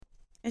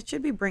It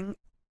should be bring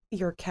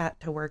your cat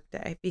to work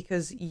day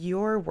because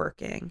you're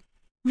working.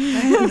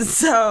 And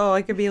so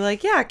I could be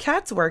like, yeah,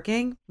 cat's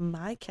working.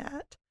 My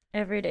cat.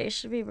 Every day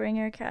should be bring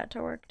your cat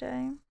to work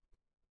day.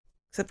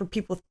 Except for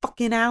people with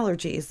fucking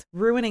allergies,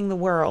 ruining the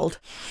world.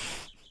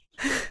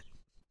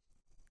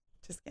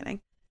 Just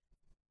kidding.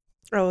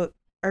 Oh,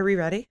 are we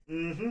ready?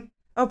 Mm-hmm.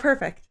 Oh,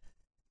 perfect.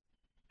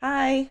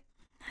 Hi.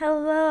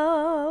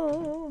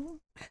 Hello.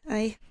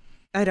 I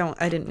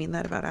didn't mean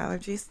that about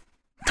allergies.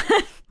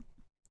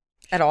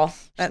 At all.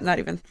 Not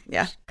even.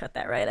 Yeah. Cut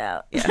that right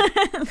out. Yeah.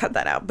 Cut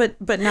that out.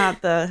 But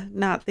not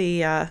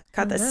the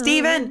cut that.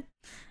 Steven.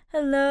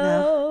 Hello.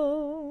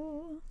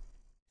 No.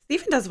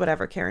 Steven does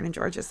whatever Karen and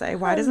Georgia say.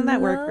 Why doesn't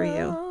that work for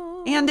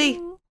you?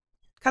 Andy,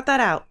 cut that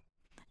out.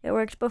 It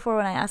worked before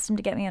when I asked him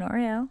to get me an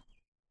Oreo.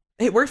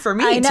 It worked for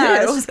me, I know, too.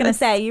 I was just going to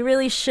say, you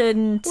really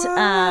shouldn't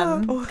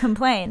Whoa.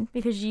 complain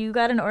because you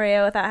got an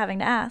Oreo without having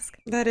to ask.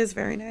 That is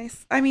very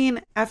nice. I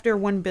mean, after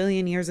 1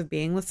 billion years of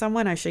being with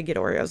someone, I should get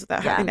Oreos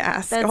without having to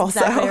ask that's also.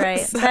 Exactly right.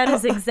 So,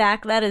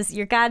 That is,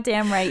 you're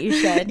goddamn right, you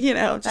should.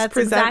 just that's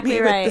present exactly me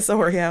right. with this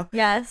Oreo.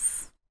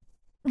 Yes.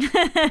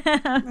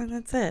 And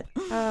that's it.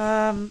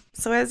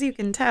 So as you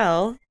can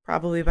tell,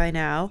 probably by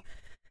now,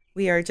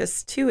 we are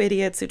just two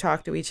idiots who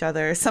talk to each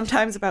other,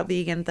 sometimes about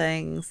vegan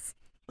things,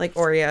 like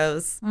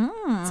Oreos,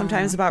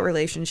 sometimes about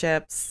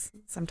relationships,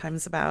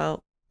 sometimes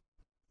about,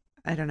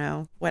 I don't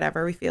know,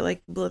 whatever we feel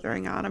like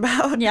blithering on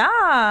about.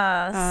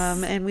 Yes.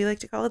 And we like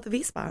to call it the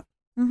V-spot.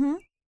 Mm-hmm.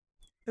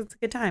 It's a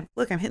good time.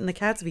 Look, I'm hitting the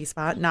cat's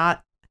V-spot,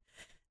 not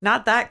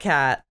that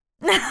cat.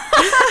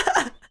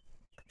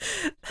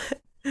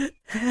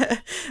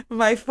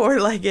 My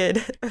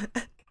four-legged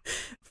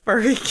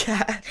furry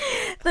cat.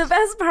 The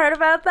best part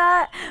about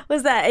that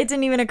was that it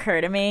didn't even occur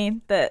to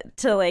me that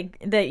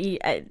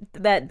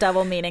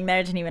double meaning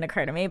there didn't even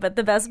occur to me. But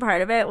the best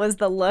part of it was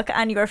the look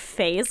on your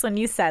face when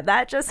you said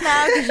that just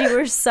now because you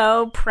were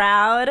so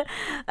proud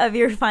of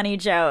your funny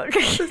joke.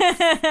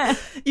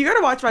 You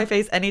gotta watch my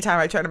face anytime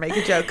I try to make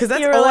a joke because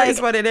that's You were always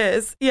like- what it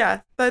is.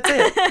 Yeah, that's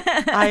it.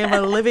 I am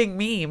a living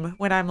meme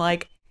when I'm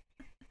like.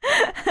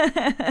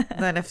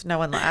 Then if no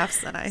one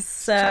laughs, then I chuckle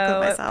So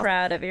myself.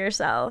 proud of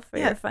yourself for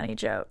Yeah. your funny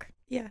joke.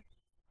 Yeah.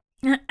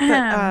 But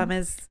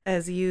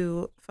as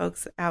you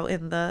folks out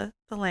in the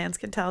lands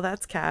can tell,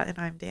 that's Kat and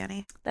I'm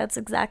Danny. That's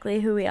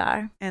exactly who we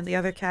are. And the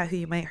other cat who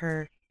you might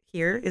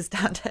hear is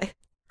Dante.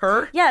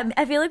 Her? Yeah,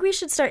 I feel like we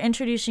should start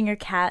introducing your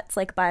cats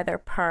like by their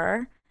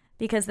purr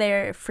because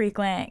they're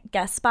frequent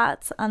guest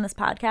spots on this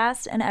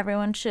podcast and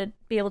everyone should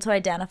be able to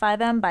identify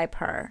them by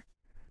purr.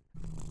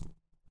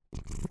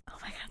 Oh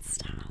my god,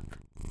 stop.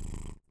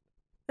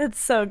 That's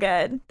so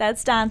good.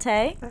 That's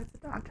Dante. That's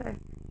Dante.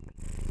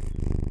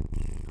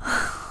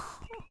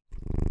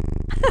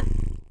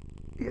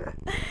 Yeah.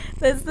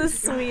 That's the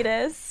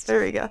sweetest.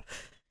 There we go.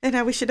 And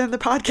now we should end the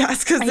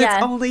podcast because Yeah.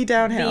 it's only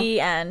downhill. The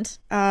end.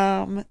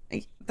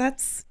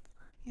 That's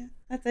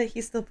it.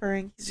 He's still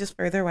purring. He's just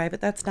further away,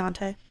 but that's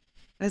Dante.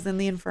 As in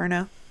the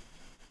Inferno.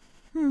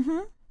 Mm-hmm.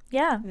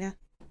 Yeah. Yeah.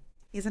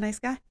 He's a nice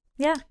guy.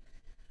 Yeah.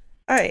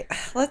 All right.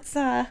 Let's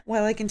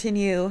while I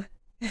continue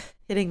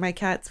hitting my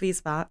cat's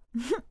V-spot.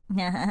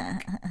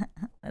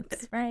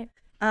 That's right.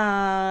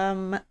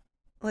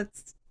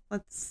 Let's You want to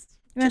talk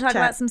chit-chat.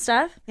 about some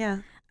stuff? Yeah.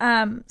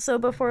 So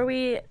before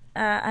we,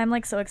 I'm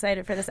like so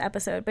excited for this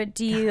episode, but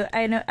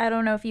I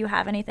don't know if you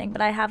have anything, but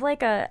I have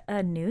like a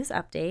news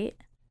update.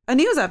 A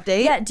news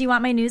update? Yeah. Do you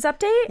want my news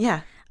update?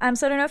 Yeah.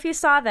 So I don't know if you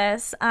saw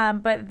this,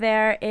 but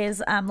there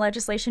is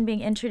legislation being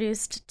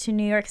introduced to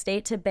New York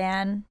State to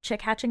ban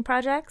chick hatching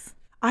projects.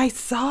 I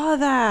saw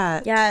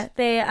that. Yeah,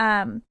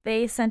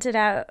 they sent it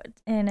out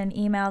in an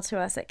email to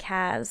us at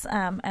CAS,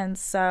 and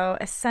so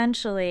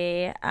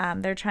essentially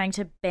they're trying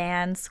to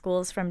ban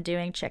schools from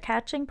doing chick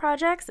hatching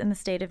projects in the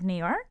state of New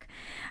York.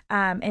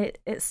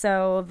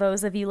 So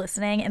those of you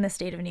listening in the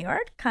state of New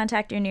York,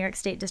 contact your New York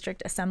State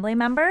District Assembly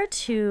member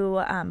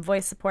to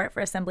voice support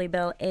for Assembly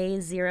Bill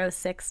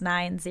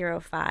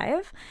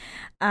A06905.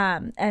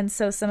 And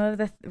so some of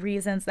the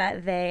reasons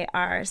that they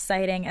are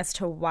citing as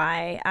to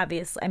why,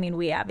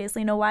 we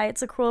obviously know why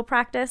it's a cruel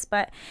practice,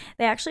 but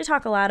they actually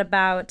talk a lot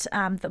about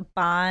the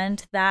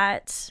bond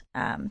that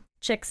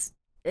chicks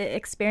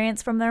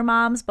experience from their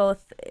moms,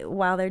 both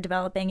while they're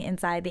developing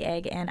inside the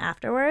egg and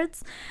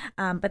afterwards.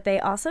 But they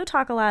also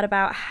talk a lot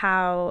about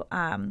how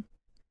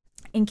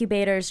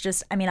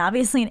incubators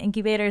obviously an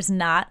incubator is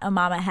not a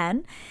mama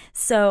hen.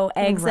 So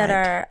eggs Right.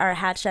 that are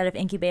hatched out of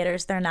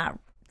incubators, they're not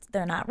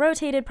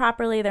rotated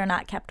properly. They're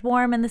not kept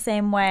warm in the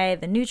same way.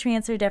 The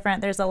nutrients are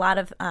different. There's a lot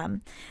of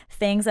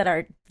things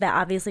that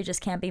obviously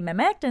just can't be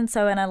mimicked. And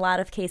so in a lot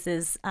of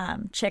cases,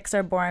 chicks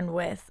are born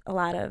with a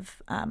lot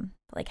of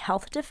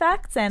health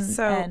defects.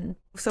 So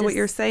what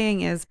you're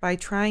saying is by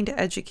trying to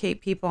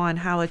educate people on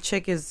how a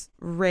chick is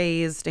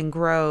raised and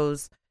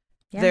grows,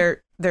 Yeah.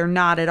 they're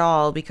not at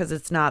all, because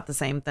it's not the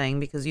same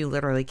thing, because you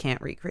literally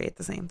can't recreate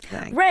the same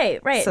thing.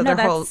 Right. So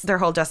No, their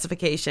whole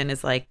justification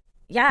is like,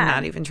 Yeah.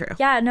 not even true.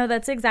 Yeah, no,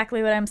 that's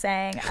exactly what I'm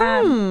saying.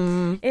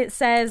 It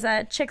says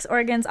chicks'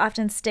 organs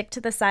often stick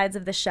to the sides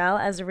of the shell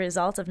as a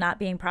result of not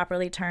being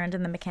properly turned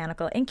in the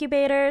mechanical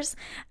incubators.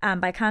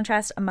 By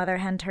contrast, a mother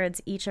hen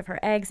turns each of her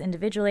eggs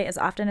individually as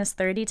often as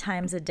 30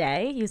 times a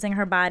day, using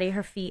her body,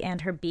 her feet,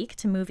 and her beak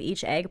to move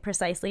each egg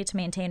precisely to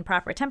maintain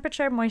proper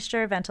temperature,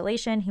 moisture,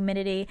 ventilation,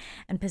 humidity,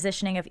 and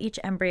positioning of each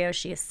embryo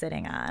she is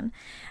sitting on.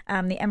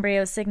 The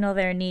embryos signal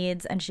their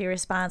needs, and she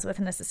responds with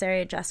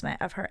necessary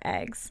adjustment of her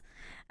eggs.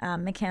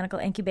 Mechanical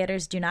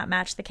incubators do not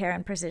match the care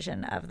and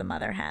precision of the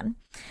mother hen.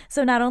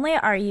 So not only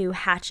are you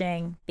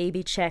hatching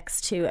baby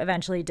chicks to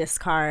eventually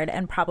discard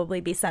and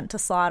probably be sent to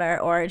slaughter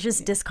or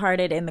just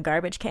discarded in the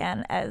garbage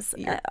can, as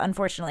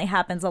unfortunately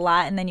happens a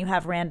lot, and then you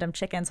have random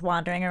chickens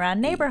wandering around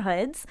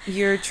neighborhoods.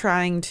 You're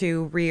trying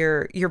to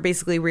you're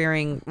basically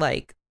rearing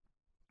like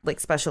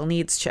special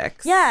needs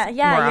chicks. Yeah.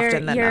 More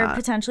often than you're not.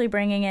 potentially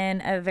bringing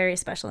in a very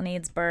special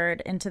needs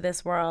bird into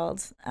this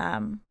world,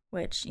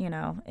 which,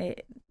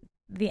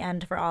 the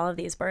end for all of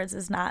these birds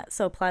is not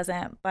so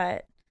pleasant,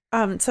 but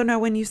so now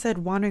when you said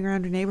wandering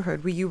around your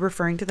neighborhood, were you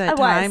referring to that I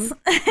time was.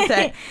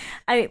 that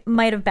I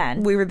might have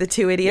been. we were the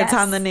two idiots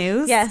Yes. on the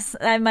news? Yes,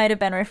 I might have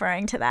been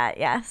referring to that.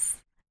 Yes.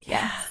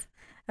 Yeah. Yes.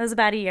 It was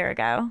about a year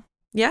ago.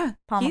 Yeah.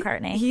 Paul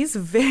McCartney. He's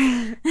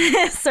very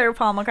Sir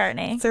Paul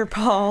McCartney. Sir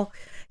Paul.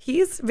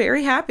 He's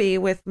very happy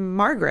with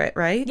Margaret,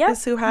 right? Yep.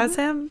 Is who has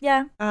him.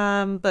 Yeah.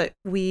 But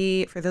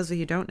for those of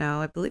you who don't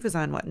know, I believe it was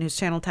on News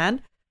Channel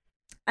 10?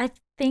 I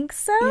think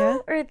so. Yeah.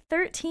 Or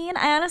 13.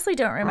 I honestly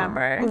don't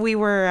remember.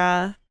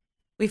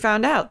 We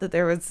found out that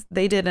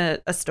they did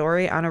a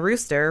story on a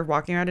rooster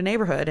walking around a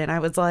neighborhood, and I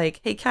was like,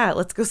 hey Kat,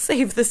 let's go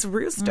save this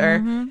rooster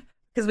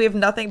because we have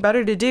nothing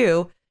better to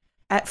do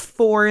at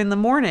 4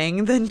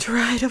 a.m. than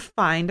try to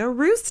find a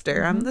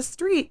rooster on the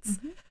streets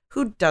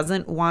who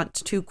doesn't want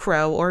to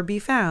crow or be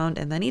found.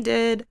 And then he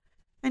did,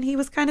 and he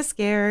was kind of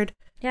scared.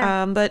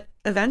 Yeah. But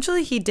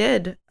eventually he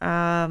did.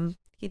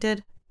 He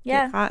did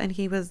Yeah. get caught, and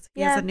he has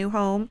a new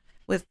home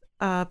with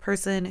a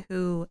person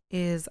who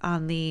is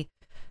on the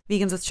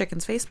Vegans with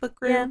Chickens Facebook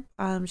group.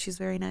 She's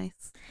very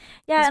nice.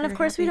 Yeah, He's and of very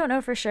course we happy. don't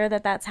know for sure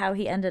that that's how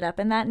he ended up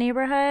in that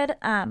neighborhood.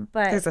 But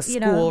There's a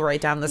school right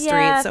down the street,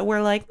 yeah, so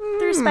we're like,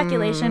 through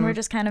speculation, we're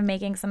just kind of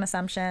making some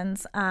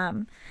assumptions.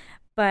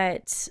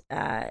 But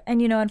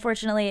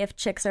unfortunately, if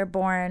chicks are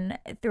born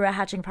through a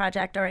hatching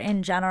project or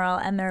in general,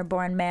 and they're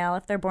born male,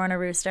 if they're born a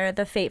rooster,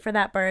 the fate for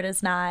that bird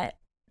is not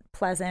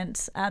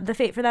pleasant. The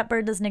fate for that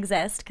bird doesn't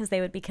exist because they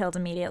would be killed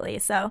immediately.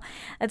 So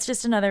that's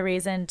just another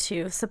reason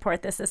to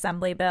support this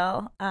assembly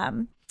bill.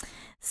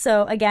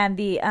 So again,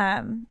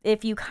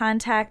 if you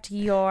contact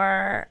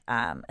your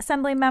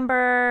assembly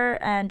member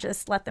and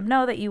just let them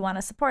know that you want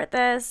to support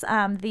this,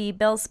 the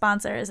bill's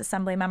sponsor is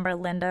Assembly Member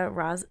Linda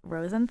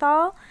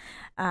Rosenthal.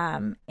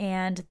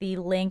 And the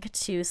link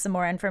to some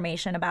more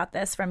information about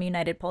this from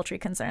United Poultry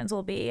Concerns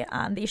will be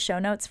on the show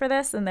notes for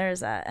this. And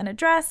there's an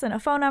address and a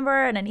phone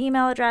number and an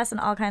email address and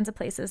all kinds of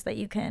places that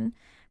you can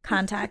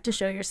contact to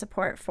show your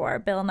support for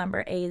bill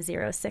number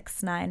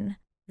A06905.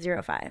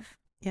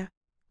 yeah,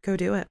 go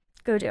do it.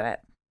 Go do it.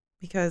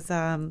 Because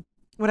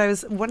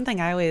one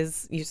thing I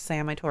always used to say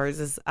on my tours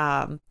is,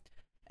 and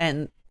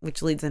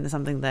which leads into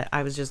something that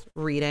I was just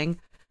reading,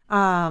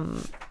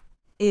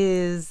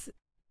 is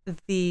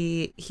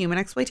the human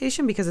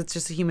exploitation, because it's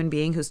just a human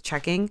being who's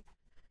checking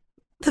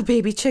the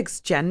baby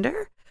chick's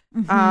gender,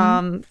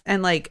 and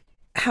like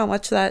how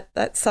much that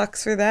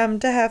sucks for them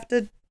to have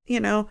to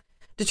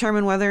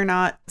determine whether or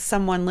not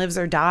someone lives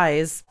or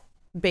dies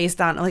based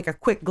on like a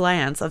quick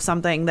glance of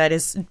something that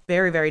is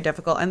very, very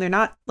difficult, and they're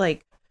not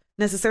like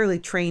necessarily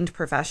trained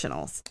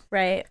professionals,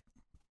 right?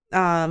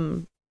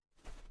 And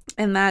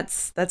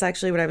that's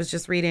actually what I was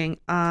just reading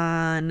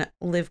on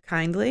Live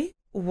Kindly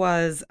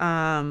was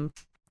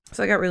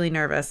so I got really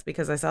nervous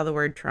because I saw the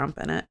word Trump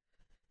in it.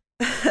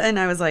 And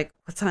I was like,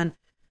 what's on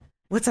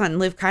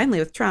Live Kindly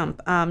with Trump?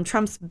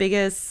 Trump's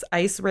biggest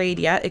ICE raid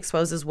yet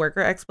exposes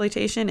worker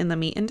exploitation in the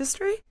meat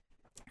industry.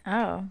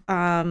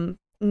 Oh.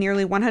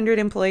 Nearly 100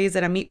 employees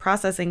at a meat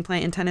processing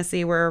plant in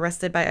Tennessee were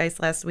arrested by ICE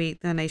last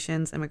week. The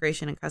nation's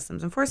Immigration and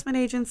Customs Enforcement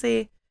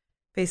Agency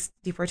faced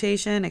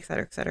deportation, et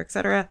cetera, et cetera, et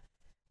cetera.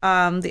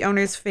 The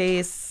owners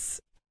face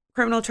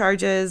criminal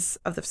charges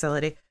of the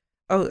facility.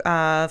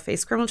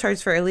 Face criminal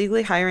charges for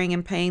illegally hiring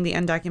and paying the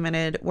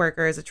undocumented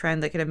workers, a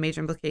trend that could have major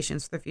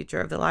implications for the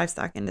future of the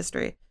livestock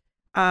industry.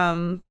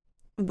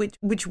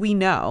 Which we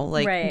know,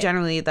 like Right.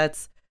 generally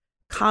that's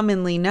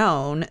commonly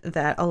known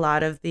that a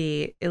lot of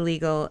the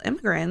illegal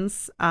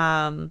immigrants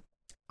often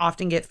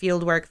get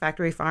field work,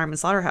 factory farm, and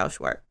slaughterhouse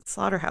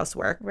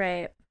work.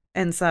 Right.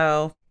 And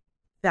so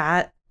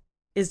that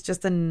is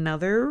just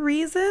another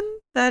reason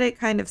that it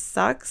kind of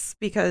sucks,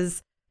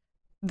 because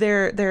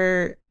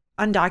they're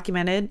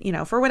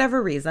undocumented, for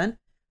whatever reason.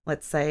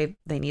 Let's say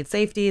they need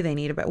safety, they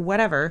need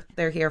whatever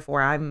they're here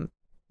for. I'm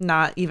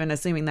not even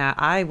assuming that.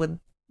 I would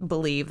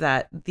believe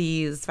that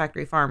these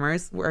factory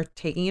farmers were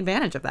taking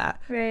advantage of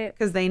that. Right.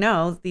 Because they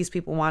know these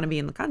people want to be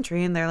in the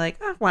country, and they're like,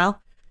 oh,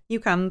 well, you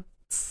come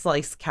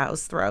slice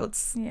cows'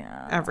 throats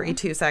Yeah. every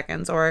 2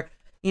 seconds, or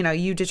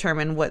you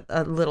determine what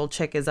a little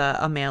chick is,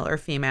 a male or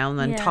female, and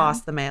then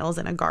toss the males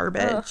in a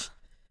garbage.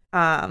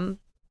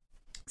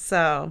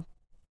 So,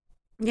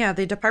 yeah,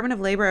 the Department of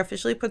Labor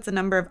officially puts the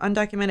number of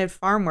undocumented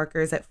farm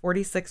workers at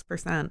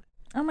 46%.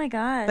 Oh my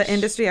gosh. But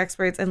industry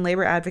experts and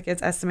labor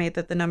advocates estimate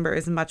that the number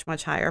is much,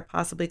 much higher,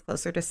 possibly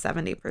closer to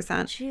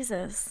 70%.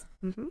 Jesus.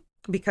 Mm-hmm.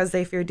 Because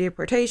they fear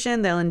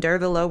deportation, they'll endure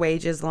the low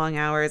wages, long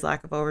hours,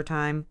 lack of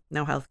overtime,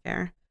 no health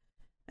care,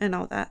 and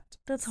all that.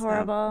 That's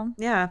horrible.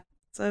 Yeah.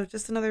 So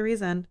just another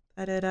reason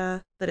that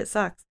it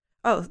sucks.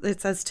 Oh, it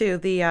says too,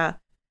 the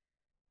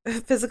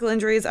physical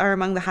injuries are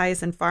among the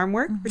highest in farm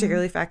work,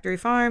 particularly factory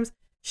farms.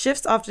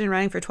 Shifts often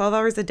running for 12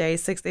 hours a day,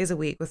 6 days a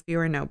week with few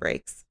or no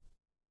breaks.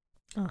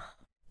 Ugh.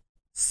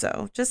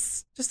 So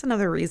just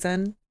another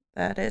reason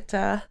that it's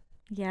bad.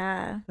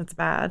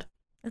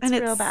 It's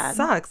real It bad.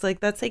 sucks. Like,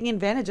 that's taking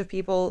advantage of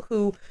people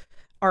who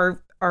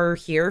are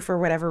here for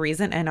whatever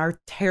reason and are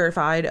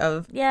terrified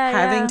of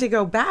having to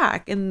go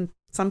back. And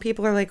some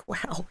people are like,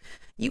 well,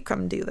 you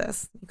come do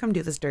this. You come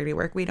do this dirty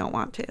work. We don't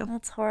want to.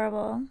 That's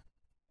horrible.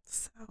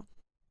 So,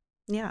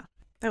 yeah,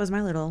 that was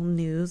my little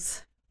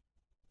news.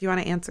 Do you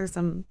want to answer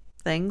some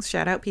things?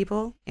 Shout out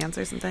people?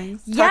 Answer some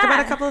things? Talk about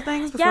a couple of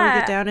things before we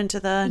get down into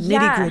the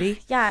nitty gritty?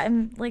 Yeah,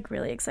 I'm like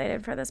really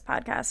excited for this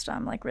podcast.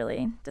 I'm like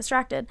really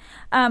distracted.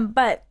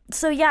 But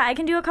so yeah, I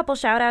can do a couple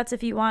shout outs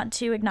if you want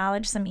to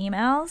acknowledge some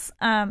emails.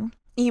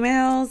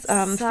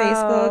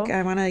 Facebook.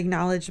 I want to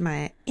acknowledge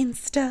my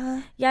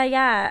Insta.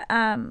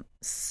 Yeah.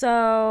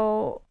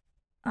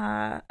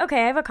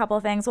 Okay, I have a couple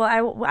of things. Well,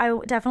 I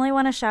definitely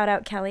want to shout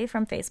out Kelly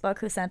from Facebook,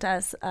 who sent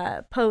us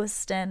a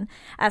post and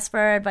asked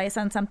for advice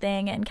on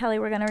something. And Kelly,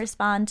 we're going to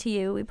respond to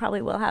you. We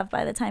probably will have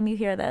by the time you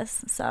hear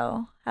this,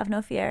 so have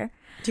no fear.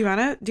 Do you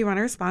want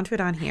to respond to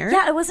it on here?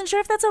 Yeah, I wasn't sure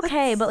if that's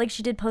okay, but like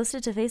she did post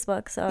it to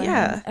Facebook, so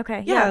yeah.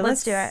 Okay, yeah,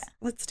 let's do it.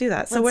 Let's do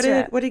that. So what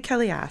did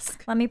Kelly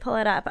ask? Let me pull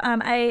it up.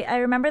 I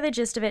remember the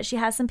gist of it. She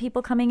has some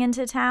people coming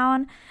into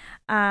town.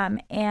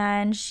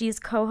 And she's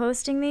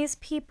co-hosting these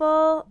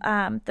people.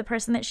 The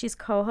person that she's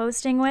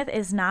co-hosting with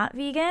is not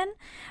vegan,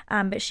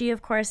 but she,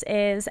 of course,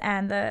 is.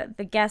 And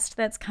the guest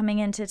that's coming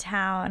into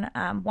town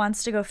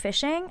wants to go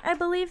fishing, I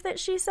believe that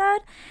she said.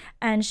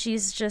 And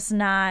she's just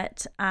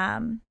not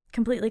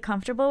completely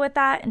comfortable with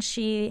that. And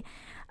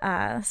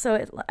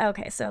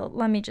so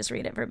let me just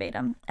read it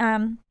verbatim.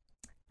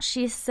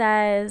 She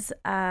says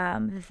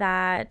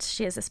that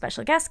she has a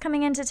special guest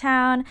coming into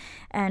town,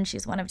 and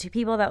she's one of two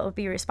people that will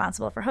be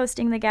responsible for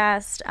hosting the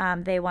guest.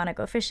 They want to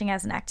go fishing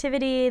as an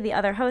activity. The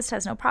other host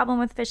has no problem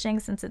with fishing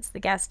since it's the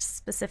guest's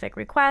specific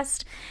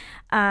request.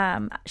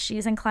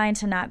 She's inclined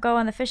to not go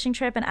on the fishing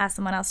trip and ask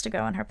someone else to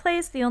go in her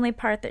place. The only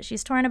part that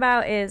she's torn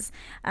about is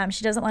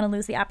she doesn't want to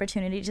lose the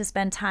opportunity to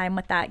spend time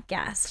with that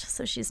guest.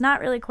 So she's not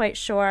really quite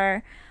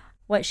sure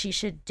what she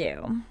should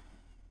do.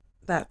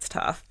 That's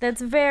tough. That's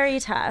very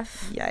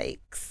tough.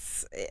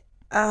 Yikes.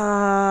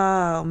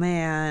 Oh,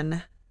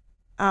 man.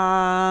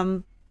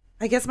 I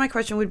guess my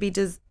question would be,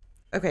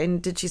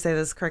 and did she say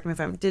this? Correct me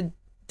if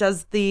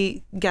does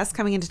the guest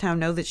coming into town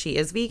know that she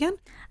is vegan?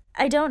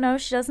 I don't know.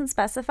 She doesn't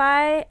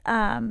specify.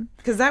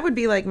 Because that would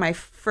be like my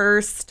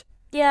first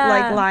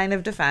line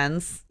of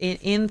defense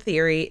in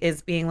theory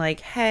is being like,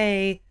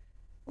 hey,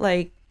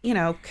 like,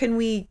 can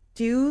we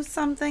do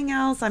something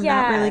else? I'm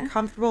not really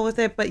comfortable with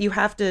it, but you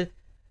have to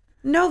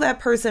know that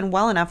person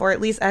well enough, or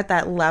at least at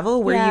that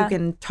level where you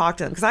can talk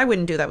to them, because I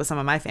wouldn't do that with some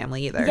of my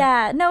family either.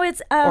 Yeah, no,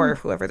 it's or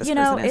whoever this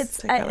person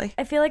is.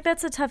 I feel like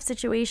that's a tough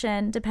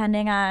situation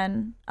depending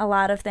on a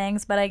lot of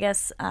things, but I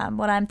guess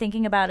what I'm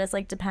thinking about is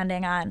like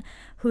depending on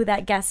who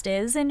that guest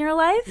is in your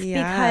life,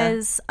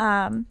 because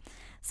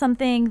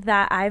something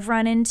that I've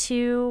run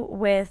into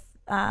with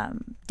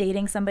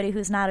dating somebody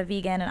who's not a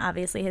vegan, and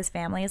obviously his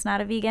family is not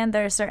a vegan,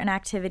 there are certain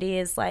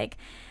activities like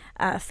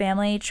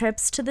family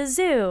trips to the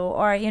zoo,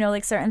 or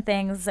like certain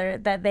things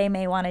that they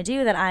may want to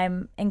do that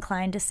I'm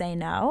inclined to say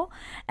no.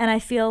 And I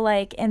feel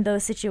like in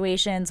those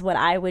situations what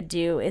I would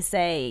do is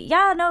say,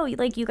 yeah, no,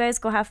 like you guys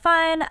go have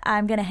fun,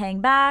 I'm gonna hang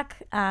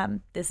back,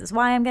 this is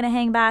why I'm gonna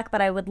hang back,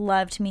 but I would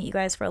love to meet you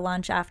guys for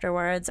lunch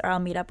afterwards, or I'll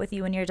meet up with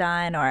you when you're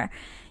done, or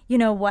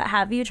what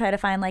have you, try to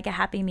find like a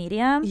happy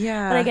medium.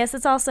 But I guess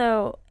it's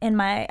also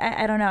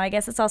I don't know, I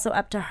guess it's also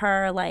up to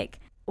her, like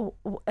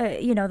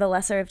the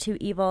lesser of two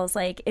evils,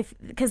 like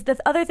because the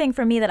other thing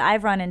for me that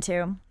I've run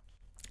into,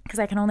 because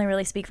I can only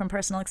really speak from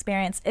personal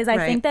experience, is I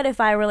think that if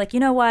I were like, you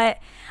know what,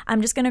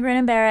 I'm just gonna grin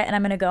and bear it, and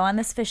I'm gonna go on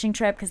this fishing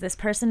trip because this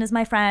person is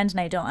my friend and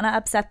I don't want to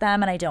upset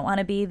them, and I don't want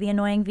to be the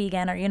annoying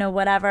vegan, or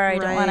whatever, I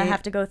don't want to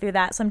have to go through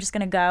that, so I'm just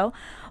gonna go.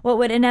 What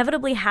would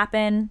inevitably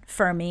happen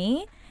for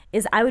me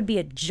is I would be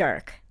a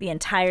jerk the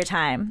entire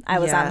time I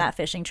was on that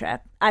fishing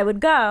trip. I would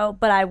go,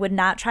 but I would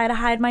not try to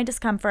hide my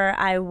discomfort.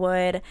 I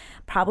would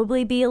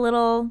probably be a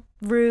little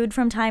rude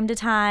from time to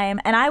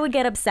time, and I would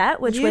get upset,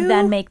 which would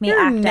then make me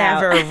act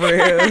never out.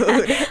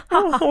 Rude.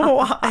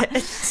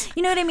 What?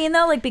 You know what I mean,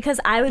 though? Like, because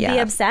I would be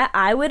upset,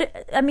 I would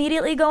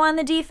immediately go on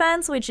the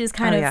defense, which is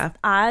kind of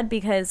odd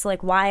because,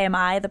 like, why am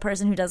I, the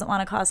person who doesn't want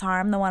to cause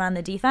harm, the one on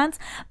the defense?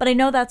 But I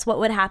know that's what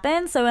would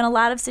happen. So in a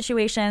lot of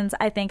situations,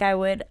 I think I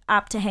would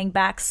opt to hang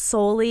back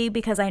solely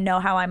because I know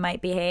how I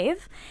might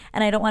behave,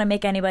 and I don't want to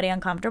make anybody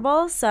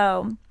uncomfortable.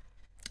 So,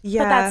 but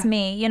that's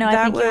me. You know,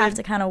 I think you have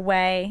to kind of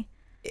weigh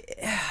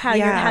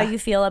how you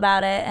feel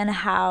about it and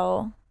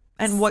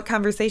what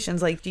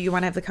conversations, like, do you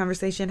want to have the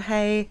conversation,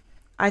 hey,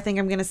 I think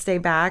I'm gonna stay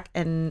back,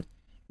 and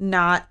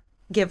not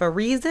give a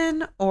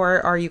reason,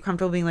 or are you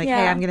comfortable being like,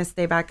 hey, I'm gonna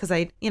stay back because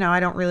I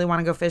don't really want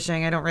to go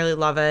fishing, I don't really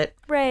love it,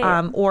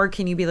 right? Or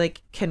can you be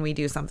like, can we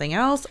do something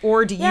else,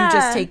 or do you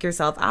just take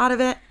yourself out of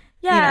it?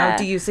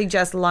 Do you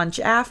suggest lunch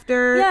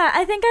after?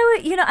 I think I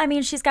would, I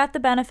mean, she's got the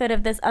benefit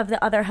of the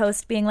other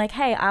host being like,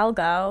 hey, I'll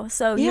go.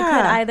 So you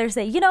could either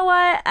say, you know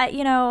what,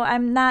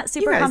 I'm not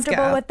super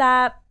comfortable with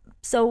that.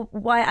 So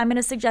why I'm going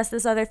to suggest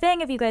this other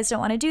thing. If you guys don't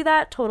want to do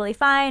that, totally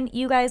fine.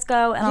 You guys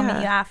go and I'll meet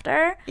you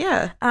after.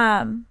 Yeah.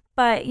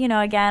 But,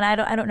 again, I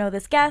don't know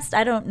this guest.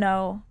 I don't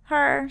know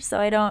her. So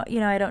I don't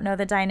know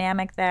the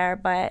dynamic there.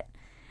 But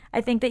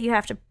I think that you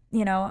have to,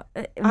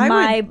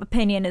 my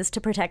opinion is to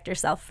protect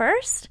yourself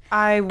first,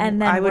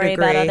 and then worry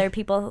about other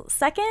people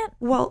second.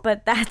 Well,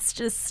 but that's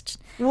just...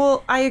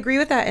 Well, I agree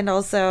with that. And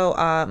also,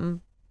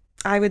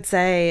 I would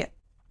say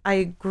I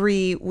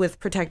agree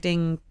with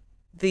protecting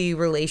the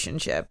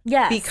relationship.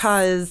 Yes.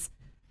 Because,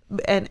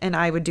 and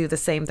I would do the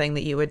same thing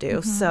that you would do.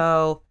 Mm-hmm.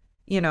 So,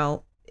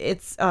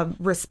 it's a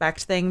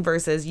respect thing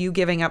versus you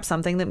giving up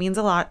something that means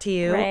a lot to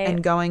you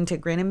and going to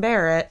grin and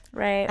bear it.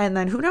 Right. And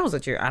then who knows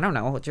I don't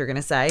know what you're going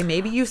to say.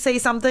 Maybe you say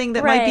something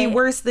that might be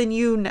worse than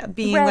you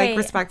being like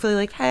respectfully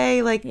like,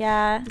 hey, like,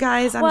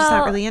 guys, I'm just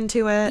not really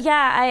into it.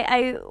 Yeah.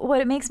 I what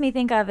it makes me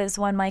think of is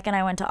when Mike and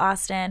I went to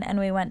Austin and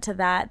we went to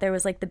there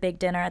was like the big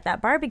dinner at that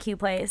barbecue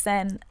place.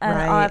 And all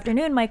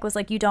afternoon, Mike was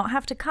like, you don't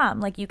have to come.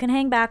 Like, you can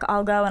hang back.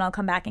 I'll go and I'll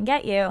come back and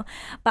get you.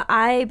 But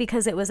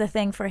because it was a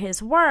thing for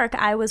his work,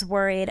 I was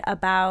worried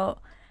about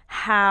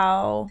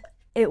how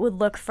it would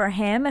look for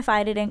him if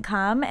I didn't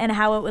come, and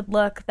how it would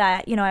look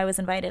that, I was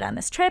invited on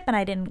this trip and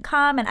I didn't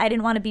come, and I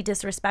didn't want to be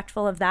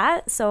disrespectful of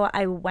that. So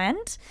I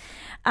went.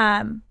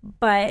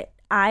 But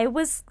it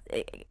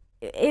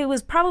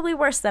was probably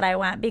worse that I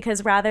went,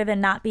 because rather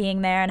than not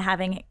being there and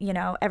having,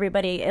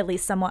 everybody at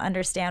least somewhat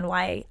understand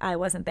why I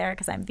wasn't there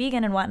because I'm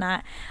vegan and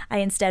whatnot, I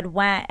instead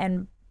went,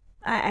 and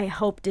I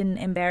hope didn't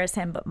embarrass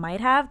him, but might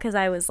have, because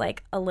I was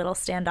like a little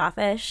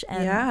standoffish,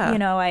 and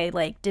I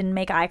like didn't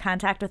make eye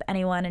contact with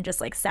anyone and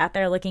just like sat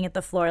there looking at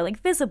the floor, like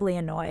visibly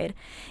annoyed.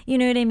 You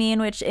know what I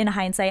mean? Which in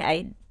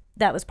hindsight,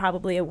 that was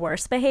probably a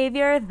worse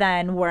behavior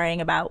than worrying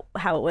about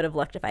how it would have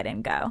looked if I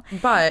didn't go.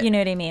 But you know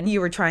what I mean?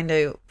 You were trying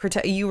to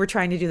protect. You were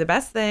trying to do the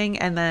best thing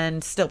and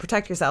then still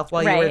protect yourself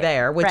while you were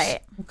there, which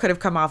could have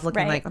come off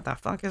looking like, what the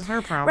fuck is her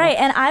problem? Right.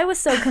 And I was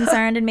so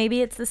concerned, and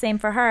maybe it's the same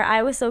for her.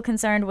 I was so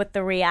concerned with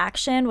the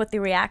reaction, what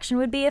the reaction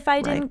would be if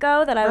I didn't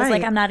go, that I was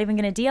like, I'm not even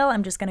going to deal.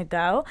 I'm just going to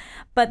go.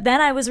 But then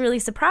I was really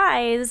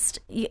surprised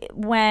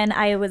when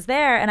I was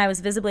there and I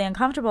was visibly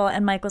uncomfortable,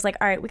 and Mike was like,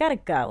 all right, we got to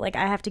go. Like,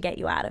 I have to get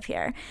you out of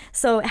here.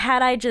 So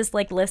had I just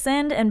like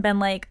listened and been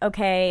like,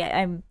 okay,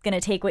 I'm going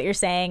to take what you're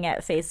saying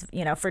at face,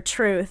 for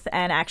truth,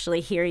 and actually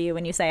hear you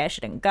when you say I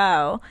shouldn't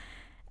go,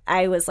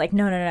 I was like,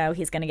 no,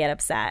 he's going to get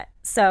upset.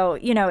 So,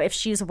 if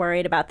she's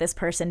worried about this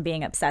person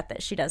being upset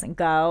that she doesn't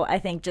go, I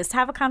think just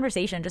have a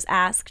conversation, just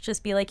ask,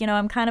 just be like,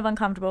 I'm kind of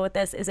uncomfortable with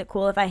this. Is it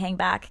cool if I hang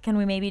back? Can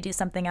we maybe do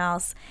something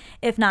else?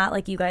 If not,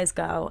 like, you guys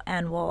go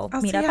and we'll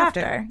meet up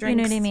after. Drinks, you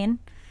know what I mean?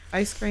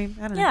 Ice cream.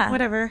 I don't know.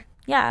 Whatever.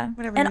 Yeah.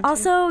 Whatever. And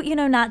also,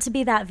 not to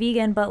be that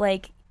vegan, but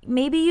like,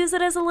 maybe use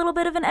it as a little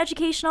bit of an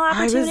educational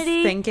opportunity. I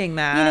was thinking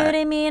that. You know what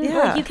I mean? Yeah.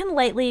 Like, you can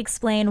lightly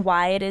explain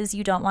why it is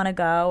you don't want to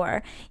go,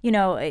 or,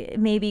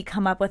 maybe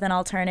come up with an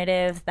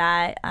alternative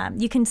that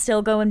you can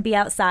still go and be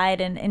outside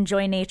and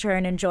enjoy nature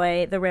and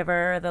enjoy the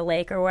river or the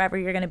lake or wherever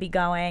you're going to be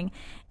going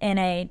in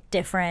a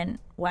different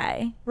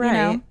way.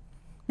 Right.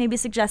 Maybe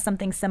suggest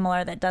something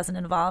similar that doesn't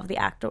involve the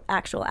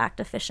actual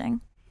act of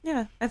fishing.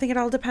 Yeah, I think it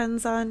all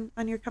depends on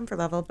your comfort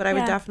level. But I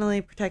would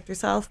definitely protect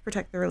yourself,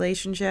 protect the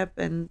relationship.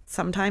 And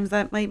sometimes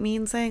that might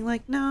mean saying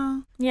like,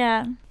 no.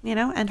 Yeah.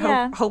 And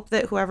hope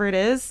that whoever it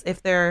is,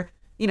 if they're,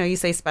 you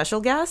say special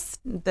guests,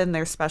 then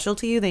they're special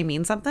to you. They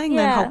mean something.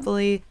 Yeah. Then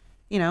hopefully,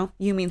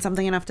 you mean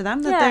something enough to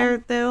them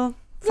that they'll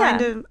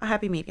find a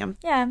happy medium.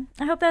 Yeah.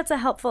 I hope that's a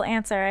helpful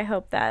answer. I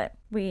hope that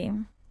we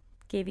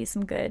gave you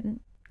some good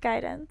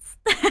guidance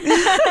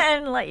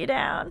and let you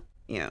down.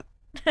 Yeah.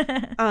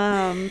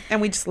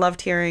 And we just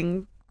loved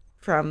hearing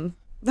from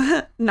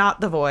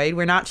not the void.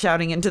 We're not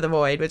shouting into the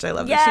void, which I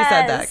love that she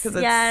said that, because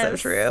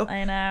it's so true.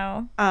 I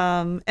know.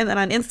 And then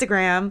on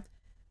Instagram,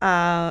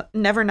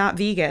 Never Not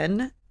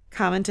Vegan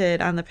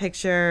commented on the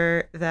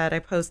picture that I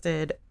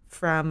posted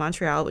from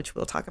Montreal, which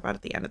we'll talk about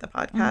at the end of the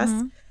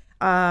podcast.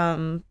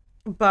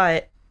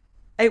 But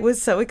it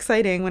was so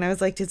exciting when I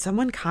was like, did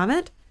someone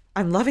comment?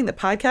 I'm loving the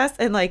podcast.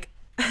 And like,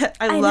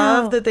 I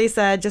love that they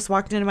said just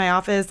walked into my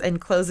office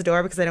and closed the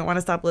door because I don't want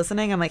to stop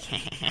listening. I'm like,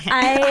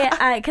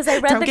 because I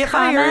read the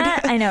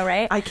comment. I know,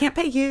 right? I can't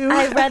pay you.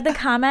 I read the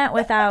comment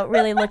without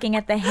really looking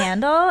at the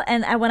handle.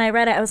 And when I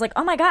read it, I was like,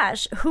 oh my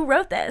gosh, who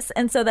wrote this?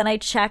 And so then I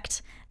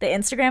checked the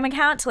Instagram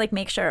account to like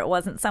make sure it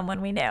wasn't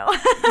someone we knew.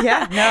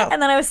 Yeah, no.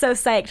 And then I was so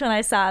psyched when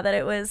I saw that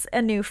it was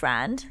a new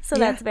friend. So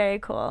that's very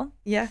cool.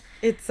 Yeah,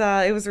 it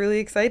was really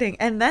exciting.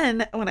 And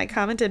then when I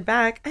commented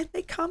back, and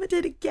they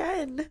commented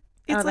again.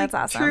 It's that's like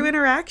awesome. True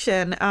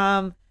interaction.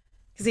 Because,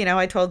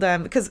 I told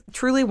them, because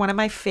truly one of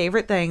my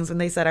favorite things when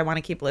they said I want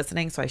to keep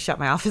listening, so I shut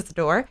my office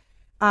door.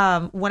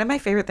 One of my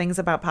favorite things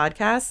about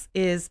podcasts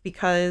is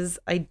because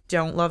I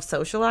don't love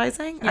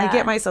socializing. Yeah. I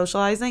get my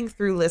socializing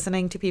through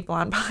listening to people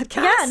on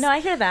podcasts. Yeah, no, I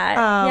hear that.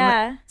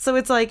 Yeah. So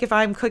it's like if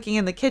I'm cooking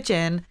in the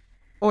kitchen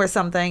or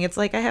something, it's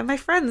like I have my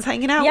friends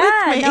hanging out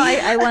with me. Yeah, no,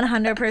 I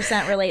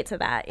 100% relate to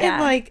that. Yeah.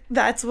 And like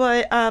that's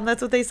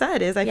what they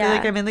said is I feel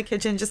like I'm in the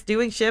kitchen just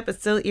doing shit, but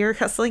still ear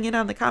hustling in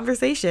on the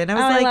conversation. I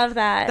was like, I love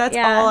that. That's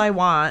all I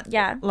want.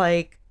 Yeah.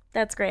 Like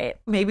that's great.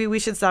 Maybe we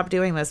should stop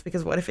doing this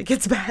because what if it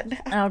gets bad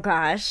now? Oh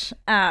gosh.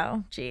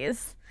 Oh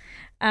geez.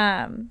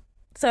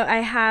 So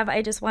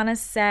I just want to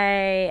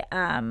say,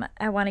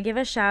 I want to give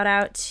a shout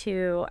out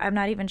to, I'm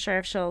not even sure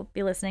if she'll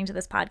be listening to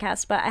this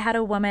podcast, but I had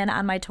a woman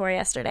on my tour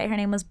yesterday. Her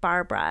name was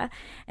Barbara,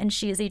 and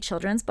she's a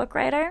children's book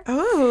writer.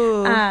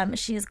 Oh.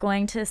 She's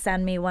going to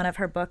send me one of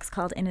her books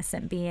called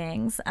Innocent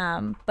Beings.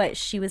 But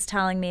she was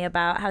telling me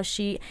about how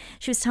she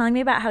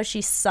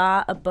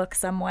saw a book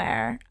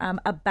somewhere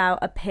about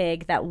a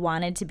pig that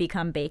wanted to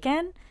become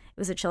bacon. It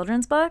was a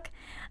children's book.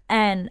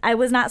 And I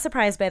was not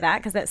surprised by that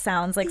because that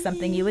sounds like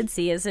something you would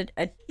see as a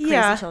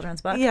crazy children's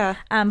book. Yeah.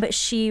 But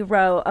she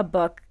wrote a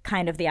book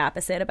kind of the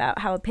opposite about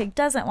how a pig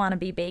doesn't want to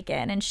be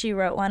bacon. And she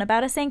wrote one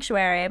about a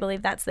sanctuary. I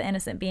believe that's the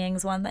Innocent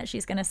Beings one that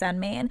she's going to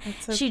send me. And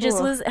she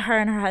just was, her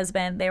and her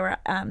husband, they were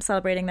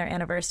celebrating their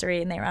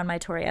anniversary and they were on my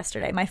tour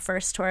yesterday, my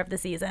first tour of the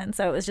season.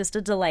 So it was just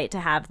a delight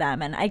to have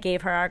them. And I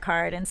gave her our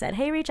card and said,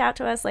 hey, reach out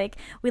to us. Like,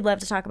 we'd love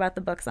to talk about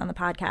the books on the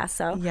podcast.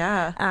 So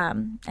yeah,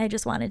 I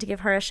just wanted to give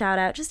her a shout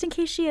out just in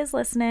case she is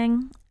listening.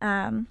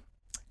 And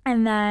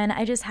then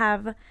I just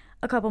have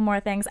a couple more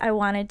things. I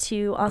wanted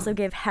to also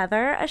give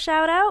Heather a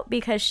shout out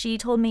because she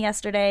told me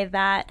yesterday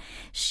that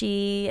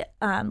she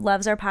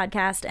loves our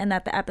podcast and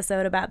that the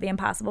episode about the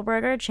Impossible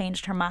Burger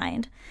changed her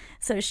mind.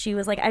 So she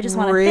was like, I just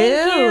want to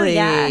thank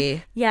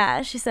you.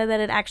 Yeah. She said that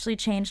it actually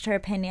changed her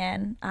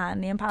opinion on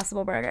the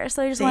Impossible Burger.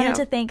 So I just wanted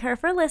to thank her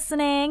for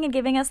listening and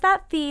giving us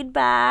that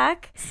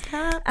feedback.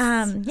 Snaps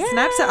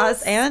to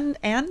us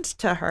and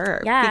to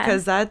her. Yeah.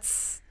 Because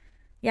that's...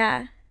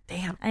 Yeah.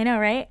 Damn. I know,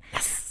 right?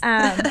 Yes.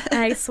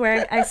 I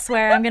swear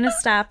I'm going to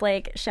stop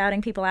like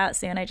shouting people out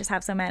soon. I just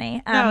have so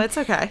many. No, it's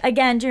okay.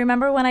 Again, do you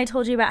remember when I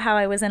told you about how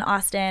I was in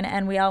Austin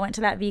and we all went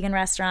to that vegan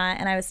restaurant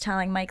and I was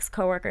telling Mike's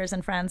coworkers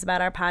and friends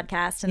about our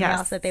podcast and they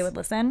all said they would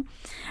listen?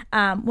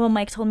 Well,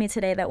 Mike told me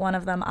today that one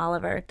of them,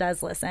 Oliver,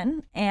 does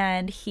listen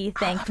and he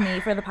thanked me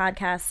for the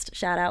podcast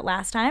shout out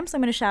last time. So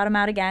I'm going to shout him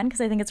out again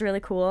because I think it's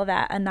really cool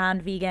that a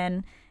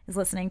non-vegan is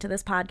listening to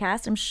this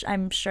podcast.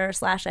 I'm sure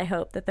 / I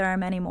hope that there are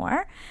many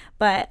more,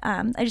 but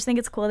I just think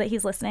it's cool that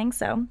he's listening.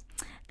 So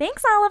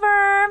thanks,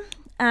 Oliver.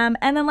 And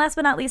then last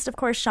but not least, of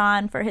course,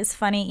 Sean for his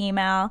funny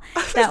email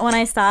that when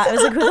I saw it, I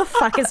was like, who the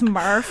fuck is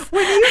Murph?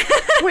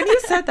 When you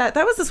said that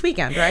was this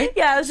weekend, right?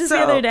 Yeah, it was just the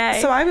other day.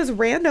 So I was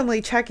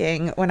randomly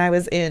checking when I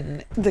was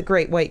in the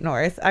Great White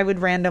North. I would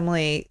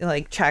randomly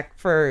like check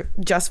for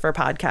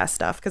podcast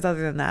stuff because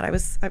other than that, I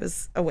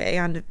was away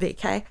on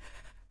vacay.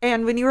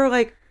 And when you were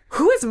like,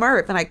 who is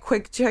Murph? And I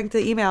quick checked the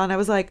email and I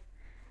was like,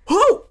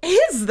 who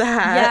is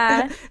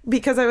that? Yeah.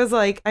 Because I was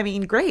like, I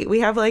mean, great. We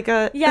have like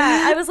a...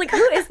 Yeah, I was like,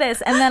 who is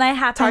this? And then I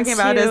happened talking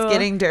about us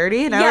getting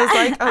dirty. And I was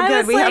like, oh,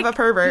 good. We have a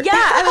pervert. Yeah,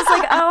 I was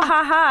like, oh,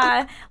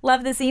 haha.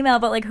 Love this email,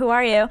 but like, who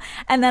are you?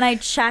 And then I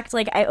checked,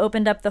 like, I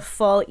opened up the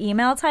full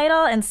email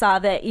title and saw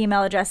the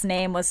email address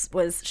name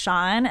was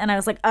Sean. And I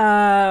was like,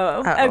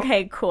 oh,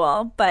 okay,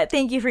 cool. But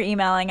thank you for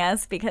emailing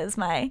us because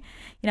our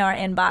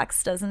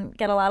inbox doesn't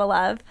get a lot of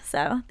love.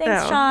 So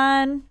thanks,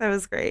 Sean. That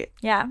was great.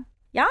 Yeah.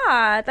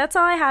 Yeah, that's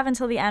all I have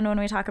until the end when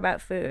we talk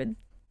about food.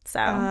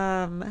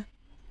 So,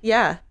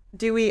 yeah.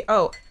 Do we?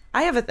 Oh,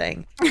 I have a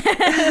thing.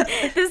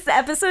 This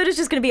episode is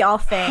just going to be all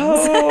things.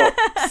 Oh,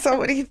 so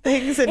many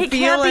things and it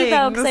feelings. Can't be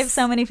though, because I have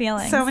so many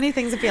feelings. So many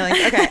things and feelings.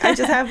 Okay,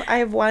 I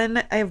have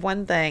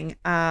one thing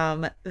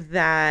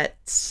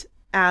that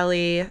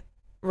Allie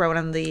wrote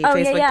on the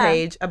Facebook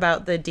page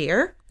about the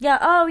deer. Yeah.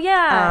 Oh,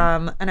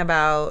 yeah. And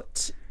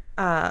about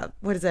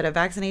what is it? A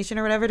vaccination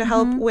or whatever to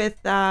help with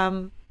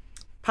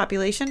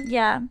population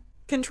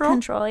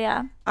control.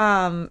 Yeah.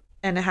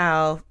 And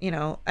how,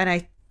 and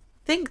I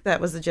think that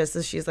was the gist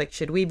is she's like,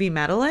 should we be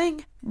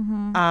meddling?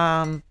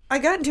 I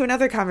got into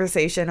another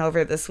conversation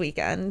over this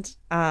weekend,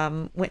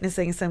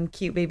 witnessing some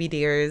cute baby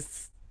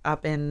deers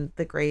up in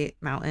the Great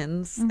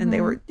Mountains, and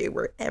they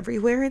were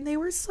everywhere, and they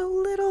were so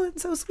little and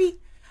so sweet.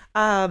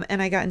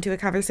 And I got into a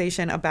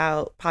conversation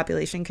about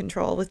population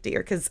control with deer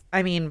because,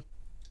 I mean,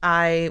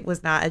 I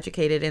was not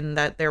educated in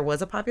that there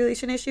was a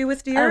population issue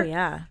with deer. Oh,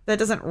 yeah. That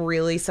doesn't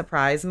really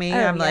surprise me.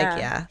 Oh, I'm like,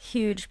 yeah.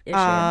 Huge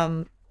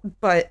issue.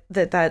 But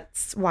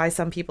that's why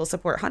some people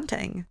support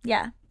hunting.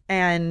 Yeah.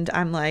 And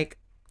I'm like,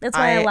 that's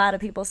why a lot of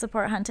people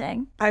support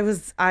hunting. I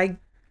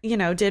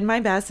did my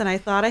best, and I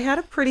thought I had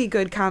a pretty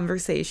good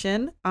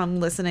conversation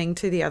listening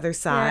to the other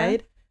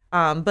side.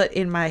 Yeah. But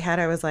in my head,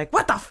 I was like,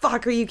 what the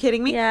fuck? Are you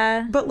kidding me?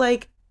 Yeah. But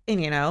like,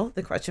 and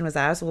the question was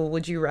asked, well,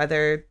 would you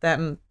rather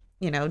them,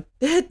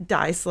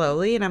 die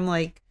slowly? And I'm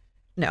like,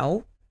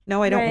 no,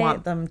 I don't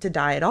want them to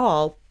die at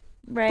all.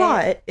 Right.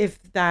 But if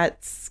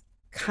that's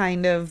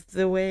kind of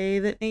the way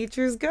that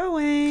nature's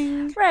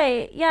going,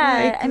 right?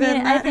 Yeah, I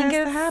mean, I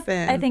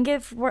think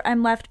if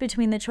I'm left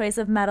between the choice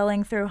of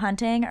meddling through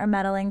hunting or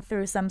meddling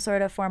through some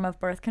sort of form of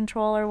birth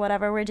control or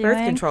whatever we're doing,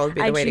 birth control would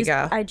be the way to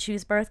go. I'd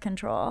choose birth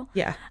control.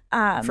 Yeah,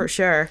 for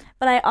sure.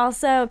 But I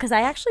also, because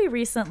I actually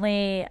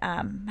recently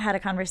had a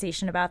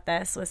conversation about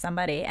this with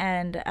somebody,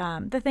 and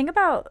the thing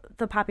about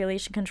the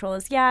population control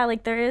is,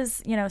 like there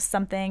is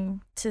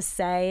something to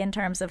say in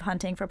terms of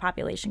hunting for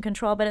population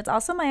control, but it's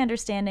also my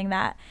understanding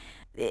that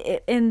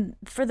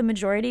for the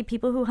majority,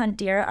 people who hunt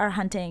deer are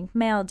hunting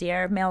male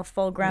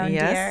full-grown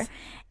deer,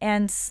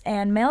 and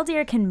male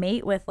deer can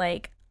mate with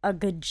like a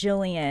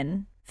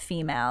gajillion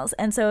females,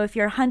 and so if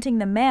you're hunting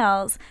the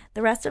males,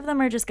 the rest of them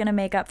are just going to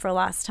make up for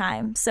lost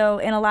time. So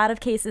in a lot of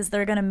cases,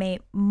 they're going to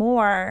mate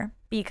more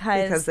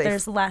because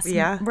there's less.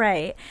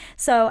 Right.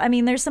 So I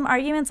mean, there's some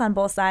arguments on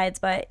both sides,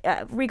 but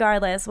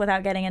regardless,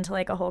 without getting into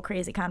like a whole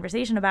crazy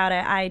conversation about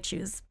it, I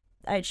choose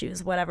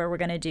whatever we're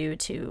going to do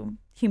to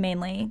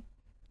humanely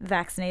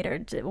vaccinate, or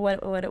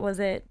what was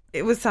it?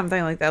 It was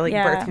something like that, like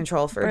birth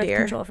control for deer.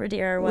 Birth control for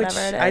deer, or whatever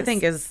it is. I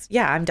think is,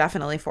 I'm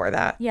definitely for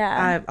that.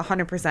 Yeah.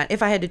 100%.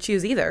 If I had to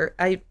choose either,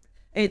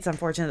 it's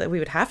unfortunate that we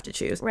would have to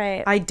choose.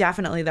 Right. I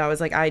definitely, though,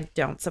 was like, I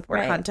don't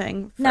support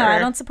hunting. No, I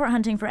don't support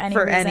hunting for any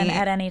reason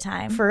at any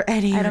time. For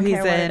any reason. I don't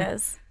care what it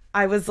is.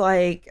 I was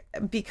like,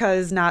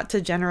 because not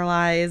to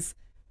generalize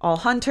all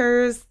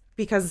hunters,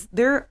 because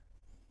there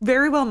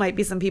very well might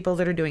be some people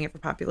that are doing it for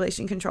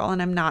population control,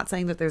 and I'm not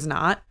saying that there's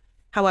not.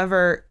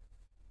 However,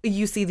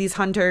 you see these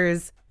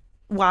hunters,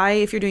 why,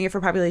 if you're doing it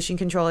for population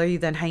control, are you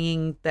then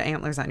hanging the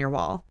antlers on your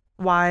wall?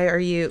 Why are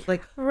you,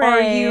 like,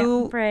 are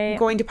you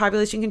going to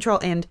population control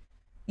and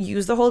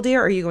use the whole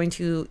deer? Or are you going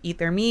to eat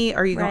their meat?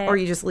 Or are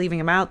you just leaving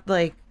them out?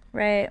 Like,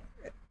 yeah,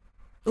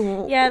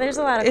 there's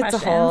a lot of questions.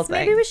 It's a whole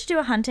thing. Maybe we should do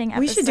a hunting episode.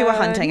 We should do a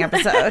hunting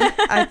episode,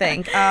 I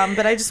think.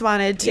 But I just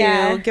wanted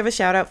to give a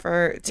shout out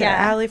to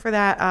Allie for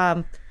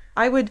that.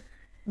 I would,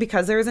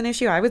 because there is an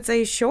issue, I would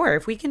say, sure,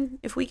 if we can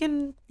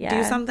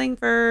do something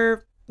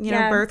for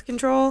birth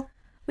control,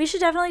 we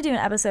should definitely do an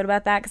episode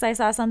about that, because I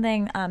saw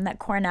something that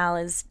Cornell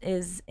is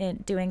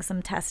doing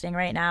some testing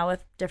right now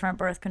with different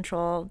birth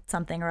control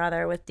something or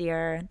other with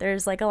deer.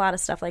 There's like a lot of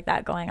stuff like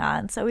that going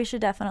on, so we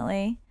should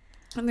definitely.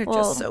 And they're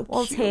just so cute.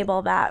 We'll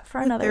table that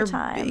for another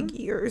time. Their big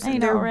ears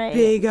and their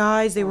big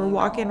eyes. They were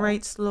walking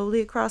right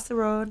slowly across the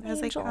road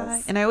as I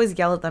got. And I always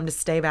yell at them to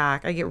stay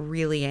back. I get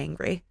really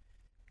angry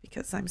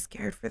because I'm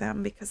scared for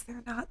them because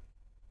they're not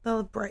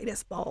the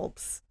brightest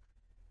bulbs.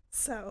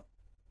 So,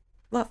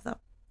 love them.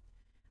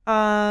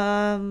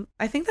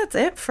 I think that's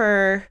it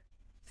for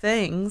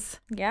things.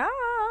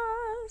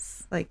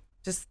 Yes. Like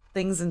just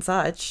things and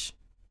such.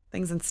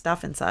 Things and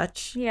stuff and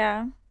such.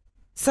 Yeah.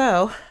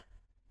 So,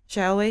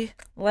 shall we?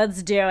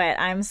 Let's do it.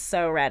 I'm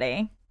so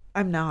ready.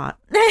 I'm not.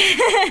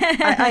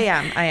 I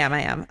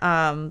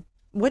am.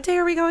 What day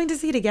are we going to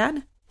see it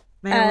again?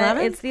 May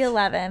 11th? It's the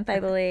 11th,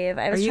 I believe.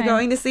 Are you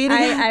going to see it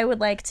again? I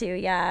would like to,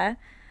 yeah.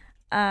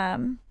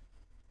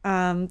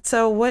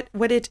 So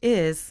what it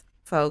is,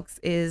 folks,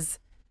 is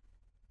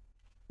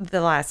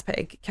The Last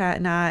Pig. Kat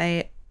and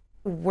I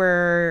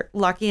were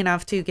lucky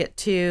enough to get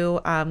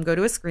to go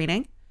to a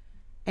screening.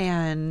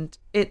 And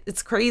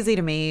it's crazy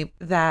to me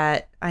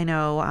that I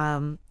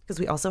know, because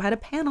we also had a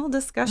panel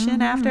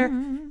discussion after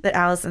that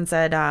Allison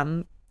said,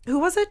 who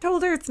was it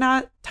told her it's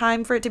not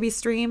time for it to be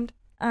streamed?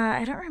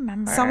 I don't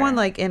remember. Someone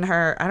like in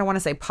her, I don't want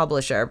to say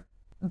publisher,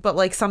 but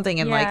like something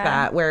in like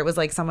that, where it was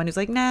like someone who's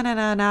like, no,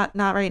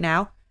 not right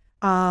now.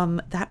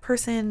 That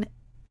person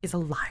is a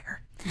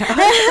liar.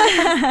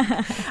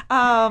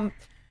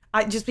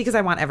 Just because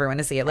I want everyone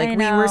to see it. Like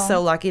we were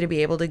so lucky to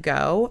be able to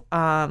go.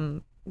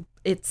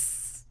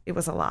 It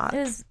was a lot. It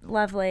was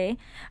lovely.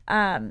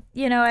 One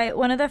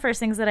of the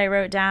first things that I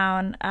wrote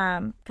down,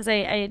 because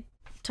I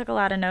took a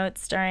lot of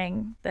notes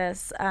during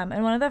this,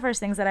 and one of the first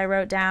things that I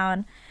wrote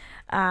down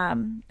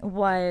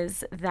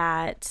was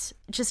that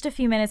just a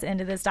few minutes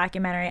into this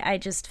documentary, I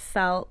just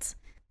felt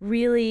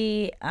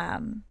really,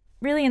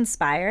 really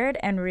inspired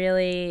and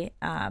really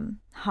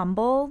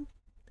humble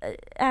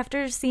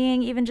after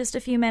seeing even just a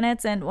few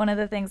minutes. And one of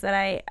the things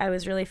that I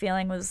was really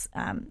feeling was,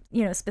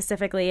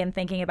 specifically in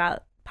thinking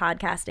about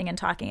podcasting and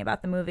talking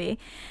about the movie,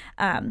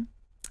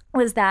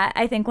 was that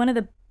I think one of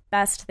the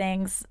best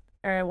things,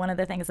 or one of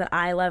the things that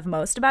I love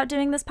most about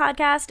doing this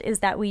podcast, is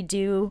that we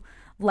do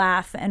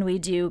laugh and we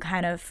do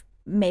kind of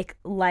make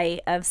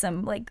light of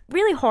some like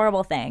really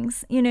horrible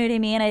things. You know what I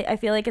mean? I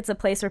feel like it's a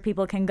place where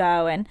people can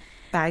go and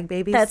bag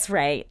babies. That's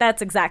right.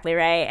 That's exactly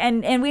right.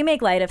 And we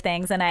make light of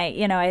things, and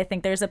I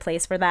think there's a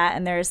place for that,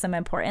 and there's some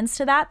importance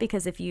to that,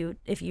 because if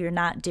you're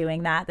not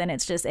doing that, then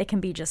it can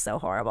be just so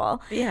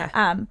horrible.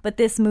 Yeah. But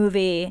this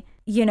movie,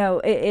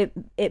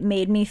 it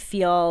made me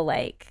feel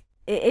like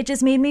it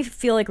just made me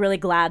feel like really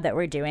glad that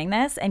we're doing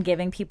this and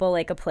giving people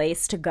like a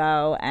place to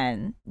go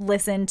and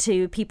listen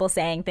to people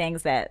saying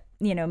things that,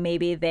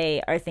 maybe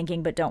they are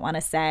thinking but don't want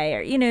to say,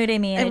 or you know what I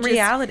mean? In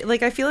reality,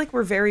 like I feel like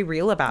we're very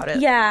real about it.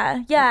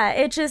 Yeah.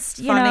 It just,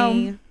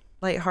 funny,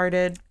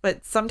 lighthearted,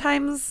 but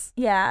sometimes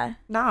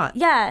not.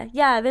 Yeah.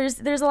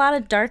 There's a lot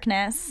of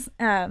darkness,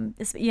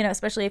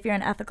 especially if you're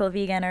an ethical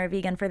vegan or a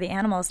vegan for the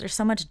animals. There's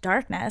so much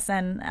darkness,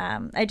 and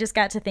I just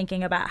got to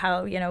thinking about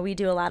how we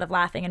do a lot of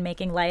laughing and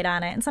making light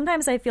on it, and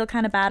sometimes I feel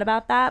kind of bad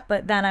about that,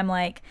 but then I'm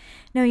like,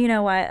 no, you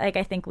know what? Like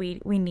I think we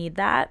need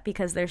that,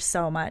 because there's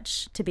so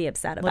much to be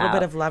upset about. A little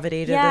bit of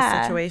levity to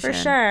this situation, for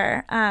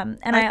sure.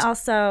 And I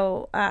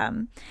also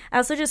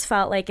just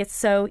felt like it's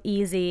so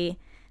easy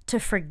to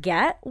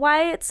forget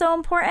why it's so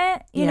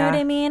important. You know what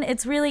I mean?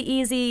 It's really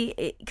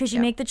easy because you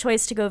make the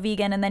choice to go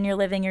vegan and then you're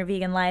living your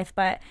vegan life.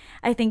 But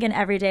I think in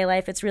everyday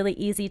life, it's really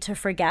easy to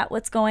forget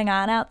what's going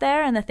on out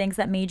there and the things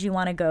that made you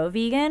want to go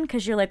vegan,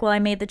 because you're like, well, I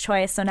made the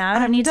choice, so now I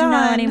don't need to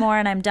know anymore,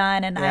 and I'm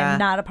done, and I'm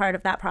not a part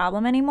of that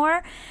problem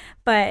anymore.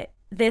 But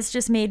this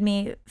just made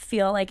me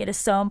feel like it is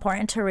so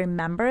important to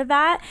remember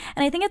that.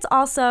 And I think it's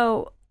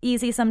also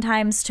easy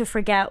sometimes to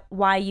forget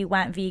why you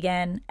went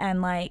vegan,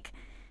 and like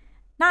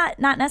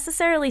not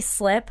necessarily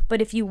slip, but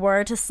if you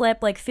were to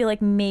slip, like feel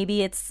like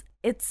maybe it's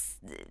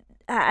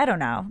I don't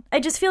know.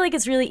 I just feel like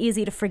it's really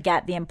easy to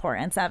forget the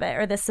importance of it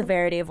or the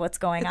severity of what's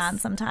going on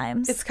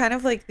sometimes. It's kind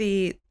of like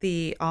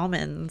the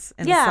almonds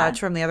and such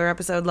from the other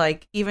episode.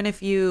 Like even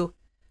if you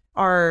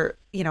are,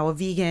 a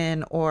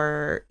vegan,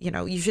 or,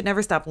 you should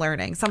never stop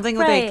learning. Something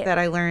like that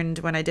I learned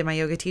when I did my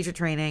yoga teacher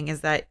training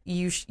is that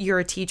you're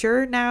a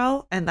teacher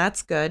now, and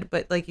that's good,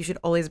 but like you should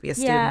always be a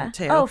student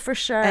too. Oh, for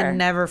sure. And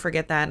never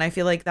forget that. And I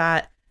feel like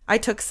that I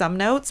took some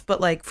notes,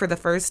 but like for the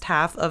first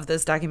half of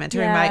this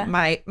documentary,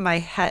 my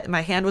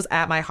hand was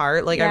at my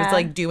heart. Like I was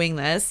like doing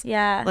this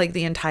like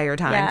the entire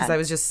time, because I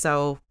was just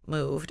so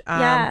moved.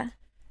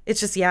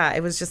 It's just,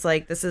 it was just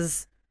like, this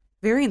is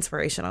very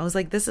inspirational. I was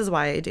like, this is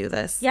why I do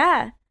this.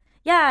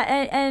 Yeah,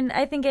 and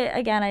I think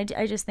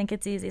I just think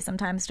it's easy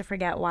sometimes to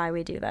forget why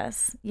we do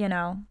this,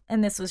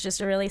 and this was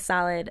just a really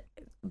solid,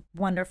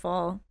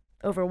 wonderful,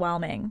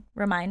 overwhelming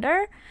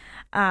reminder.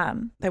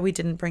 That we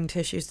didn't bring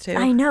tissues to.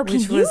 I know. Can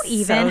you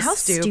even? How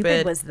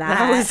stupid was that?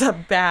 That was a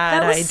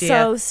bad idea.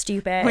 So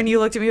stupid. When you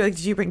looked at me like,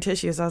 did you bring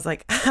tissues? I was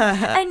like,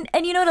 and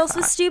you know what else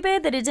was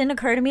stupid? That it didn't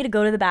occur to me to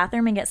go to the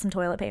bathroom and get some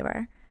toilet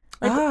paper.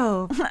 Like,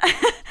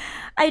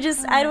 I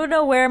don't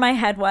know where my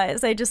head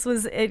was. I just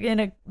was in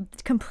a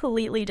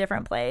completely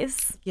different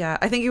place. Yeah,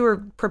 I think you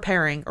were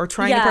preparing or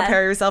trying to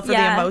prepare yourself for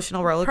the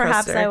emotional roller coaster.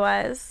 Perhaps I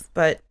was.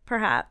 But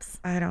perhaps.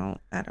 I don't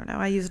know.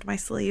 I used my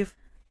sleeve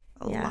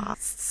a lot.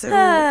 So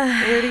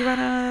where do you want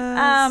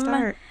to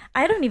start?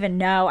 I don't even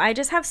know. I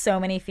just have so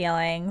many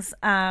feelings.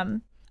 There's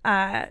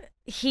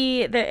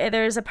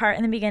a part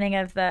in the beginning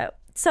of the...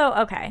 So,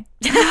 okay.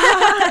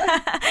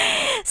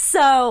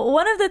 So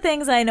one of the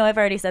things, I know I've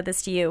already said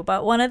this to you,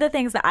 but one of the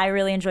things that I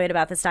really enjoyed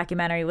about this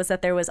documentary was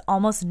that there was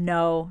almost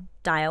no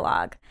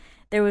dialogue.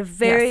 There were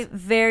very,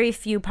 very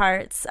few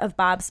parts of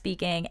Bob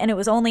speaking, and it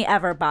was only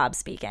ever Bob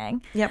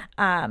speaking. Yep.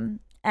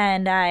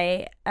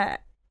 And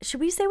should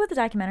we say what the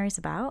documentary's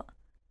about?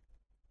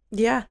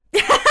 Yeah.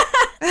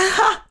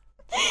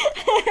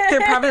 They're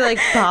probably like,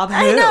 Bob who?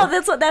 I know,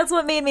 that's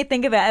what made me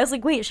think of it. I was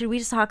like, wait, should we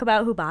just talk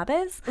about who Bob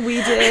is?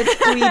 We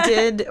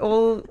did.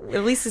 Well,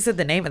 at least we said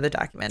the name of the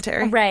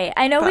documentary. Right.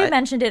 I know we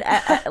mentioned it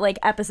like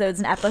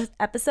episodes and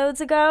episodes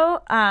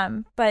ago,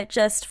 but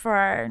just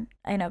for,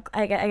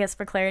 I guess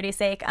for clarity's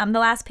sake, The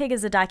Last Pig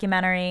is a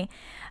documentary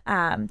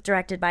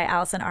directed by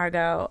Alison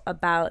Argo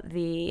about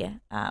the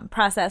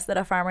process that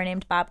a farmer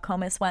named Bob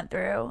Comus went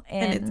through.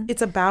 And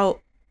it's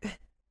about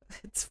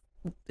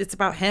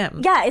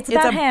him. Yeah, it's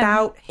about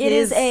him. It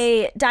is his...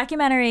 a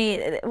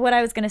documentary. What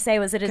I was going to say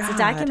was that it's a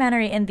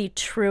documentary in the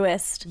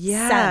truest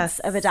sense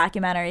of a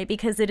documentary,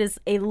 because it is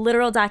a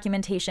literal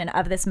documentation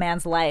of this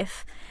man's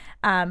life.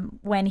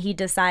 When he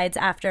decides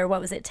after,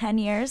 10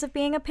 years of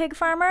being a pig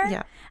farmer?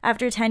 Yeah.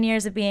 After 10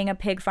 years of being a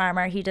pig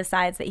farmer, he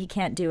decides that he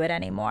can't do it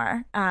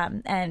anymore.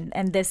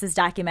 And this is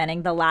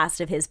documenting the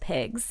last of his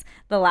pigs,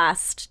 the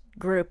last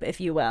group, if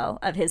you will,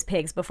 of his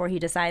pigs before he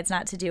decides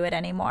not to do it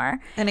anymore.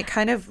 And it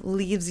kind of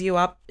leaves you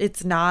up.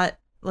 It's not,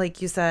 like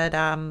you said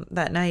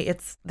that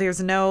night, there's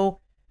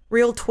no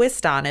real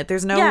twist on it.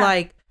 There's no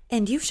like,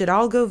 and you should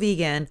all go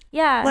vegan.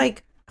 Yeah.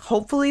 Like,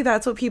 hopefully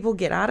that's what people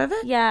get out of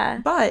it. Yeah.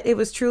 But it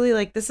was truly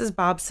like, this is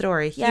Bob's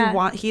story.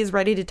 He's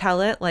ready to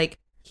tell it. Like,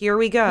 here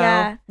we go.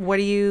 Yeah. What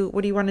do you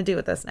want to do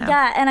with this now?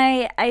 Yeah,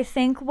 and I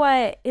think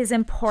what is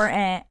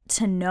important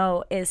to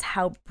note is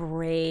how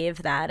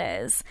brave that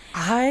is.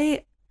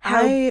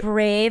 how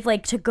brave,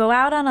 like, to go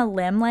out on a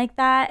limb like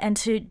that and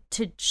to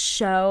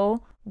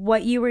show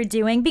what you were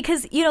doing,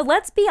 because, you know,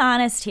 let's be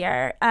honest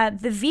here,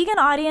 the vegan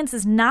audience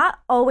is not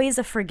always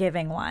a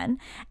forgiving one,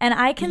 and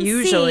I can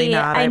usually see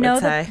not, I know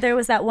would that say. there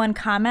was that one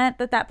comment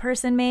that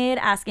person made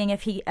asking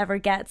if he ever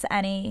gets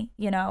any,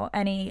 you know,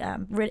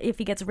 if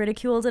he gets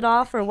ridiculed at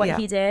all for what Yeah.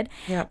 he did.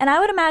 Yep. And I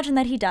would imagine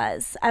that he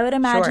does. I would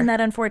imagine Sure.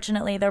 that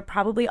unfortunately there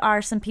probably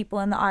are some people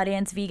in the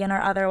audience, vegan or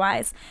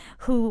otherwise,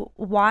 who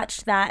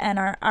watched that and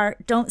are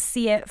don't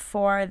see it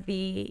for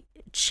the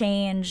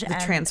change and the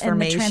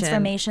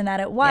transformation that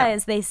it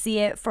was. They see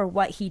it for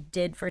what he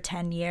did for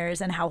 10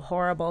 years and how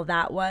horrible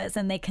that was,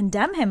 and they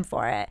condemn him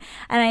for it.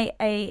 And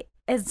I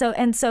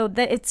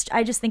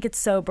just think it's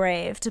so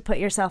brave to put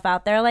yourself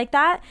out there like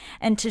that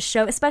and to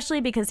show, especially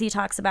because he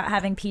talks about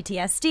having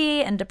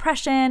PTSD and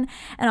depression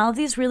and all of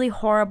these really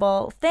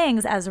horrible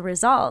things as a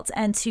result,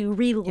 and to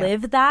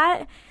relive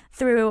that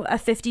through a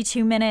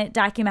 52-minute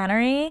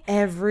documentary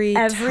every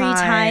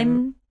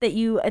time that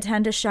you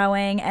attend a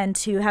showing, and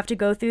to have to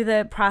go through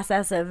the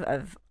process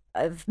of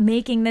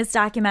making this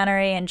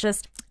documentary, and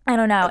just, I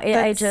don't know.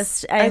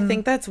 I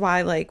think that's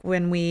why, like,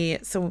 when we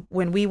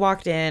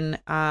walked in,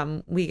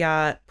 we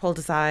got pulled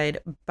aside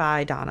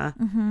by Donna,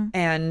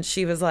 and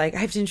she was like, I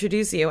have to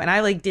introduce you. And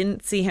I, like,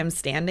 didn't see him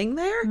standing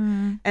there.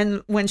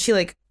 And when she,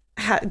 like,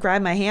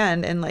 grabbed my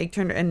hand and, like,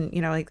 turned and,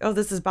 you know, like, oh,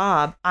 this is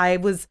Bob, I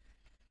was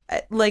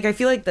like, I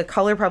feel like the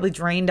color probably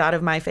drained out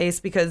of my face,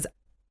 because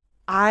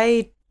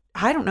I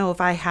don't know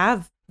if I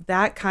have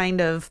that kind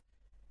of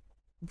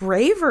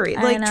bravery.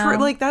 Like,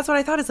 like, that's what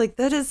I thought. Is like,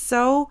 that is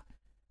so,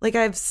 like,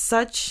 I have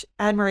such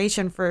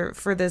admiration for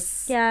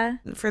this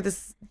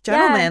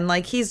gentleman.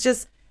 Like,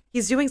 he's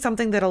doing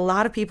something that a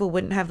lot of people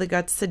wouldn't have the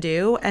guts to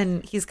do,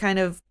 and he's kind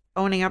of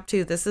owning up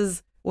to, this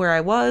is where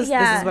I was,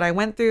 this is what I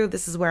went through,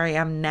 this is where I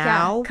am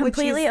now.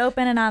 Completely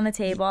open and on the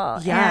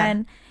table.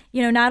 And,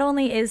 you know, not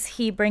only is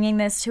he bringing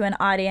this to an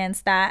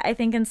audience that I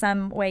think in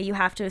some way you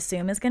have to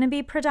assume is going to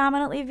be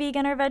predominantly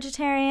vegan or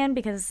vegetarian,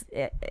 because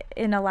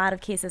in a lot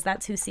of cases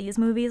that's who sees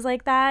movies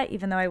like that,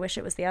 even though I wish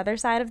it was the other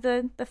side of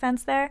the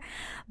fence there.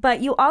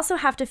 But you also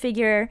have to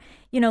figure,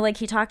 you know, like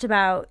he talked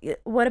about,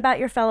 what about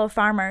your fellow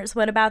farmers?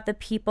 What about the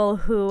people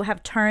who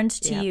have turned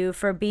to you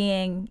for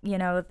being, you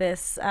know,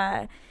 this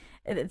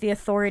the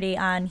authority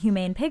on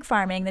humane pig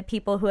farming, the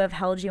people who have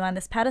held you on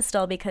this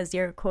pedestal because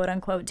you're quote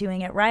unquote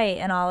doing it right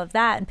and all of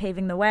that and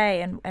paving the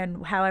way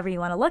and however you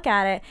want to look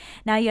at it.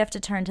 Now you have to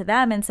turn to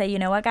them and say, you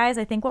know what, guys,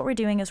 I think what we're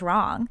doing is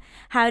wrong.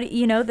 How do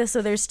you know this?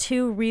 So there's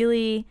two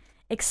really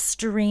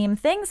extreme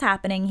things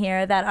happening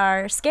here that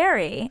are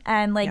scary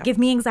and like give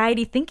me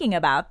anxiety thinking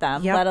about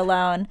them, let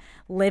alone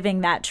living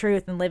that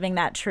truth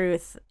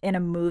in a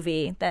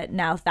movie that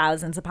now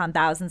thousands upon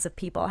thousands of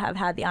people have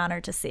had the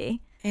honor to see.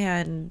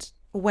 And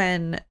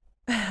when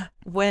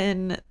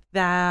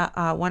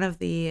that one of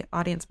the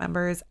audience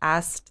members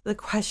asked the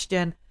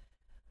question,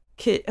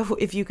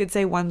 if you could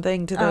say one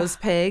thing to those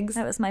pigs,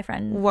 that was my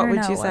friend. What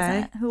would you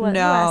say? Who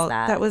asked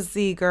that? That was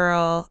the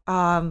girl.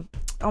 Oh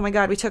my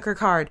God, we took her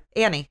card.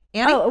 Annie.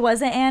 Oh,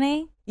 was it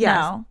Annie?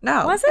 Yes.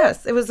 No. Was it?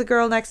 Yes, it was the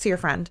girl next to your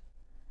friend.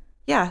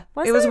 Yeah,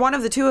 it was one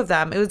of the two of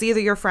them. It was either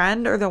your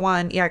friend or the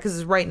one. Yeah, because it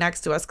was right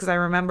next to us. Because I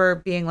remember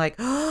being like,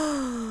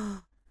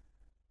 oh,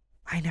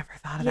 I never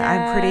thought of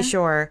that. I'm pretty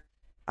sure.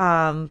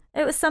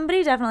 It was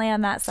somebody definitely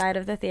on that side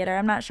of the theater.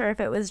 I'm not sure if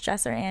it was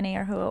Jess or Annie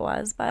or who it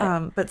was,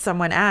 but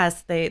someone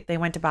asked, they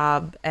went to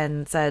Bob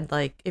and said,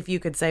 like, if you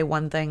could say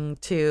one thing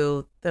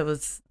to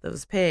those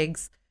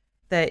pigs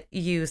that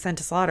you sent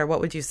to slaughter, what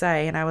would you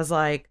say? And I was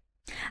like,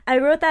 I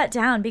wrote that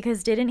down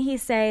because didn't he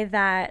say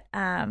that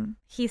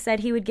he said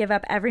he would give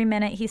up every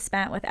minute he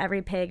spent with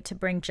every pig to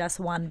bring just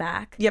one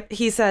back? Yep,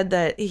 he said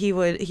that he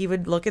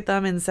would look at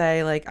them and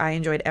say, like, I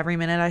enjoyed every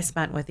minute I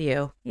spent with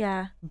you.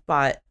 Yeah.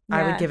 But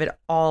I would give it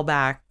all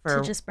back for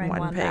to just bring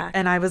one pig. back.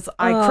 And I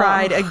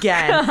cried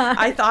again. God.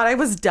 I thought I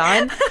was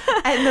done.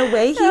 And the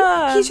way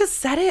he just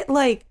said it,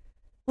 like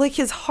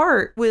his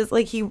heart was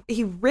like,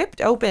 he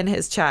ripped open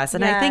his chest.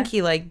 And I think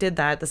he like did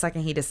that the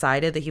second he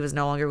decided that he was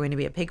no longer going to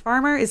be a pig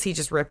farmer, is he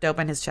just ripped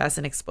open his chest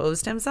and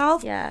exposed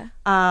himself. Yeah.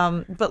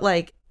 But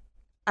like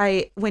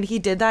when he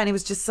did that, and it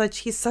was just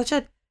he's such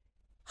a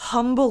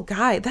humble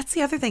guy. That's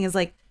the other thing, is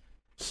like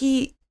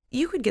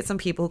you could get some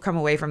people who come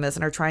away from this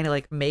and are trying to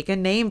like make a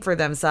name for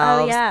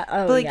themselves. Oh yeah.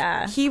 But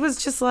like, he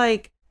was just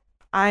like,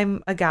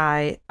 I'm a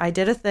guy. I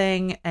did a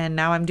thing and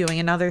now I'm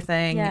doing another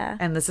thing. Yeah.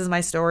 And this is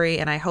my story.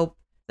 And I hope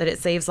that it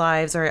saves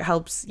lives, or it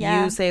helps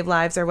you save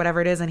lives, or whatever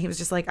it is. And he was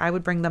just like, I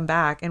would bring them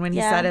back. And when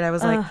he said it, I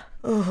was like,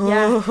 oh.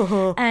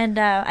 Yeah. And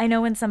I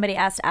know when somebody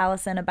asked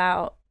Allison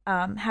about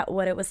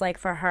what it was like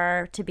for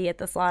her to be at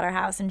the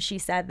slaughterhouse, and she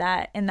said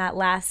that in that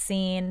last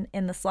scene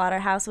in the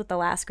slaughterhouse with the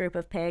last group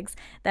of pigs,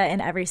 that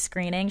in every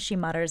screening she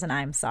mutters an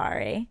 "I'm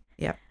sorry."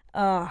 Yep.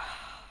 Oh,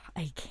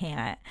 I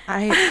can't.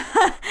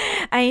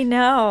 I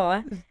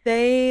know.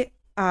 They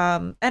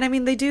and I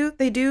mean they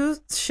do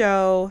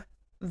show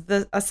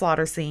a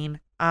slaughter scene.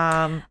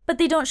 But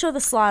they don't show the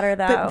slaughter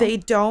though. But they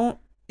don't.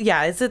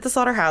 Yeah, it's at the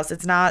slaughterhouse.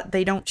 It's not.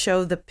 They don't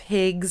show the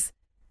pigs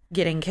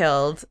getting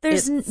killed.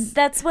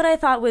 That's what I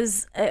thought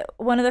was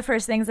one of the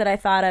first things that I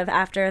thought of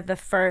after the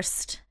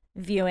first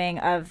viewing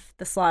of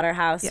the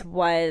slaughterhouse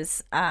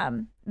was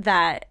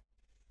that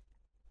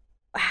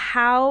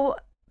how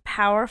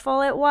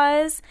powerful it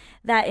was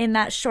that in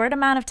that short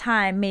amount of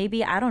time,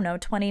 maybe, I don't know,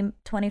 20,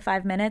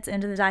 25 minutes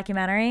into the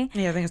documentary,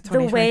 I think it's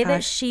 20, the way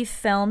that she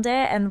filmed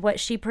it and what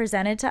she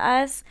presented to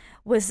us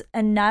was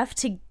enough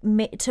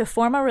to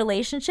form a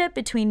relationship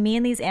between me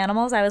and these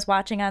animals I was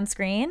watching on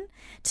screen,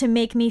 to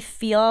make me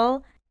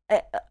feel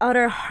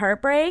utter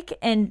heartbreak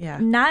and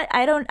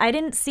I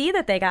didn't see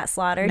that they got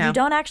slaughtered. No. You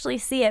don't actually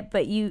see it,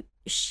 but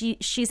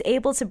she's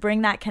able to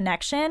bring that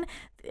connection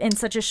in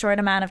such a short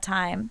amount of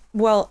time.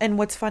 Well, and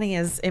what's funny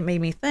is it made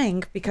me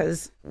think,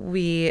 because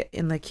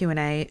in the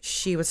Q&A,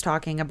 she was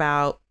talking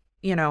about,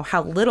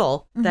 how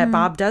little that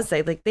Bob does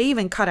say. Like, they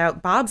even cut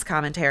out Bob's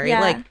commentary.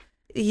 Yeah. Like,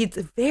 he's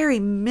very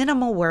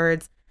minimal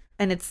words.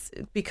 And it's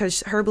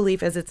because her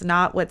belief is it's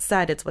not what's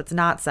said, it's what's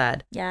not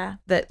said. Yeah.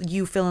 That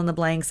you fill in the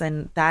blanks,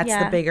 and that's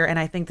the bigger. And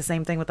I think the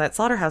same thing with that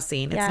slaughterhouse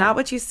scene. It's not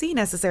what you see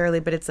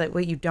necessarily, but it's like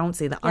what you don't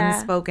see, the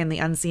unspoken, the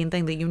unseen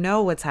thing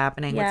that what's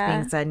happening, what's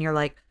being said. And you're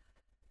like,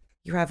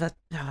 you have a...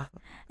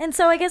 And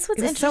so I guess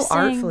what's interesting... so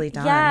artfully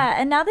done. Yeah,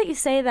 and now that you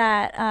say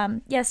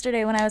that,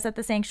 yesterday when I was at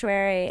the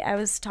sanctuary, I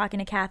was talking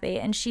to Kathy,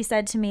 and she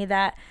said to me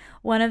that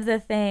one of the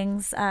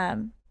things...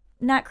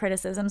 not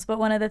criticisms, but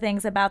one of the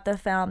things about the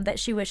film that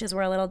she wishes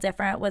were a little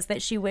different was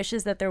that she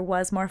wishes that there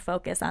was more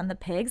focus on the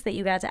pigs, that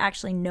you got to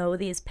actually know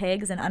these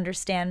pigs and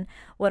understand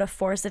what a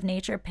force of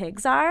nature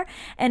pigs are.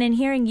 And in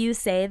hearing you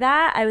say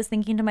that, I was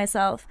thinking to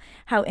myself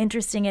how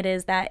interesting it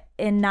is that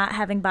in not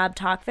having Bob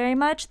talk very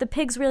much, the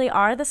pigs really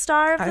are the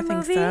star of the movie.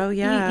 I think so,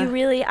 yeah. You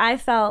really, I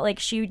felt like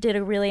she did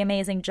a really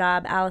amazing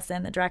job,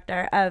 Allison, the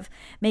director, of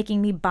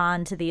making me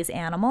bond to these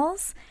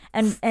animals.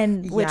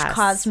 And which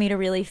caused me to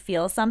really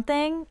feel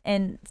something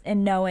in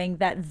knowing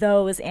that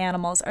those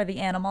animals are the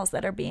animals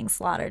that are being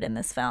slaughtered in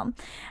this film.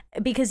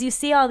 Because you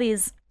see all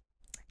these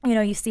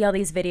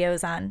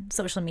videos on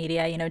social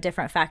media,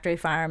 different factory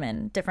farm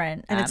and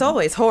different... And it's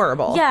always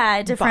horrible.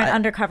 Yeah, different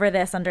undercover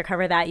this,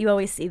 undercover that. You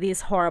always see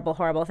these horrible,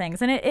 horrible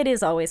things. And it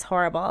is always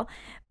horrible.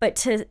 But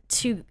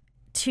to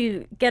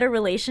get a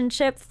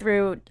relationship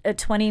through a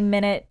 20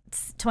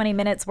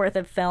 minutes worth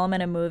of film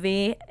in a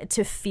movie,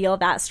 to feel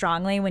that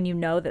strongly when you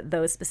know that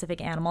those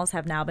specific animals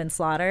have now been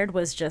slaughtered,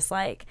 was just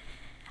like...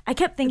 I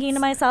kept thinking to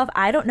myself,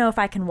 I don't know if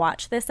I can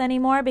watch this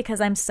anymore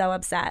because I'm so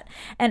upset.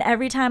 And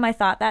every time I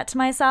thought that to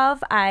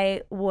myself,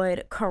 I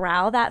would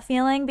corral that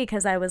feeling,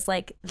 because I was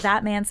like,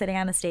 that man sitting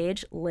on the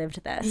stage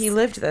lived this. He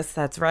lived this,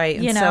 that's right.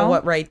 And so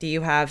what right do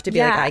you have to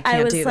be like, I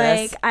can't do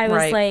this? I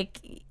was like,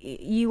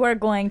 you are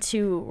going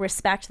to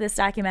respect this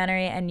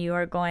documentary and you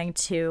are going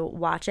to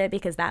watch it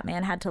because that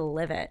man had to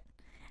live it.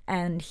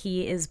 And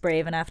he is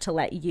brave enough to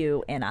let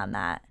you in on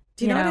that.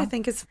 Do you know what I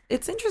think?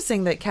 It's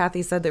interesting that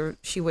Kathy said that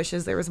she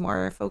wishes there was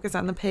more focus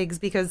on the pigs,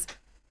 because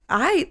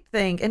I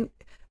think, and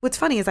what's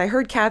funny is I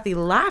heard Kathy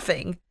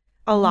laughing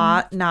a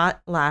lot,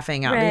 not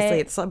laughing,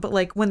 obviously, but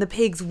like when the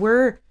pigs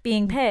were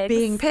being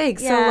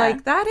pigs. Yeah. So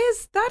like that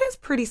is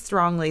pretty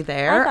strongly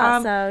there. I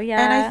thought so,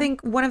 yeah. And I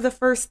think one of the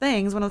first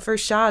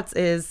shots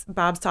is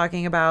Bob's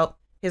talking about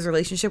his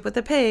relationship with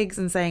the pigs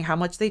and saying how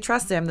much they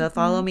trust him. They'll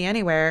follow me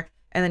anywhere.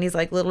 And then he's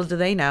like, little do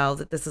they know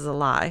that this is a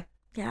lie.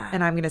 Yeah.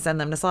 And I'm going to send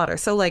them to slaughter.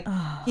 So, like,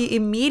 he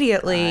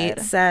immediately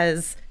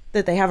says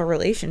that they have a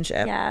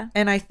relationship. Yeah.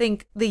 And I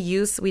think the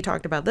use, we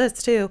talked about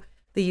this too,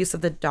 the use of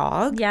the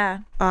dog. Yeah.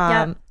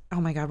 Oh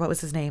my God, what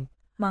was his name?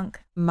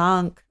 Monk.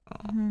 Oh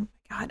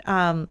my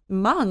God.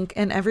 Monk.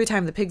 And every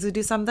time the pigs would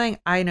do something,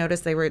 I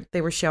noticed they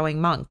were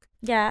showing Monk.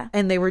 Yeah.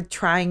 And they were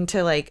trying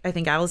to, like, I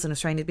think Allison was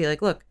trying to be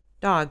like, look,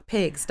 dog,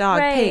 pigs, dog,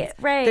 pigs.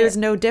 Right. There's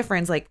no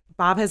difference. Like,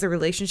 Bob has a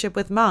relationship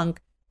with Monk.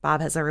 Bob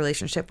has a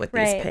relationship with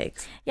these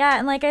pigs. Yeah,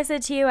 and like I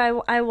said to you,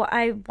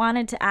 I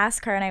wanted to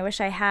ask her, and I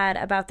wish I had,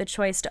 about the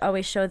choice to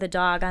always show the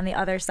dog on the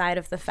other side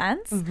of the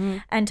fence,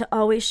 and to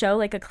always show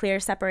like a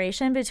clear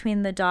separation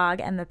between the dog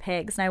and the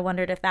pigs. And I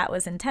wondered if that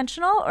was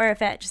intentional, or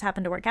if it just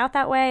happened to work out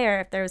that way,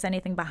 or if there was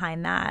anything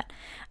behind that.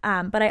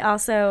 But I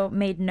also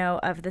made note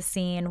of the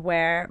scene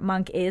where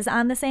Monk is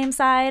on the same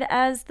side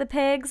as the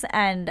pigs,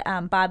 and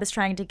Bob is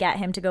trying to get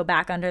him to go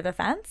back under the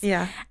fence.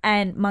 Yeah.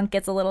 And Monk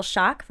gets a little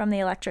shock from the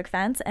electric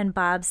fence, and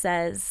Bob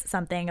says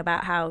something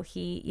about how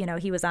he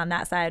was on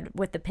that side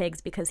with the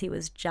pigs because he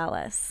was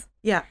jealous.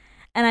 Yeah.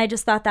 And I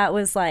just thought that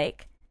was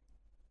like,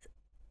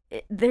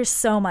 there's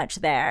so much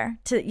there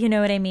to, you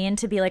know what I mean?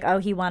 To be like, oh,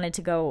 he wanted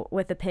to go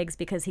with the pigs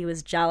because he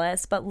was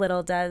jealous. But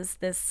little does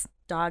this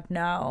dog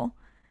know,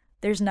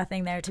 there's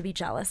nothing there to be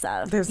jealous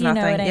of. There's you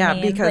nothing. Know what I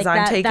mean? Because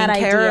like I'm taking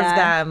care of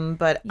them.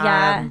 But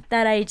that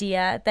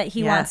idea that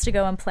he wants to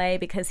go and play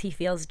because he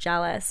feels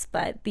jealous.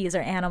 But these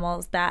are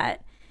animals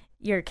that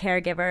your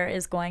caregiver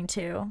is going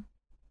to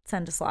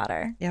send to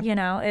slaughter. Yep.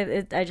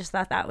 I just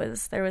thought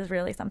there was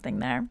really something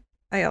there.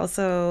 I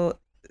also,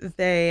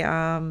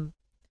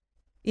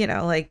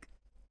 like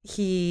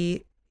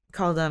he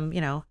called them,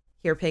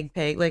 here,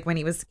 pig, like when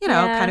he was,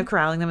 kind of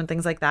corralling them and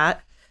things like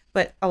that.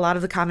 But a lot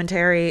of the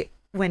commentary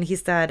when he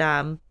said,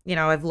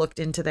 I've looked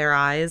into their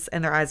eyes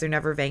and their eyes are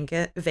never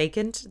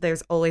vacant.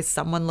 There's always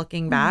someone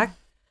looking back.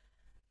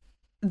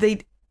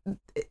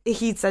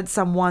 He said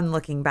someone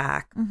looking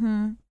back.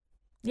 Mm-hmm.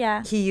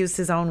 Yeah. He used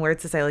his own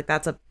words to say, like,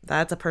 that's a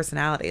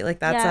personality. Like,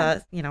 that's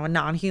a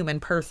non-human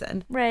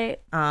person. Right.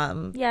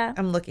 Yeah.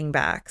 I'm looking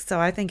back. So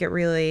I think it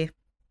really,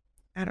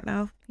 I don't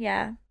know.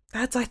 Yeah.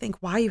 That's, I think,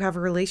 why you have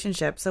a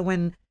relationship. So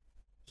when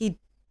he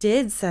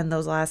did send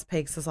those last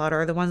pigs to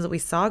slaughter, or the ones that we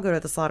saw go to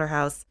the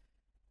slaughterhouse,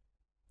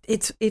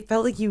 it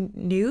felt like you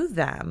knew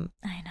them.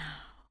 I know.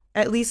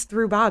 At least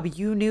through Bob,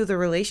 you knew the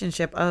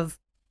relationship of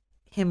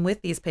him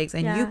with these pigs,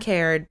 and you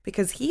cared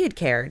because he had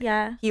cared.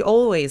 Yeah. He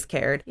always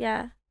cared.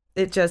 Yeah.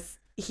 It just,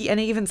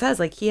 and he even says,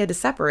 like, he had to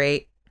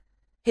separate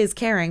his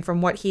caring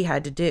from what he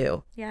had to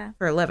do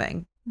for a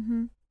living.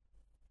 Mm-hmm.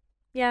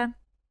 Yeah.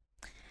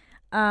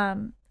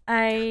 Oh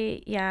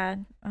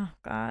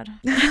God.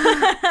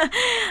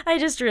 I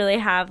just really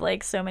have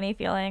like so many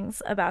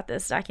feelings about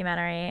this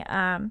documentary.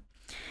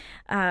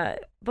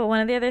 But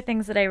one of the other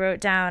things that I wrote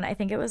down, I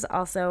think it was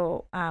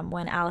also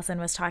when Allison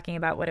was talking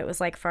about what it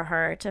was like for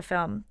her to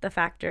film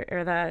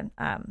the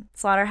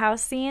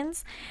slaughterhouse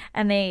scenes,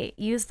 and they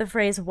used the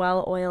phrase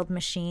 "well-oiled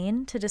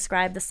machine" to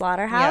describe the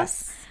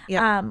slaughterhouse,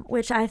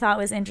 which I thought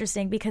was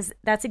interesting because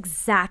that's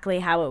exactly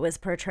how it was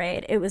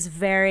portrayed. It was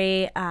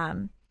very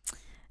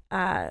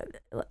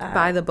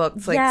by the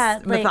books,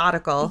 like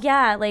methodical.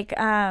 I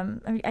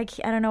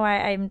don't know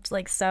why I'm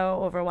like so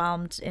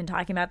overwhelmed in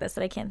talking about this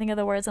that I can't think of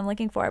the words I'm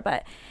looking for,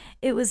 but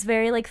it was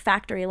very like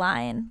factory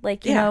line,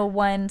 like you know,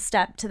 one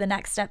step to the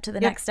next step to the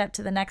next step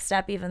to the next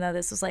step, even though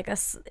this was like a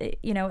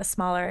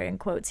smaller, in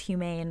quotes,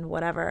 humane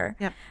whatever.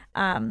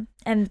 And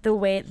the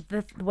way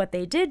what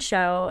they did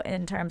show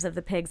in terms of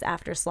the pigs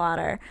after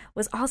slaughter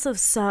was also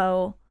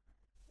so,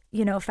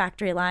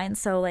 factory line,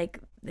 so like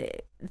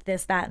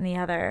this, that, and the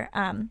other.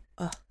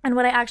 And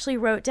what I actually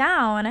wrote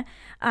down,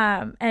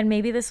 and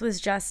maybe this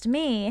was just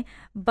me,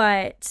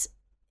 but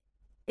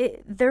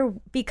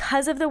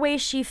because of the way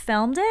she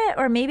filmed it,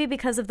 or maybe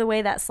because of the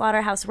way that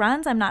slaughterhouse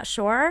runs, I'm not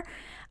sure.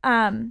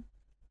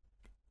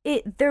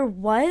 There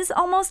was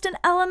almost an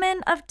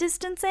element of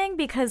distancing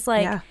because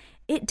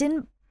it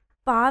didn't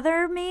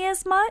bother me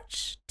as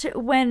much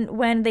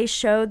when they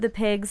showed the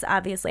pigs,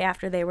 obviously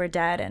after they were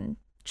dead and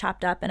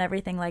chopped up and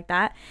everything like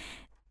that.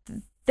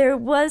 There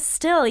was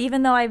still,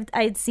 even though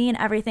I'd seen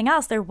everything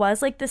else, there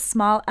was like this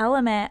small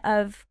element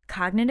of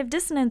cognitive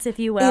dissonance, if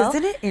you will.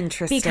 Isn't it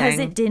interesting? Because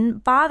it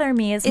didn't bother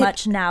me as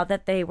much now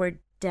that they were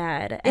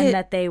dead and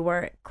that they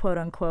were quote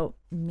unquote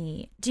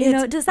meat. Do you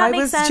know? Does that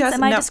make sense?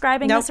 Am I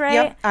describing this right?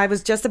 Yep. I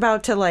was just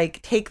about to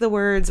like take the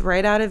words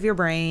right out of your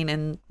brain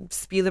and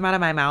spew them out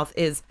of my mouth.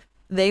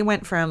 They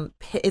went from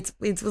it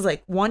was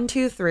like 1,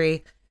 2,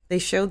 3. They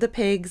showed the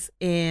pigs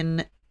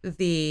in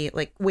the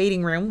like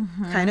waiting room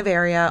kind of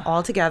area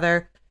all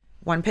together.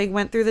 One pig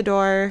went through the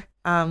door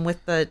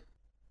with the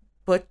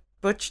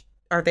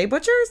are they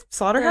butchers?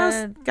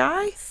 Slaughterhouse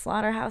guy?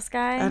 Slaughterhouse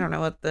guy. I don't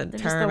know what the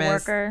term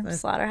is. Worker,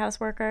 slaughterhouse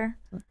worker.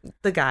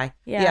 The guy.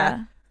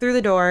 Yeah. Through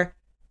the door,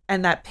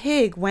 and that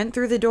pig went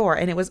through the door,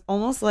 and it was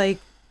almost like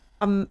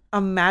a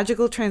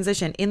magical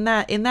transition in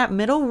that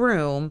middle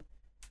room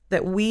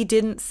that we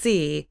didn't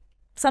see.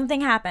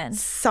 Something happened.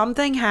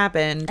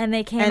 And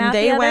they came out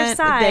the other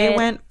side. They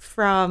went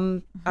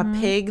from a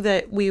pig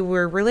that we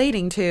were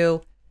relating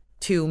to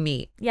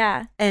meat.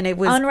 Yeah. And it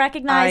was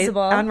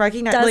unrecognizable.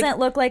 Doesn't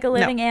look like a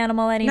living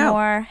animal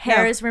anymore. No.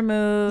 Hair is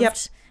removed. Yep.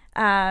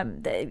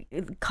 The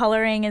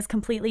coloring is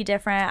completely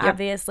different. Yep.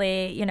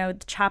 Obviously,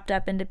 chopped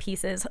up into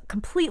pieces.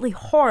 Completely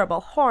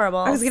horrible.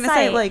 I was going to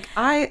say, like,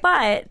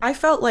 I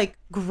felt like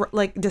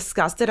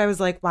disgusted. I was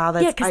like, wow,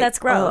 that's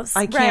gross.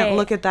 I can't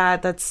look at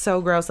that. That's so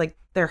gross. Like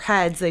their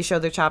heads, they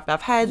showed their chopped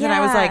off heads. And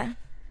I was like,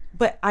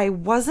 but I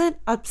wasn't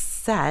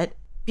upset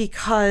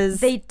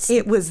because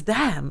it was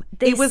them.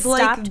 It was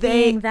like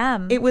being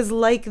them. It was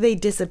like they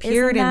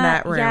disappeared in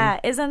that room. Yeah,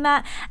 isn't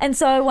that? And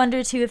so I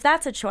wonder too if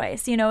that's a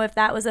choice. If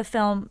that was a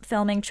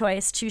filming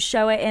choice to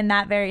show it in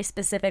that very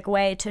specific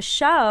way, to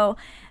show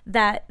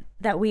that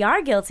we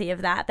are guilty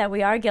of that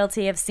we are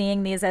guilty of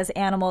seeing these as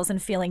animals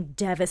and feeling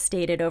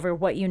devastated over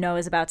what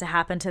is about to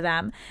happen to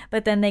them.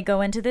 But then they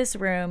go into this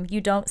room, you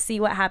don't see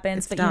what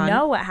happens, but you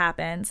know what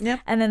happens.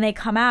 Yep. And then they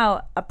come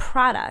out a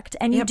product,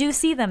 and you do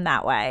see them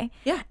that way.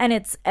 Yeah. And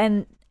it's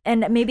and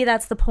maybe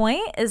that's the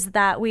point, is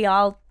that we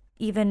all,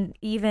 even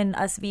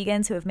us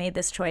vegans who have made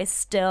this choice,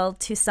 still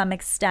to some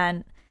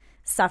extent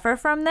suffer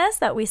from this,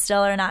 that we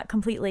still are not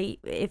completely,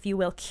 if you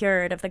will,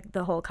 cured of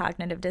the whole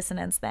cognitive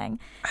dissonance thing.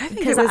 I think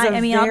because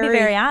I'll be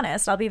very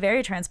honest, I'll be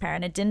very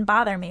transparent. It didn't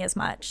bother me as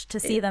much to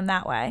see them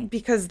that way,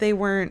 because they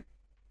weren't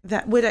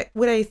that.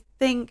 Would I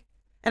think?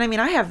 And I mean,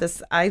 I have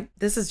this.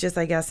 This is just,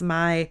 I guess,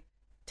 my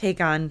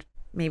take on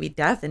maybe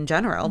death in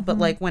general. But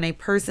like when a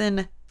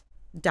person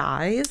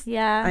dies,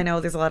 I know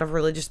there's a lot of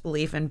religious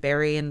belief in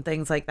bury and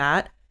things like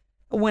that.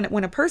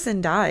 When a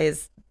person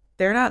dies,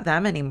 they're not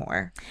them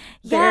anymore.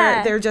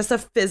 Yeah. They're just a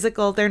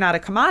physical, they're not a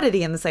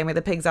commodity in the same way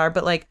the pigs are,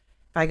 but like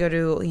I go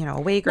to,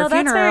 a wake or No,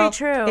 that's funeral, very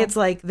true. it's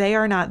like they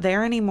are not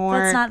there anymore.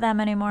 That's not them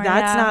anymore.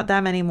 That's yeah. not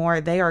them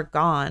anymore. They are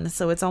gone.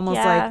 So it's almost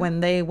Yeah. like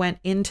when they went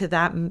into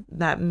that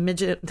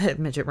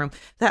midget room,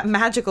 that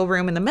magical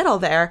room in the middle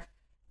there,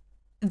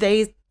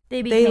 they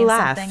became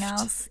left. something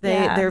else.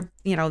 They're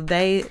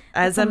they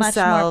as it's a themselves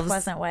much more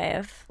pleasant way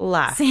of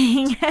left.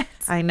 seeing it.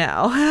 I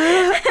know.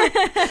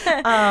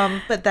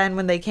 But then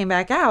when they came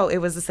back out, it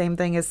was the same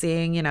thing as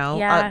seeing,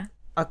 Yeah.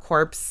 a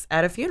corpse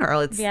at a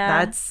funeral.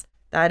 Yeah.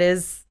 That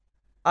is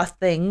a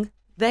thing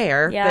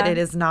there, Yeah. but it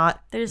is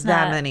not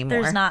them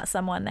anymore. There's not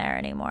someone there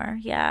anymore.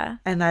 Yeah.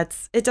 And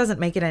it doesn't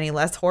make it any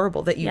less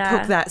horrible that you Yeah.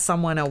 took that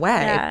someone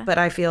away. Yeah. But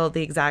I feel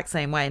the exact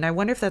same way. And I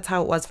wonder if that's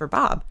how it was for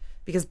Bob,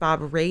 because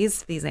Bob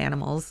raised these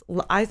animals,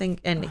 I think,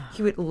 and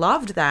he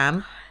loved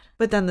them.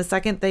 But then the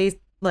second they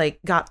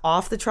got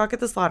off the truck at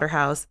the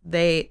slaughterhouse,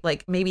 they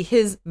maybe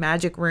his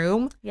magic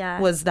room Yeah.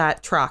 was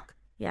that truck.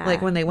 Yeah.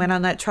 Like when they went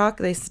on that truck,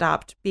 they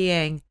stopped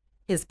being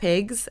his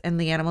pigs and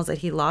the animals that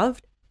he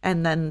loved.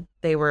 And then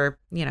they were,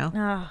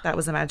 that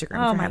was the magic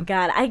room Oh for my him.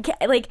 God. I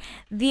can't,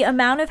 the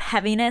amount of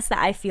heaviness that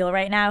I feel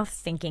right now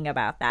thinking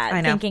about that. I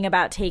know. Thinking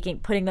about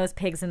putting those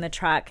pigs in the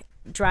truck,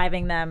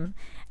 driving them,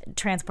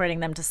 transporting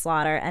them to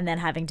slaughter, and then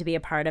having to be a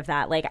part of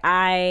that.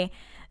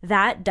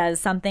 That does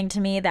something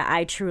to me that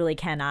I truly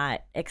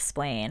cannot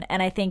explain.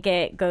 And I think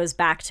it goes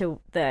back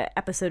to the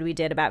episode we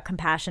did about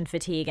compassion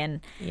fatigue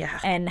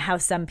and how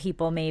some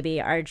people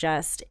maybe are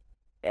just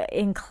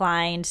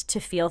inclined to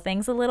feel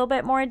things a little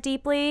bit more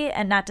deeply,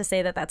 and not to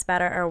say that that's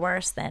better or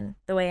worse than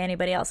the way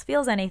anybody else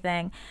feels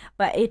anything,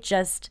 but it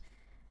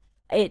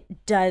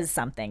does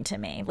something to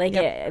me.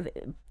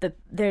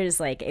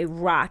 There's a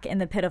rock in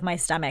the pit of my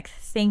stomach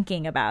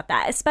thinking about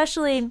that,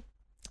 especially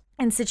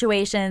in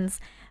situations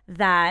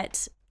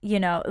that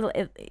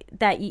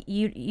that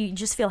you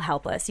just feel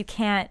helpless. You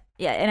can't.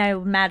 Yeah, and I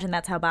imagine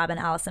that's how Bob and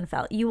Allison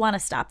felt. You want to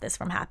stop this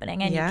from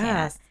happening, and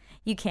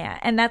you can't.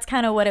 And that's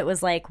kind of what it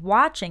was like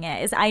watching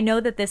it. Is I know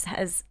that this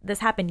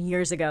happened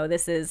years ago.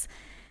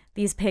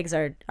 These pigs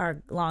are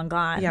long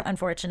gone,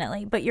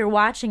 unfortunately. But you're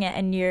watching it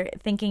and you're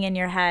thinking in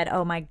your head,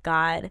 oh my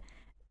God,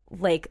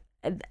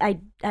 I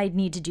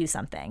need to do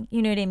something.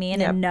 You know what I mean?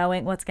 Yep. And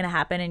knowing what's going to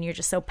happen and you're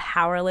just so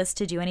powerless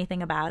to do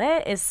anything about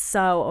it is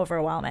so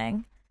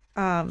overwhelming.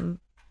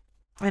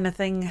 And a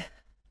thing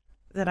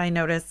that I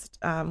noticed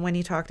when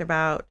he talked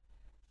about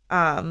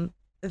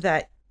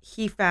that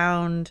he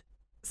found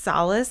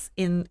solace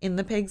in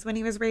the pigs when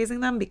he was raising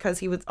them because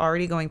he was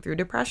already going through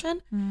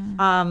depression.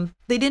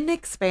 They didn't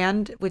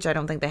expand, which I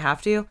don't think they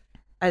have to,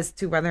 as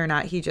to whether or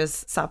not he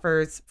just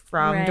suffers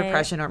from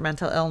depression or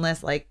mental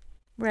illness.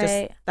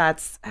 Just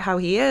that's how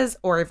he is,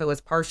 or if it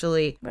was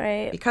partially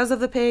because of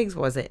the pigs.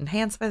 Was it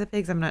enhanced by the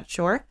pigs? I'm not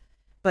sure.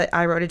 But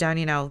I wrote it down,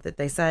 that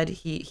they said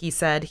he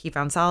said he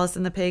found solace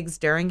in the pigs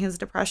during his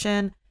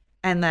depression.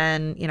 And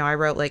then, I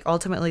wrote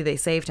ultimately they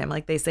saved him.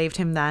 They saved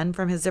him then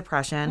from his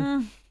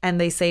depression, and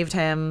they saved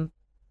him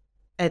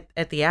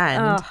at the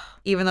end. Ugh.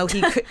 Even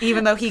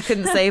though he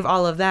couldn't save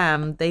all of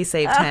them, they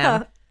saved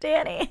him.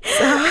 Danny.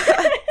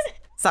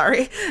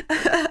 Sorry.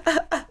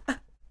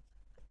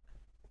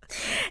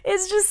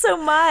 It's just so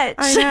much.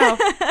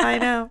 I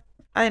know.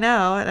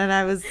 And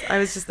I was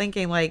just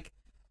thinking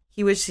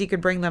he wished he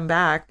could bring them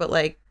back, but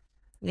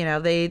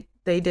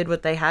they did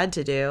what they had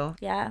to do.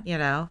 Yeah.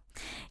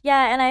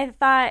 Yeah, and I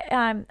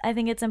thought, I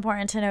think it's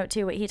important to note,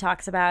 too, what he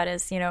talks about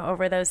is,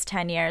 over those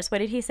 10 years. What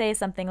did he say?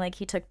 Something like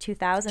he took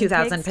 2,000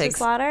 pigs to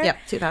slaughter? Yep,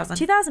 2,000.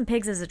 2,000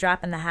 pigs is a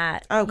drop in the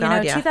hat. Oh,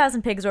 God,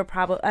 2,000 pigs were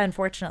probably,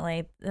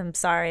 unfortunately, I'm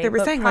sorry, they were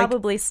saying,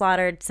 probably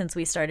slaughtered since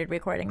we started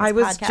recording this podcast. I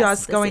was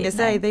just going evening. to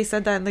say, they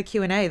said that in the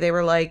Q&A. They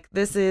were like,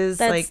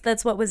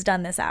 that's what was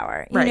done this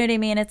hour. You know what I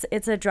mean?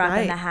 It's a drop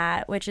in the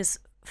hat, which is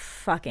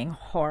fucking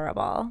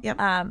horrible. Yep.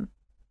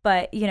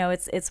 But,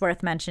 it's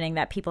worth mentioning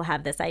that people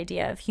have this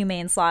idea of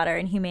humane slaughter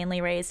and humanely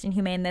raised and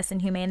humane this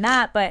and humane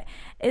that. But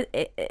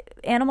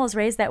animals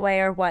raised that way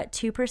are,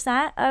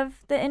 2%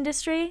 of the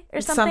industry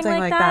or something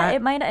like that?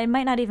 It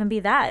might not even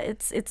be that.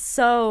 It's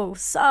so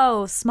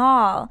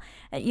small.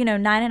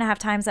 9.5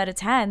 times out of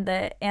 10,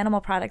 the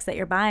animal products that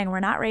you're buying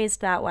were not raised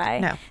that way.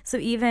 No. So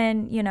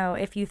even,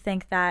 if you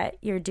think that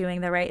you're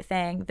doing the right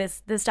thing,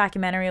 this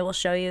documentary will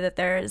show you that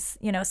there's,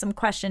 some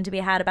question to be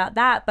had about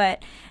that.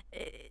 But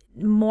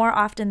more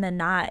often than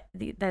not,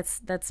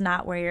 that's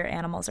not where your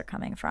animals are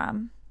coming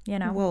from,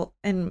 Well,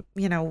 and,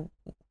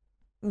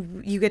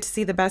 you get to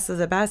see the best of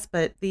the best,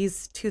 but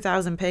these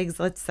 2,000 pigs,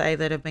 let's say,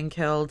 that have been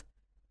killed,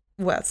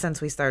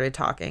 since we started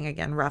talking,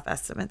 again, rough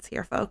estimates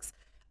here, folks,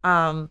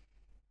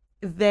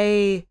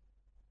 they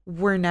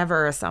were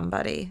never a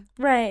somebody.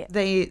 Right.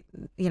 They,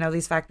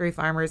 these factory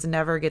farmers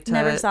never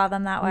saw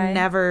them that way.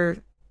 Never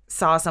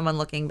saw someone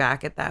looking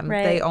back at them.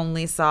 Right. They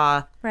only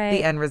saw Right.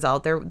 the end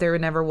result. There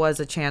never was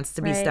a chance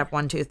to be Right. step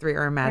 1, 2, 3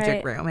 or a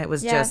magic room. It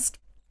was just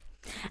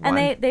and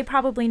one. they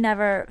probably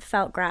never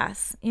felt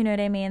grass. You know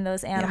what I mean?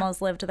 Those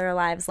animals lived their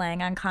lives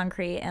laying on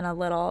concrete in a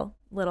little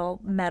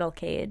metal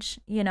cage.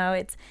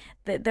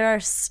 There are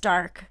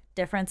stark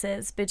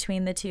differences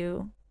between the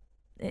two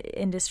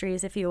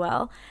industries, if you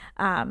will.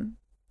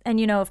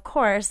 And, of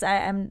course,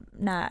 I'm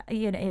not,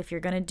 if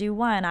you're going to do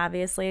one,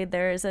 obviously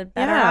there's a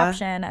better Yeah.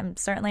 option. I'm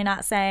certainly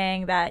not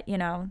saying that,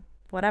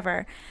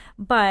 whatever.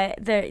 But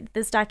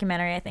this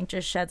documentary, I think,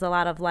 just sheds a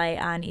lot of light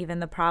on even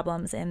the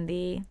problems in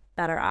the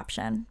better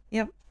option.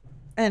 Yep.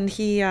 And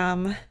he,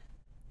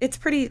 it's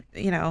pretty,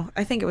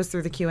 I think it was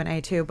through the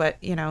Q&A too, but,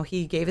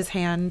 he gave his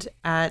hand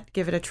at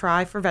give it a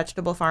try for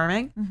vegetable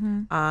farming.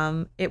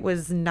 Mm-hmm. It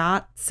was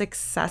not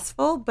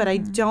successful, but I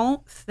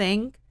don't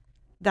think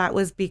that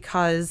was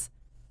because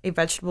a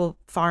vegetable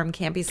farm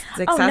can't be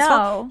successful.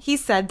 no. He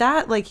said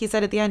that, he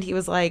said at the end, he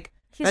was like,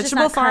 He's just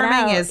vegetable not cut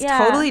farming out. is Yeah.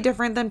 totally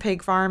different than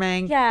pig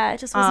farming. Yeah, it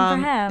just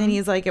wasn't for him. And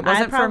he's like, it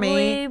wasn't for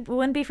me. Probably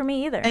wouldn't be for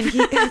me either. And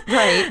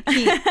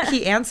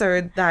he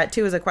answered that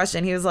too as a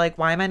question. He was like,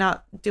 why am I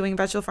not doing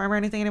vegetable farm or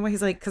anything anymore?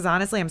 He's like, because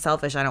honestly, I'm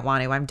selfish. I don't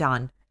want to. I'm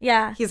done.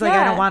 Yeah. He's like,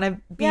 I don't want to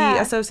be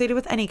Yeah. associated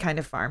with any kind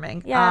of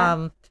farming.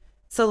 Yeah.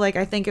 So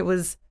I think it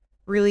was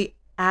really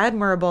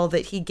admirable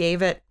that he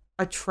gave it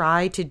a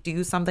try to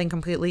do something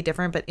completely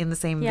different, but in the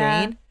same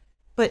vein.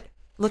 But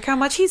look how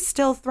much he's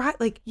still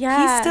thriving.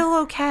 He's still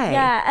okay.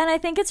 Yeah, and I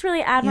think it's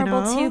really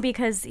admirable too,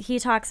 because he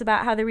talks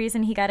about how the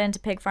reason he got into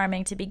pig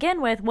farming to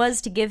begin with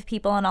was to give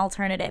people an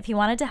alternative. He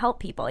wanted to help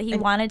people. He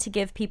wanted to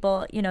give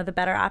people, the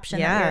better option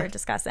that we were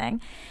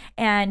discussing.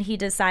 And he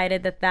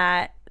decided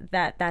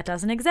that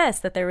doesn't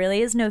exist, that there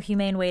really is no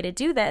humane way to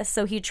do this.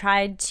 So he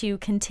tried to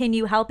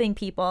continue helping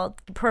people,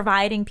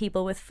 providing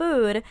people with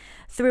food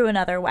through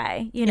another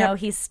way.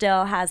 He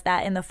still has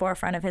that in the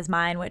forefront of his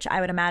mind, which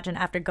I would imagine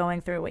after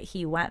going through what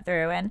he went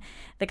through and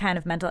the kind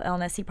of mental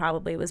illness he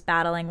probably was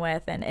battling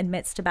with and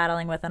admits to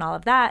battling with and all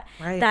of that,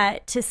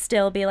 that to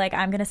still be like,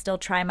 I'm going to still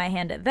try my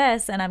hand at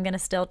this, and I'm going to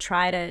still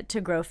try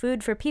to grow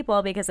food for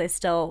people because I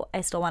still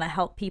want to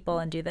help people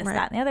and do this,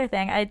 that, and the other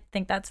thing. I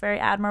think that's very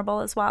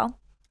admirable as well.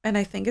 And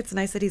I think it's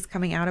nice that he's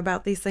coming out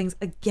about these things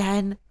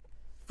again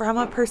from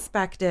a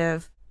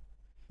perspective.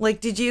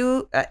 Did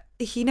you,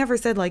 he never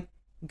said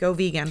go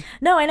vegan.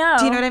 No, I know.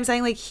 Do you know what I'm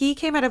saying? He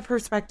came at a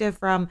perspective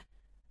from,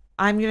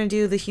 I'm going to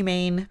do the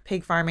humane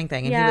pig farming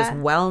thing. And he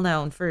was well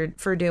known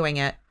for doing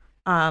it.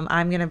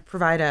 I'm going to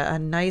provide a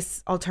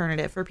nice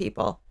alternative for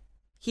people.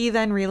 He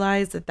then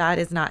realized that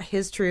is not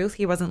his truth.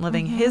 He wasn't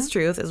living his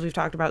truth, as we've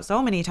talked about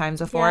so many times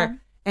before.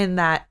 And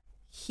that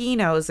he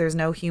knows there's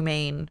no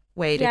humane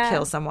way to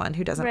kill someone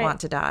who doesn't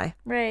want to die.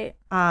 Right.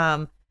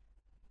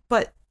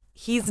 But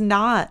he's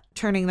not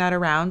turning that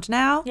around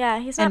now. Yeah,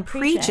 he's not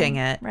preaching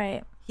it.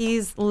 Right.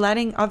 He's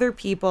letting other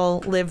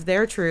people live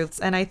their truths.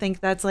 And I think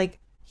that's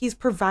he's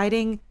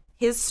providing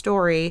his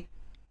story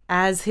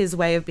as his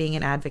way of being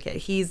an advocate.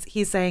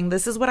 He's saying,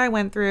 this is what I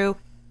went through.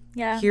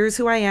 Yeah. Here's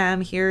who I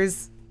am.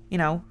 Here's,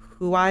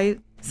 who I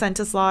sent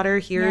to slaughter.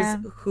 Here's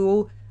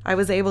who I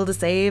was able to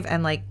save.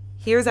 And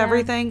here's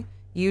everything.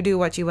 You do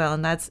what you will.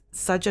 And that's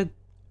such a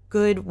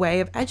good way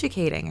of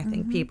educating, I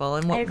think, people,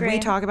 and what we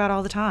talk about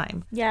all the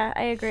time. Yeah,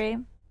 I agree.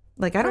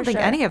 I don't think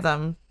any of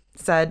them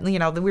said, we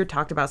were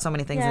talked about so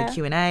many things in the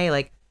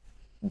Q&A,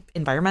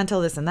 environmental,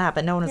 this and that,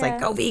 but no one was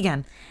go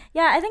vegan.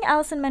 Yeah, I think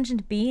Allison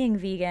mentioned being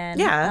vegan.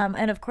 Yeah.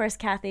 And of course,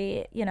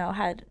 Kathy,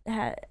 had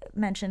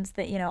mentions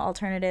that,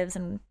 alternatives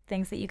and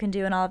things that you can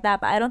do and all of that,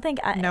 but I don't think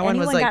no one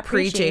was got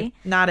preachy.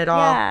 Not at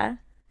all. Yeah.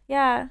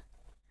 Yeah.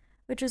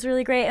 Which was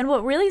really great. And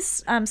what really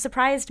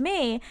surprised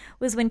me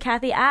was when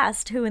Kathy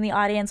asked who in the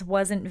audience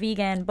wasn't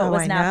vegan but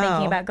was now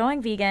thinking about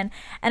going vegan.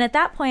 And at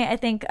that point, I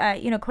think,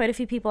 quite a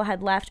few people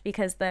had left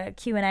because the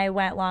Q&A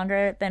went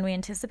longer than we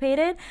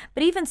anticipated.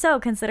 But even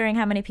so, considering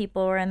how many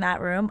people were in that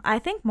room, I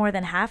think more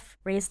than half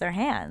raised their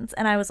hands.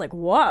 And I was like,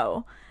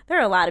 whoa, there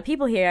are a lot of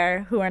people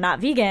here who are not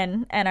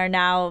vegan and are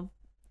now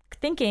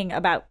thinking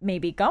about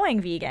maybe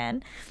going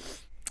vegan.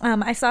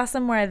 I saw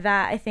somewhere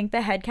that I think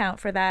the head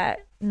count for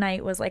that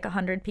night was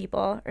 100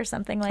 people or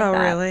something like that. Oh,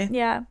 really?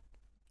 Yeah.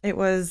 It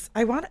was,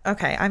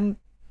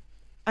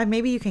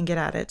 maybe you can get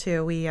at it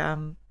too. We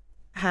hung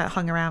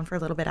around for a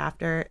little bit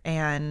after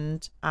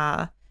and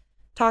I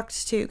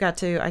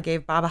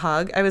gave Bob a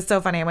hug. It was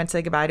so funny. I went to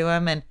say goodbye to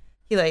him and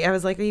I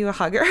was like, are you a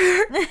hugger?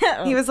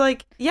 He was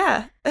like,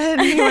 yeah. And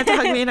he went to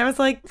hug me and I was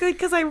like, good,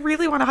 because I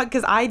really want to hug,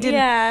 because I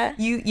didn't,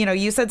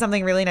 you said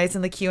something really nice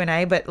in the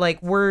Q&A, but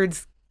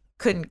words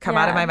couldn't come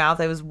out of my mouth.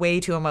 I was way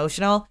too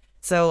emotional.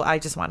 So I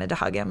just wanted to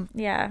hug him.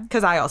 Yeah.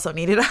 Because I also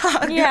needed a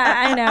hug. Yeah,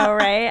 I know,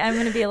 right? I'm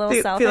going to be a little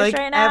selfish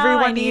right now.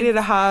 Everyone needed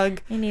a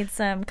hug. You need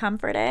some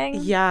comforting.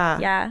 Yeah.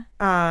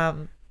 Yeah.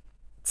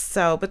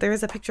 But there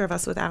is a picture of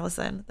us with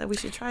Allison that we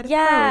should try to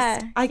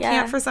post. I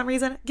can't for some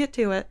reason get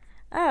to it.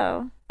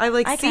 Oh.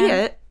 I see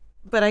it,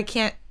 but I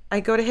can't.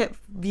 I go to hit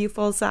view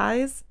full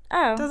size.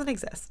 Oh. It doesn't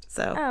exist.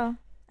 So. Oh,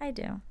 I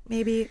do.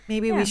 Maybe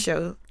we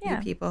show you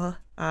people.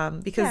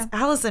 Because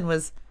Allison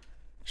was.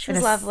 She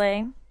was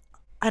lovely.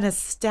 An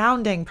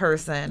astounding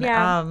person.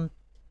 Yeah.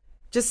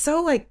 Just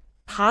so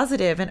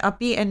positive and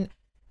upbeat, and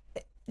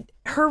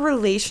her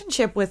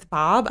relationship with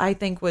Bob, I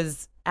think,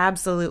 was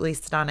absolutely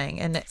stunning.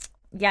 And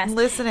yes,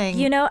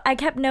 listening, I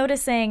kept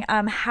noticing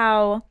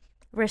how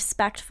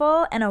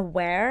respectful and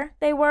aware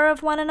they were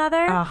of one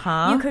another.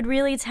 You could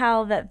really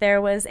tell that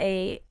there was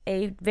a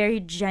very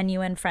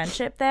genuine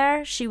friendship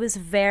there. She was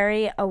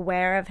very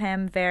aware of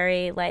him,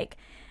 very like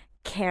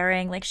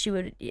caring, like she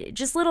would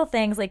just little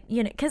things like,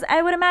 you know, because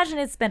I would imagine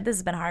this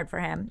has been hard for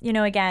him, you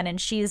know, again, and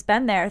she's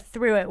been there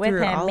through it with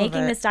him,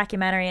 making this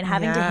documentary and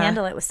having to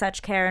handle it with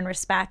such care and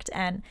respect,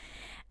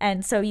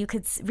 and so you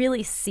could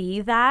really see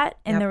that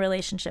in the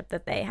relationship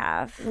that they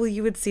have. Well,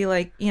 you would see,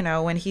 like, you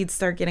know, when he'd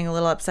start getting a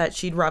little upset,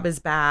 she'd rub his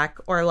back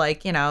or,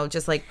 like, you know,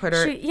 just, like, put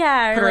her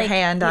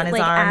hand on his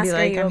arm and be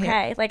like, are you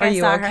okay? Like, I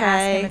saw her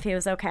ask him if he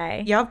was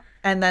okay. Yep.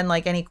 And then,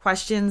 like, any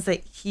questions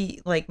that he,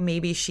 like,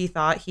 maybe she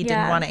thought he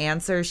didn't want to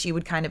answer, she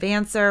would kind of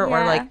answer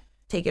or, like,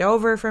 take it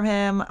over from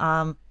him.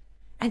 And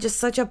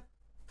just such a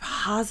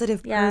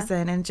positive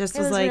person, and just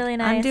was like, really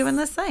nice. I'm doing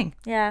this thing.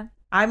 Yeah.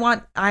 I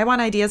want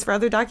ideas for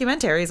other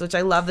documentaries, which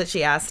I love that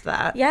she asked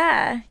that.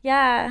 Yeah,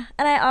 yeah.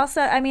 And I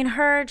also, I mean,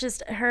 her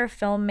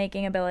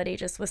filmmaking ability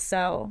just was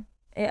so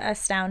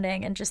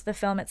astounding, and just the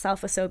film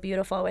itself was so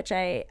beautiful, which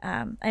I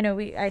know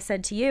I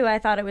said to you, I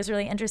thought it was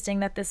really interesting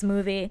that this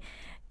movie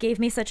gave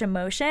me such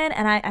emotion.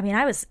 And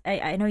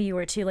I know you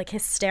were too, like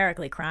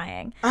hysterically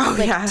crying. Oh,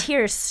 like yeah.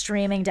 Tears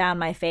streaming down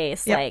my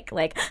face,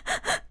 like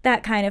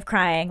that kind of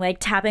crying, like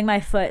tapping my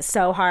foot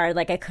so hard,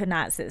 like I could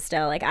not sit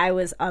still. Like I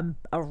was a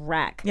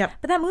wreck. Yep.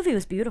 But that movie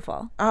was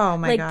beautiful. Oh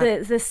my God.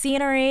 Like the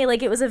scenery,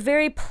 like it was a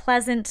very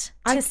pleasant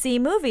to see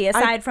movie,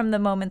 aside from the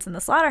moments in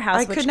the slaughterhouse.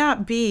 I could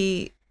not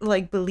believe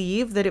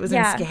that it was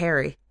in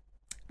Schoharie.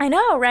 I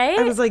know, right?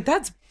 I was like,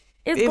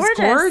 it's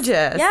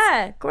gorgeous.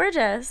 Yeah,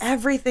 gorgeous.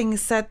 Everything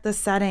set the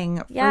setting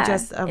for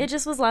just it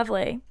just was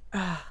lovely.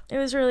 It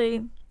was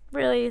really,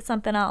 really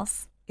something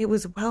else. It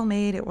was well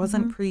made. It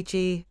wasn't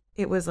preachy.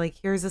 It was like,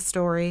 here's a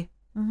story.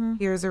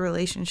 Here's a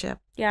relationship.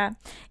 Yeah.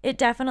 It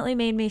definitely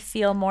made me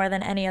feel more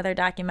than any other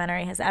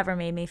documentary has ever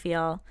made me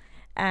feel.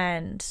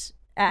 And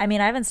I mean,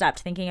 I haven't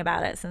stopped thinking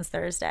about it since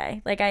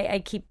Thursday. Like I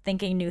keep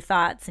thinking new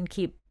thoughts and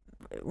keep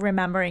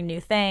remembering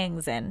new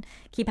things and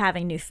keep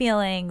having new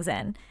feelings,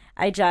 and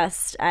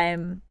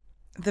I'm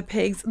the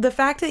pigs, the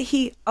fact that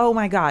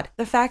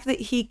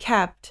he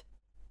kept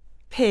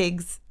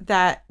pigs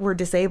that were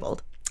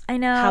disabled. I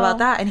know. How about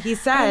that? And he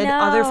said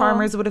other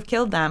farmers would have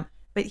killed them,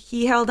 but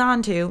he held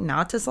on to,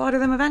 not to slaughter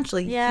them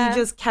eventually. Yeah. He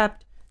just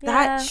kept,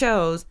 that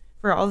shows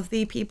for all of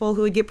the people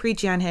who would get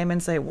preachy on him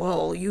and say,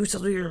 whoa, you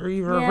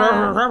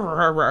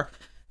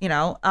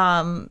know,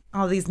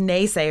 all these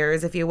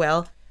naysayers, if you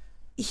will.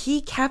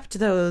 He kept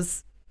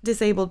those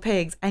disabled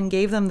pigs and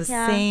gave them the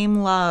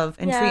same love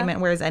and treatment,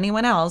 whereas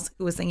anyone else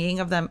who was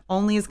thinking of them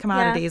only as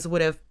commodities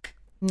would have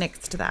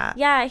nixed that.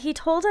 Yeah, he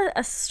told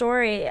a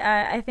story,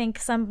 I think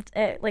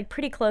like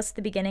pretty close to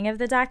the beginning of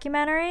the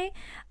documentary,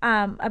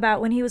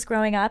 about when he was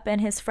growing up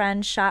and his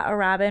friend shot a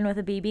robin with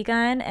a BB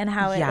gun and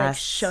how it like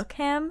shook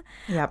him.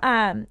 Yep.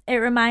 It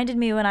reminded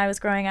me when I was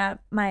growing up,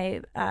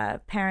 my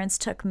parents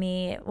took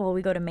me, well,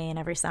 we go to Maine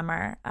every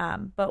summer,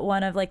 but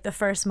one of like the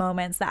first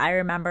moments that I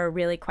remember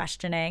really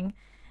questioning,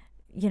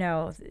 you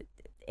know,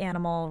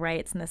 animal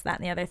rights and this, that,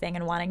 and the other thing,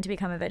 and wanting to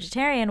become a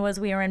vegetarian was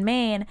we were in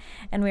Maine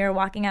and we were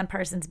walking on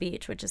Parsons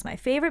Beach, which is my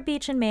favorite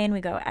beach in Maine.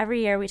 We go every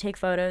year, we take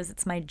photos,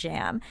 it's my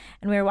jam.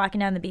 And we were walking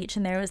down the beach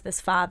and there was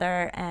this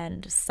father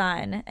and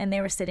son, and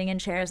they were sitting in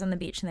chairs on the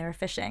beach and they were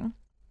fishing.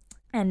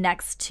 And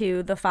next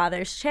to the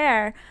father's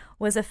chair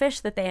was a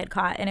fish that they had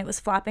caught, and it was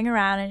flopping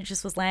around and it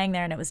just was laying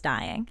there and it was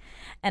dying.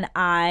 And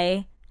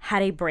I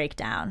had a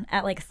breakdown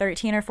at like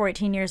 13 or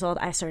 14 years old.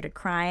 I started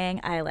crying.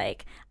 I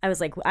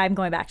was like, I'm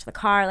going back to the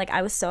car. Like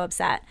I was so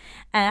upset.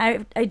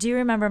 And I do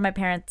remember my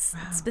parents,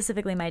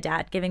 specifically my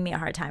dad, giving me a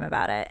hard time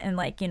about it. And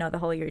like, you know, the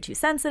whole, you're too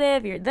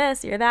sensitive, you're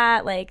this, you're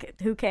that, like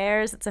who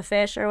cares? It's a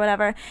fish or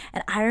whatever.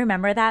 And I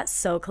remember that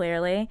so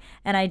clearly.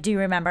 And I do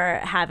remember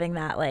having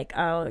that like,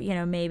 oh, you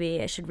know,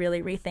 maybe I should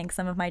really rethink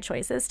some of my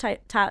choices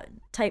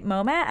type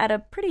moment at a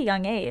pretty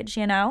young age,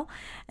 you know?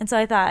 And so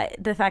I thought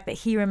the fact that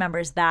he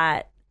remembers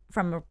that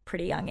from a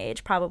pretty young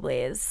age probably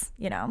is,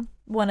 you know,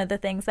 one of the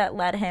things that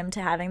led him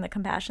to having the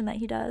compassion that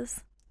he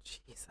does.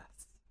 Jesus.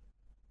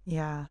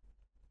 Yeah.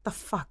 The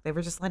fuck? They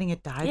were just letting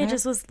it die? It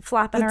just was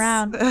flopping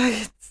around.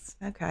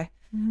 Okay.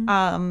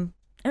 Mm-hmm.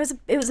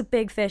 It was a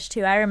big fish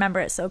too. I remember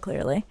it so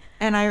clearly.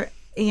 And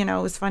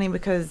it was funny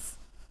because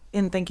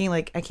in thinking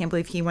like, I can't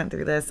believe he went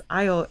through this.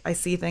 I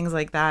see things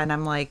like that and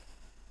I'm like,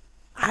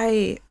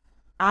 I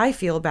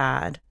feel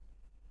bad.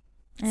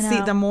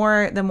 See, the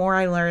more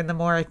I learn, the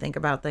more I think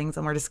about things,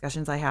 the more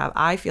discussions I have.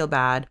 I feel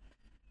bad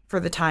for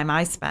the time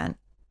I spent.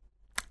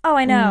 Oh,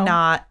 I know.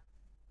 Not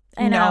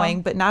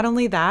knowing. But not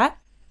only that,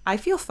 I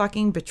feel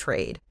fucking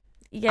betrayed.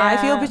 Yeah. I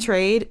feel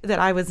betrayed that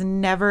I was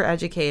never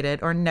educated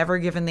or never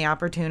given the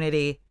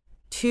opportunity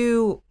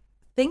to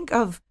think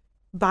of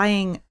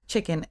buying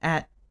chicken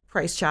at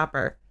Price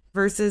Chopper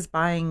versus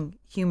buying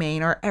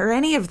Humane or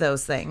any of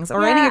those things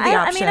or any of the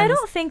options. I mean, I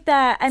don't think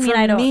that, I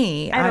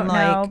don't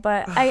know,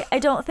 but ugh. I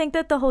don't think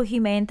that the whole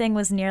Humane thing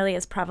was nearly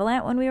as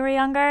prevalent when we were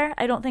younger.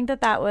 I don't think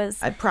that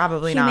was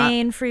probably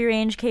Humane, not. free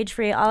range, cage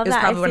free, all of that.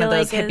 It's probably one of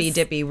those hippy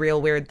dippy,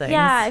 real weird things.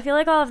 Yeah, I feel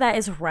like all of that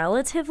is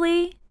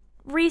relatively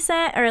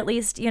recent, or at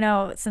least, you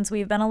know, since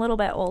we've been a little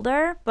bit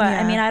older. But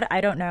Yeah. I mean,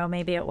 I don't know.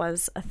 Maybe it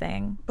was a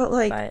thing. But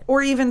like,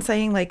 or even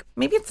saying like,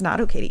 maybe it's not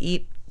okay to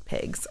eat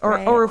pigs or,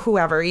 Right. or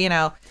whoever, you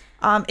know.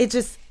 I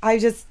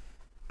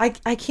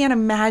can't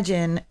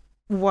imagine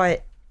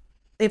what,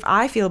 if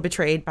I feel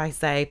betrayed by,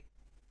 say,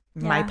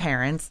 my Yeah.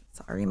 parents,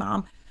 sorry,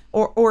 mom,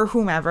 or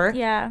whomever.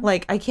 Yeah.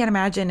 Like, I can't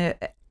imagine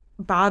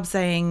Bob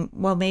saying,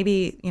 well,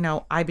 maybe, you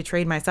know, I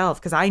betrayed myself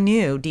because I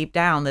knew deep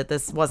down that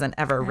this wasn't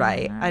ever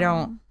right. I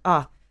don't,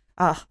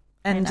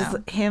 and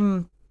just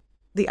him,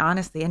 the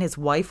honesty, and his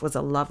wife was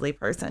a lovely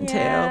person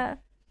Yeah. too.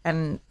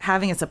 And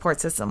having a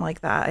support system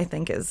like that, I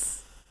think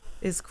is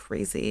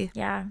crazy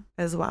Yeah.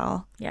 as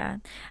well. Yeah.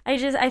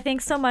 I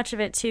think so much of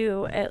it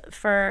too,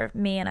 for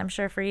me, and I'm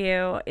sure for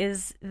you,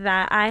 is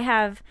that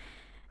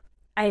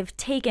I've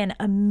taken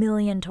a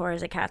million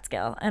tours at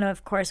Catskill. And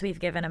of course, we've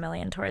given a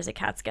million tours at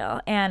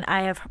Catskill. And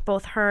I have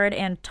both heard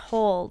and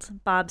told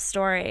Bob's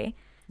story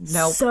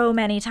so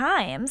many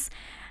times.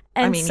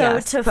 And I mean, so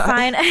yes, to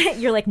find,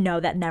 you're like, no,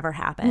 that never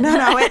happened.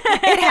 No,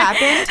 it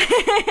happened.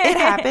 It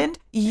happened.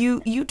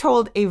 You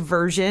told a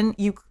version.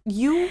 You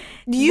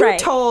Right.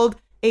 told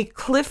a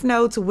Cliff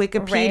Notes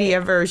Wikipedia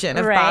Right. version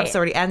of Right. Bob's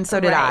story, and so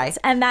did I.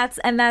 And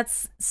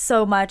that's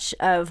so much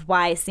of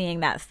why seeing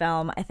that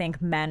film, I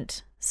think,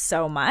 meant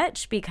so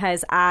much,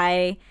 because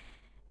I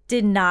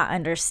did not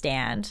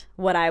understand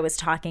what I was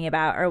talking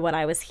about or what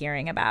I was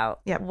hearing about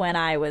Yep. when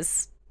I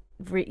was,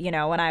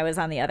 when I was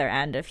on the other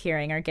end of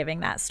hearing or giving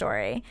that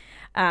story.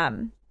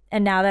 And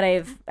now that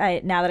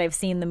I've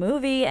seen the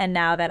movie, and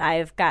now that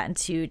I've gotten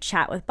to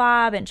chat with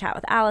Bob and chat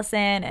with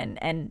Allison,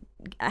 and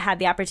had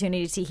the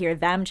opportunity to hear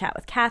them chat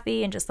with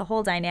Kathy, and just the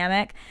whole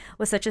dynamic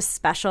was such a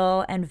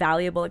special and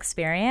valuable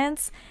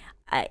experience.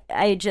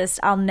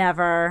 I'll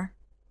never.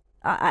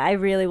 I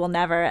really will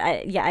never.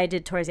 I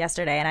did tours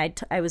yesterday,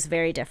 and I was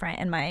very different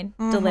in my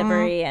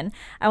delivery, and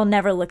I will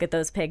never look at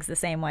those pigs the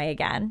same way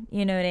again.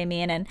 You know what I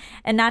mean? And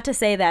not to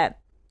say that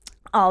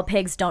all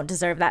pigs don't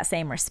deserve that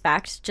same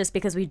respect just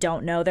because we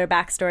don't know their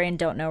backstory and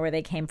don't know where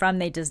they came from.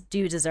 They just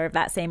do deserve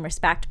that same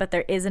respect. But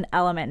there is an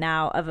element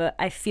now of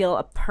I feel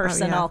a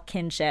personal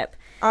kinship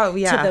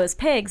to those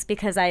pigs,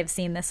 because I've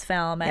seen this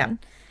film and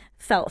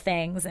felt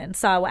things and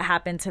saw what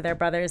happened to their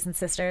brothers and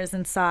sisters,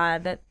 and saw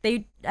that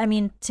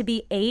to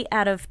be 8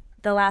 out of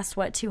the last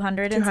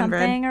 200 and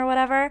something or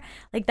whatever,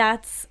 like,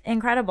 that's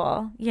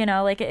incredible. You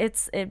know, like,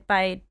 it's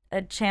by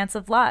a chance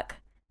of luck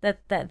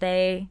that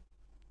I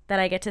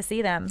get to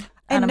see them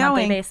on a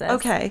monthly basis.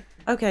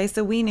 Okay,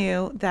 so we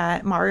knew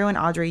that Mario and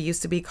Audrey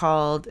used to be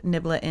called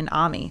Niblet and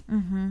Ami.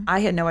 Mm-hmm. I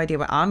had no idea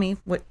what Ami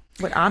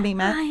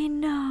meant. I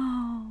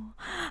know.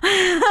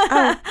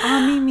 Oh,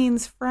 Ami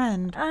means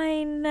friend.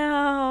 I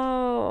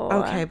know.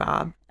 Okay,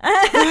 Bob.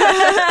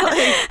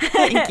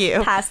 Thank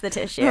you. Pass the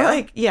tissue.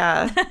 Like,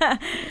 yeah.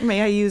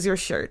 May I use your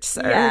shirt,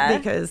 sir? Yeah.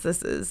 Because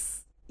this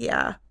is,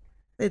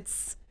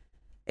 it's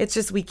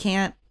just, we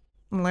can't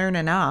learn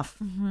enough.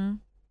 Mm-hmm.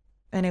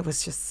 And it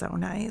was just so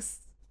nice.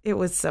 It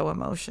was so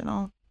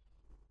emotional.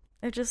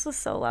 It just was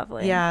so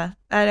lovely. Yeah.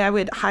 And I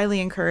would highly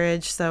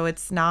encourage, so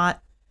it's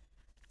not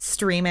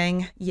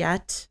streaming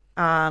yet.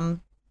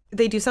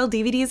 They do sell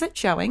DVDs at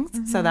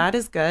showings, so that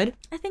is good.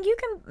 I think you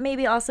can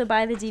maybe also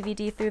buy the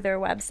DVD through their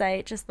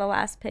website, just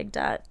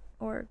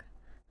thelastpig.org.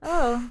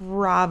 Oh.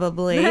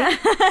 Probably.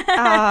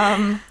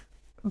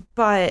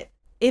 But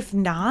if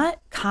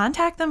not,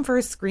 contact them for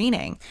a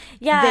screening.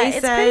 Yeah, They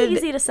it's said pretty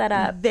easy to set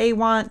up. They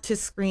want to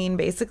screen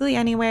basically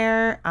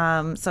anywhere.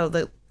 So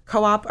the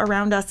co-op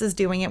around us is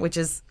doing it, which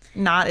is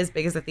not as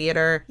big as a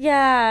theater.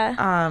 Yeah.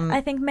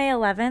 I think May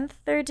 11th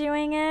they're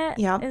doing it.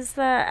 Yep.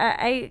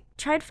 I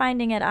tried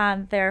finding it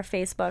on their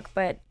Facebook,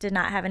 but did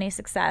not have any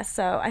success.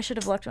 So I should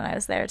have looked when I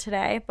was there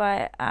today.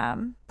 But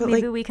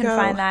maybe we can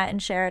find that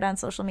and share it on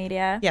social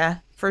media. Yeah,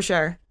 for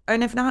sure.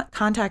 And if not,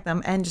 contact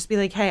them and just be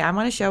like, hey, I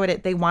want to show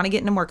it. They want to get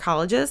into more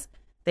colleges.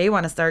 They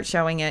want to start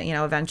showing it,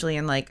 eventually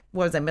in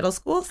middle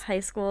schools? High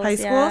schools.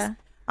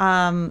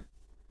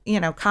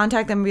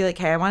 Contact them and be like,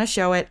 hey, I want to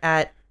show it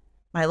at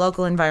my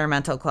local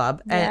environmental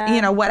club,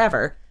 and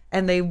whatever.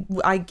 And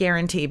I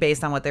guarantee,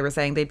 based on what they were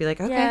saying, they'd be like,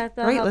 okay,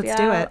 great, let's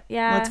do it.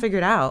 Yeah. Let's figure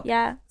it out.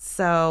 Yeah.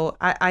 So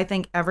I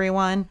think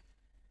everyone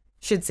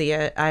should see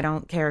it. I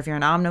don't care if you're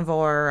an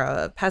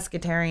omnivore, a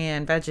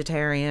pescatarian,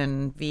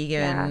 vegetarian,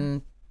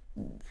 vegan.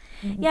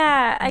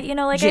 Yeah,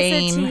 like Jane,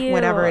 I said to you,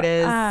 whatever it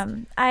is.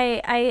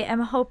 I am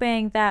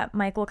hoping that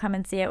Mike will come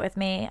and see it with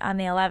me on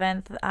the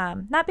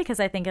 11th. Not because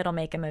I think it'll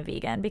make him a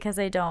vegan, because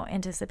I don't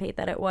anticipate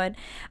that it would.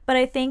 But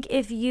I think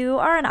if you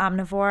are an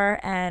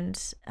omnivore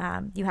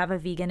and you have a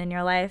vegan in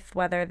your life,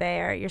 whether they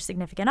are your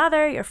significant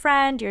other, your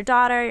friend, your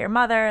daughter, your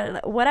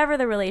mother, whatever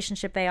the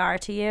relationship they are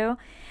to you,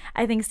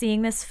 I think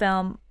seeing this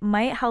film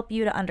might help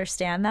you to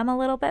understand them a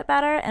little bit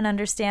better and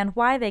understand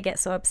why they get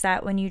so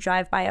upset when you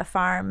drive by a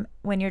farm,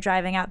 when you're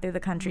driving out through the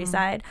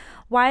countryside,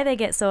 why they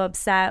get so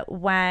upset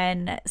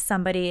when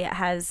somebody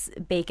has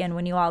bacon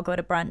when you all go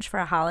to brunch for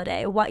a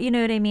holiday. What, you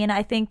know what I mean?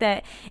 I think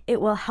that it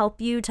will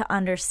help you to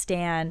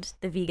understand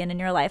the vegan in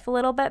your life a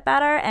little bit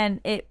better,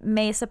 and it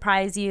may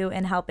surprise you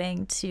in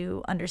helping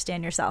to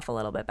understand yourself a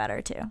little bit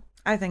better too.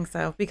 I think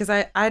so, because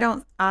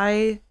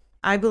I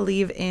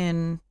believe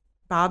in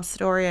Bob's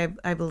story.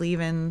 I believe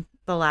in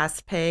The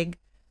Last Pig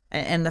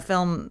and the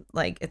film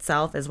like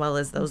itself, as well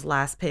as those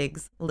last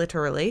pigs,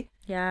 literally.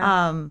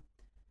 Yeah.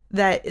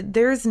 That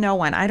there's no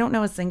one, I don't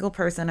know a single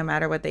person, no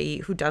matter what they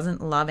eat, who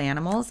doesn't love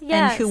animals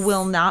Yes. and who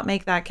will not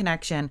make that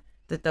connection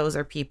that those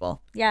are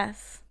people.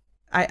 Yes.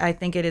 I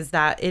think it is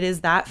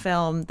that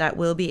film that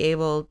will be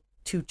able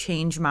to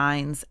change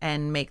minds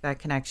and make that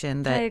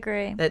connection that I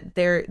agree. that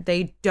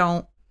they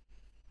don't,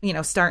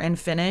 start and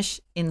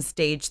finish in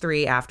stage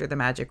 3 after the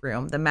magic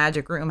room. The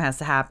magic room has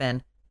to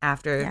happen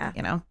after,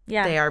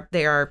 Yeah.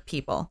 they are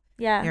people.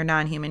 Yeah. They're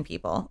non-human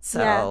people. So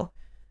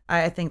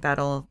Yeah. I think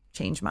that'll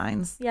change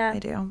minds. Yeah. I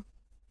do.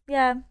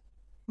 Yeah.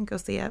 Go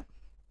see it.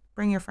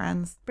 Bring your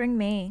friends. Bring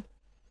me.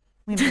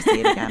 We have to see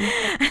it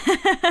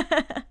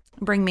again.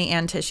 Bring me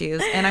and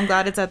tissues. And I'm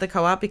glad it's at the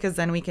Co-op, because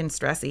then we can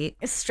stress eat.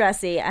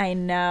 Stressy, I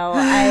know.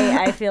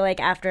 I feel like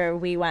after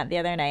we went the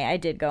other night, I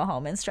did go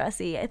home and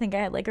stressy. I think I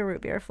had like a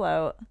root beer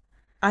float.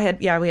 We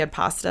had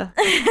pasta.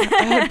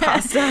 I had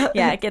pasta.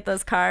 Yeah, get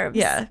those carbs.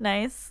 Yeah.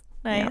 Nice.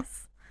 Yeah.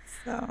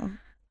 So,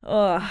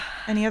 Ugh.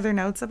 any other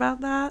notes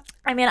about that?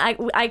 I mean,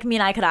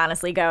 I could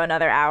honestly go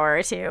another hour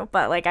or two,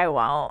 but like I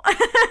won't.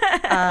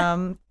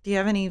 Do you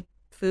have any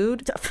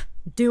food?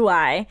 Do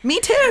I? Me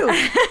too.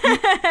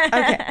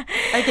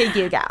 Okay,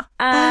 you go.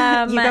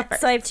 You go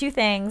first. So I have two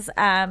things.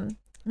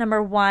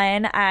 Number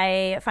one,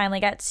 I finally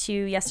got to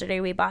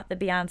yesterday. We bought the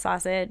Beyond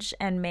Sausage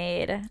and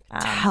made.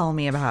 Tell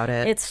me about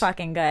it. It's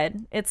fucking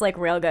good. It's like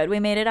real good. We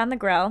made it on the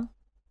grill,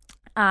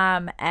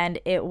 and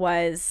it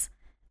was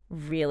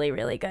really,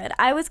 really good.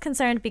 I was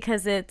concerned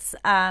because it's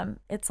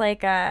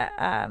like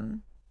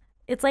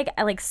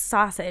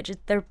sausage.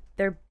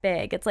 They're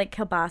big. It's like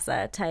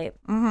kielbasa type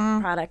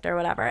product or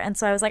whatever. And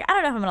so I was like, I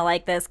don't know if I'm gonna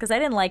like this, because I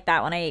didn't like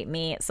that when I ate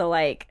meat. So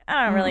like,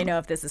 I don't really know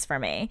if this is for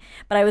me.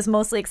 But I was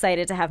mostly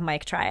excited to have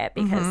Mike try it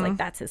because like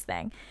that's his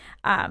thing.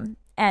 And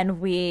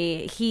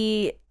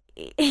he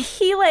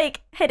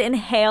like had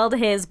inhaled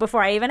his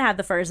before I even had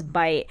the first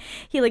bite.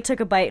 He like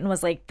took a bite and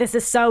was like, this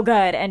is so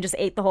good, and just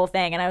ate the whole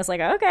thing. And I was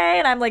like, okay.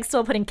 And I'm like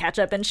still putting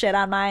ketchup and shit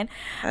on mine.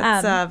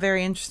 That's a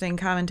very interesting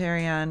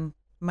commentary on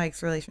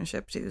Mike's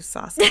relationship to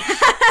sausage.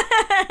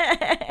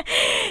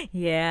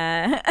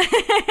 Yeah.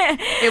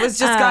 It was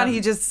just gone.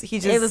 He just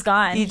it was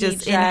gone. He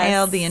just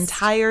inhaled the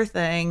entire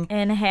thing.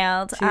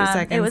 Inhaled. 2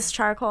 seconds. It was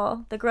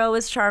charcoal. The grill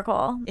was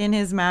charcoal. In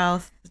his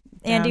mouth.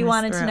 Andy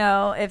wanted to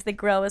know if the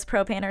grill was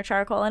propane or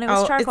charcoal, and it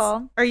was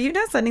charcoal. Are you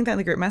not sending that in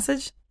the group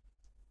message?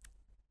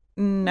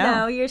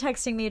 No, you're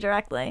texting me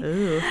directly.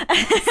 Ooh,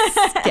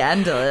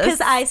 scandalous.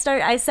 Because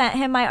I sent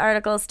him my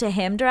articles to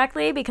him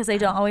directly, because I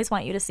don't always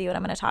want you to see what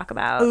I'm going to talk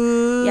about.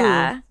 Ooh,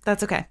 yeah,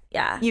 that's okay.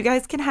 Yeah, you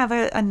guys can have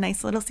a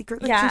nice little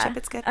secret relationship.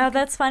 It's good. Oh,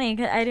 that's funny,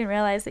 because I didn't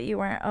realize that you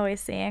weren't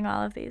always seeing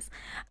all of these.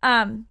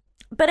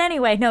 But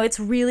anyway, no, it's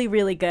really,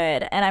 really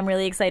good, and I'm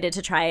really excited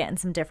to try it in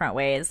some different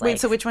ways. Wait,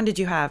 so which one did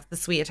you have? The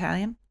sweet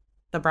Italian,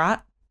 the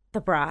brat,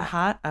 the brat, the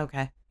hot?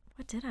 Okay.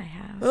 What did I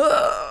have?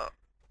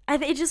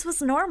 It just was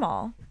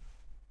normal.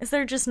 Is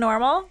there just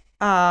normal?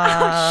 Oh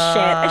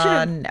shit! I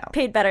should have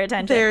paid better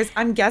attention.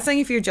 I'm guessing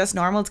if you're just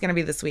normal, it's gonna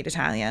be the sweet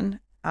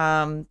Italian.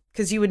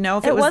 Because you would know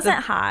if it wasn't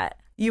hot.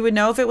 You would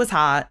know if it was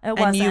hot, it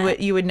wasn't. And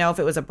you would know if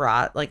it was a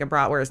brat. Like a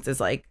bratwurst is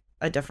like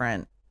a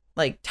different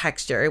like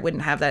texture. It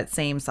wouldn't have that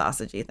same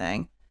sausagey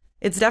thing.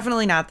 It's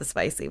definitely not the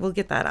spicy. We'll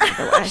get that out of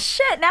the way.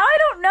 Shit! Now I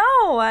don't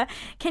know.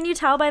 Can you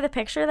tell by the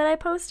picture that I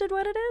posted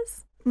what it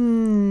is?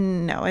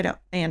 No, I don't.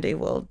 Andy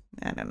will.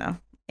 I don't know.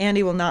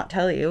 Andy will not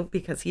tell you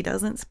because he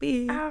doesn't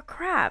speak. Oh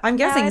crap! I'm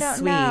guessing I don't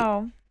sweet.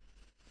 Know.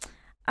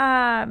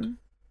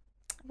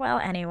 Well,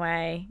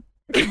 anyway.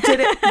 Did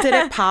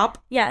it pop?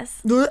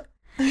 Yes.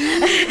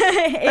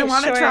 I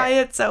want to try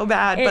it so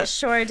bad, but it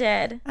sure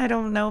did. I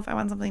don't know if I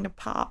want something to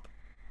pop.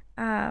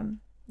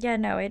 Yeah,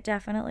 no, it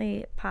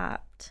definitely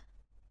popped.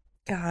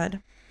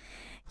 God.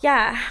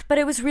 Yeah, but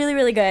it was really,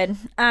 really good.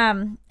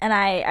 And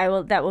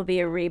that will be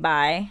a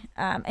rebuy.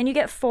 And you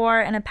get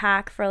 4 in a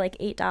pack for like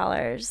 $8.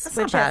 That's which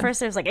not bad. At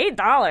first it was like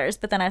 $8,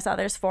 but then I saw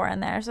there's 4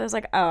 in there. So I was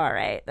like, oh, all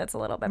right, that's a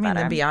little bit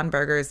better. The Beyond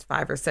Burger is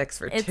 5 or 6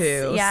 for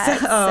 2. Yeah,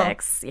 so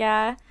it's 6.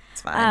 Yeah.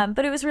 It's fine.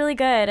 But it was really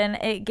good, and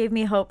it gave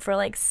me hope for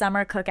like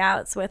summer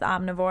cookouts with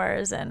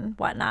omnivores and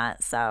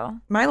whatnot. So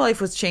my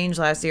life was changed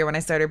last year when I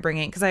started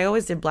bringing, because I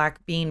always did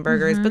black bean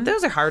burgers, but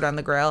those are hard on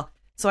the grill.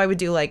 So I would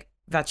do like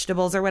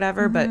vegetables or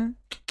whatever, but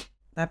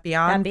that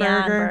Beyond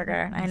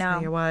Burger, I know.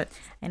 tell you what.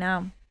 I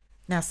know.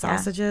 Now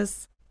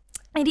sausages.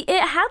 And it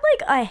had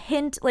like a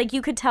hint, like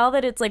you could tell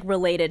that it's like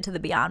related to the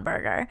Beyond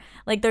Burger.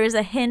 Like there's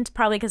a hint,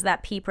 probably because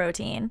that pea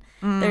protein.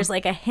 There's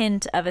like a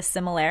hint of a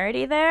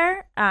similarity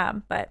there.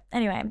 But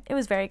anyway, it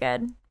was very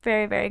good.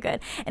 Very, very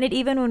good. And it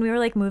even, when we were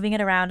like moving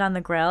it around on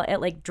the grill, it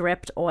like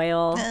dripped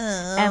oil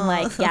and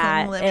like,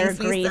 or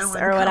grease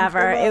or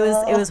whatever.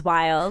 It was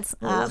wild.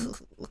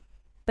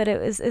 But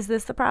is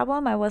this the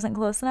problem? I wasn't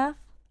close enough?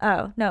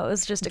 Oh, no, it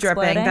was just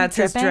exploding. Dripping. That's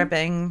his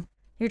dripping.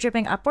 You're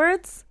dripping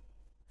upwards?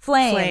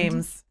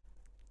 Flames.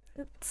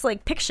 It's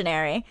like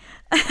Pictionary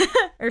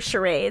or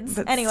charades.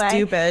 That's anyway.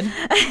 Stupid.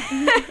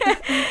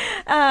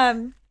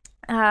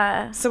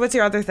 So what's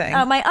your other thing?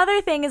 My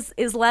other thing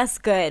is less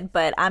good,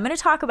 but I'm going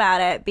to talk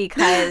about it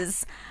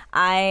because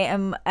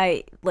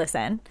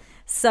listen.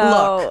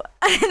 So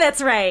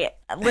that's right.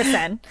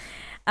 Listen.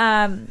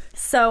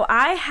 So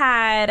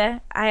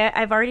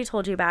I've already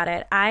told you about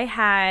it. I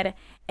had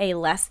a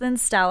less than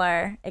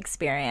stellar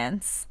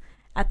experience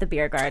at the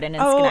beer garden in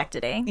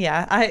Schenectady.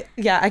 Yeah, I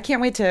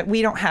can't wait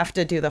we don't have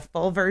to do the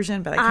full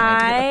version, but I can't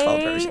wait to hear the full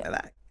version of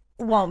that.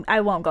 I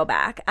won't go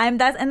back.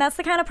 That's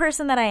the kind of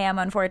person that I am,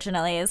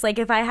 unfortunately. Is like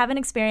if I have an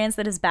experience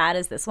that is bad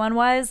as this one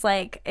was,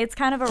 like it's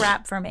kind of a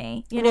wrap for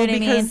me. You know what I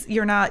mean? Because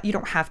you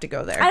don't have to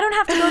go there. I don't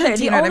have to go there.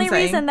 Do The only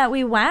reason that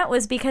we went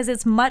was because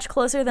it's much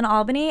closer than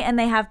Albany and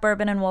they have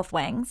Bourbon and Wolf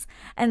wings.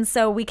 And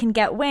so we can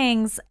get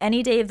wings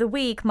any day of the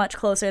week much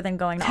closer than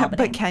going to Albany.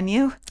 But can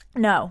you?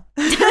 No.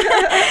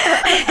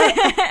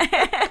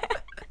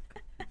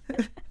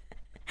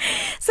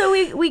 So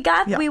we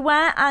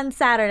went on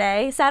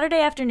Saturday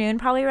afternoon,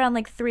 probably around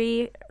like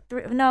 4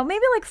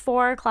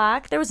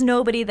 o'clock. There was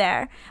nobody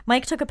there.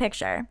 Mike took a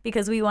picture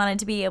because we wanted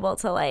to be able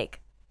to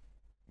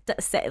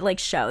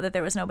show that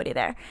there was nobody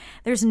there.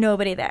 There's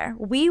nobody there.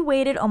 We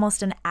waited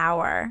almost an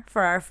hour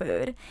for our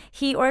food.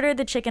 He ordered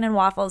the chicken and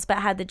waffles, but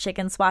had the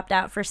chicken swapped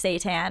out for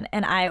seitan,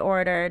 and I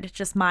ordered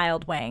just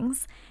mild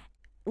wings.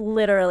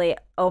 Literally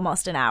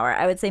almost an hour.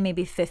 I would say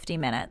maybe 50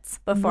 minutes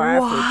before our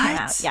food came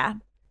out. Yeah.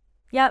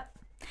 Yep.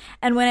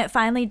 And when it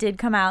finally did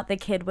come out, the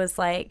kid was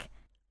like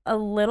a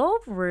little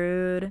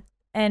rude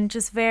and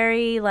just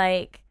very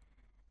like,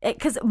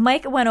 because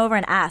Mike went over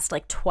and asked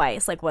like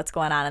twice, like what's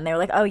going on. And they were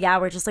like, oh yeah,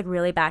 we're just like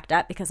really backed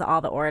up because of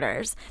all the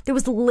orders. There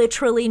was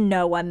literally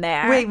no one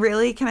there. Wait,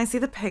 really? Can I see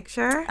the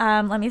picture?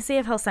 Let me see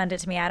if he'll send it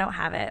to me. I don't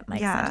have it.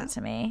 Mike sent it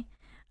to me.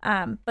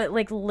 But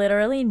like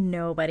literally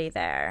nobody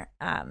there.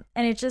 And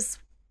it just.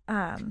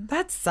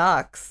 That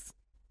sucks.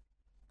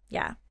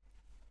 Yeah.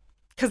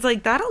 Because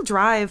like that'll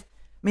drive.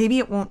 Maybe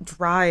it won't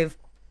drive,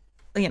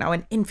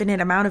 an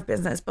infinite amount of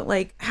business, but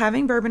like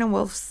having Bourbon and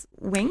Wolf's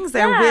wings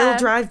there will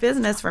drive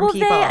business from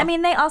people.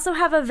 They also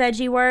have a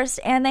veggie wurst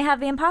and they have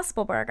the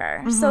Impossible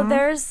Burger. Mm-hmm. So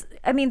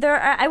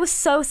I was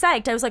so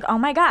psyched. I was like, oh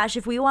my gosh,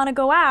 if we want to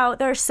go out,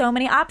 there are so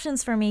many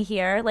options for me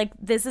here. Like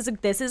this is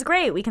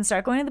great. We can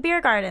start going to the beer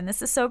garden.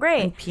 This is so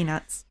great. And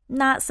peanuts.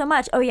 Not so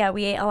much. Oh yeah,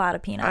 we ate a lot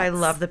of peanuts. I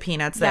love the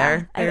peanuts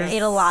there. I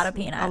ate a lot of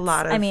peanuts.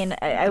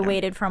 I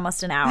waited for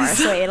almost an hour,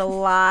 so I ate a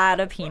lot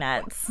of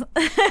peanuts.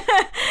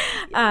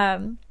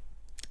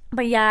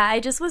 But yeah, I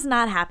just was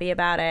not happy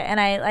about it. And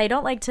I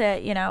don't like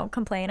to,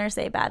 complain or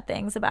say bad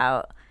things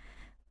about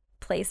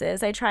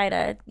places. I try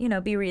to,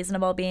 be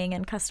reasonable being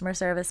in customer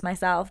service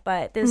myself,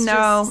 but there's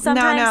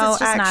sometimes it's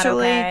just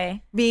actually, not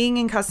okay. Being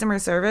in customer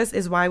service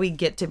is why we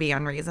get to be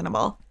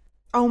unreasonable.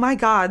 Oh my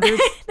God,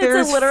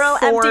 there's a literal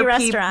empty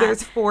restaurant.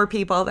 There's 4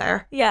 people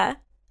there. Yeah.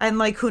 And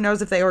like, who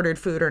knows if they ordered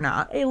food or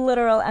not? A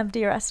literal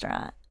empty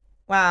restaurant.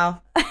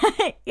 Wow.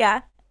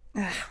 Yeah.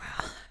 Well.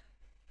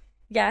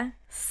 Yeah.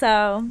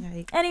 So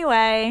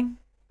anyway.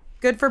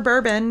 Good for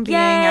Bourbon being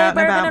out and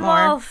about and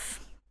more.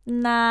 Wolf.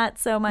 Not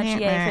so much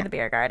yay for the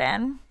beer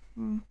garden.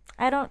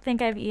 I don't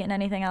think I've eaten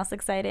anything else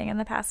exciting in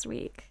the past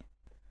week.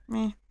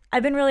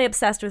 I've been really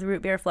obsessed with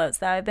root beer floats,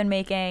 though. I've been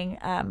making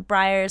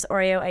Breyer's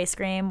Oreo ice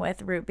cream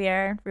with root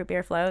beer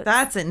floats.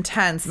 That's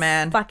intense,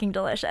 man. Fucking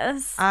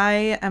delicious.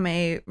 I am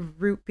a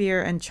root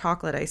beer and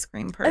chocolate ice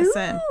cream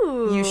person.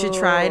 Ooh. You should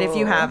try it if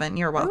you haven't.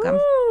 You're welcome.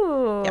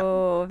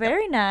 Ooh,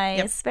 very nice.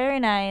 Yep. Very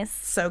nice.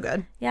 So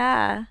good.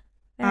 Yeah,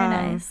 very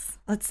nice.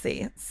 Let's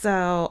see.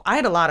 So I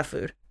had a lot of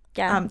food.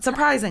 Yeah.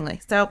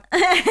 Surprisingly. So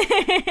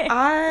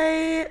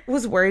I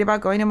was worried about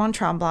going to Mont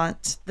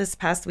Tremblant this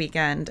past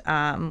weekend.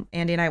 Andy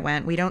and I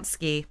went. We don't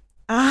ski.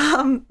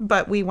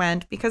 But we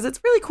went because it's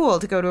really cool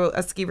to go to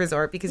a ski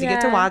resort because you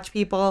get to watch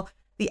people.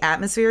 The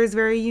atmosphere is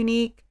very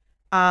unique.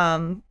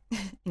 And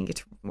you get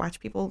to watch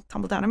people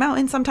tumble down a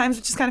mountain sometimes,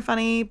 which is kind of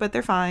funny, but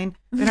they're fine.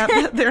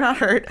 They're not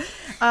hurt.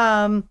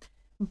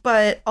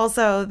 But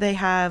also they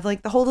have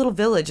like the whole little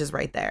village is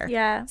right there.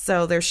 Yeah.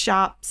 So there's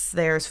shops,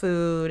 there's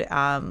food.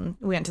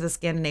 We went to the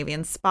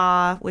Scandinavian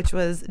spa, which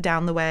was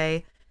down the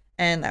way,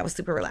 and that was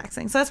super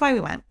relaxing. So that's why we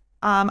went.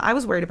 I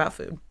was worried about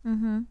food.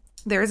 Mm-hmm.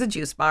 There is a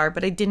juice bar,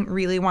 but I didn't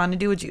really want to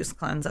do a juice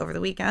cleanse over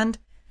the weekend.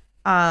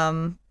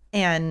 And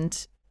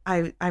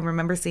I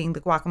remember seeing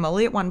the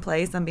guacamole at one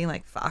place and being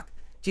like, fuck,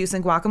 juice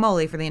and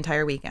guacamole for the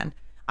entire weekend.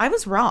 I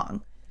was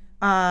wrong.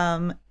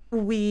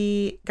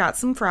 We got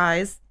some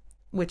fries.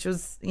 which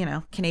was,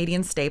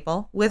 Canadian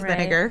staple with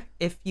vinegar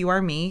if you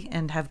are me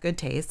and have good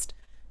taste.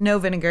 No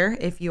vinegar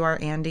if you are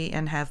Andy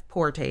and have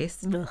poor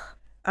taste.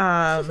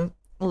 Love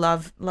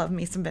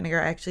me some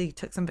vinegar. I actually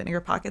took some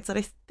vinegar pockets that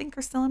I think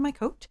are still in my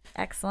coat.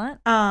 Excellent.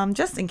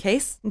 Just in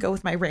case. Go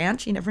with my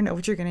ranch. You never know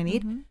what you're going to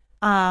need.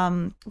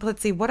 But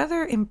let's see. What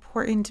other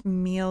important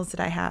meals did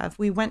I have?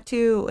 We went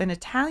to an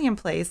Italian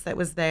place that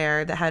was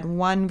there that had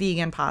one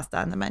vegan pasta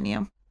on the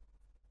menu.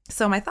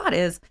 So my thought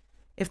is,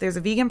 if there's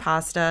a vegan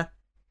pasta,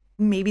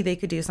 maybe they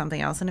could do something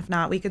else. And if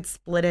not, we could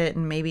split it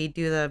and maybe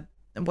do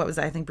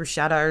I think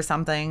bruschetta or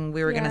something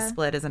we were going to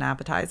split as an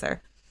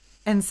appetizer.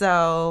 And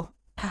so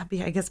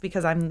I guess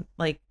because I'm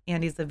like,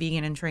 Andy's the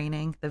vegan in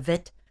training, the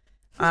VIT.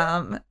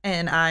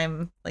 And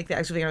I'm like the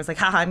actual vegan. I was like,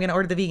 haha, I'm going to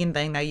order the vegan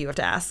thing. Now you have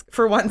to ask.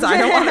 For once, I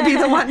don't want to be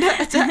the one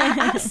to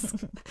ask.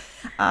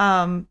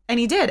 And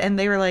he did. And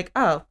they were like,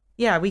 oh,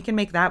 yeah, we can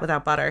make that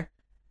without butter.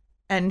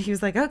 And he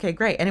was like, okay,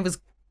 great. And it was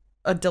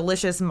a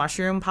delicious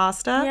mushroom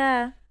pasta.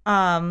 Yeah.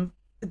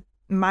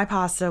 My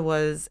pasta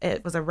was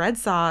a red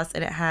sauce,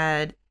 and it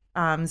had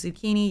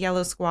zucchini,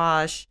 yellow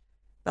squash,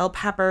 bell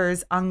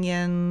peppers,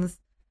 onions.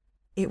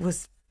 It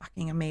was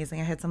fucking amazing.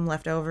 I had some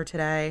left over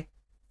today.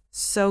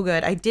 So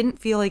good. I didn't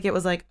feel like it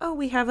was like, oh,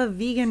 we have a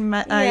vegan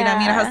item.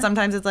 How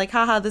sometimes it's like,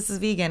 haha, this is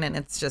vegan, and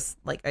it's just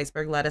like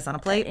iceberg lettuce on a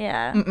plate.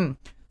 Yeah.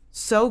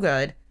 So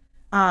good.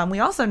 We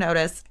also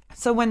noticed,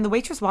 so when the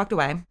waitress walked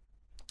away,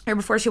 or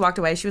before she walked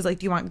away, she was like,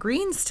 do you want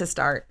greens to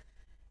start?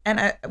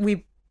 And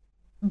we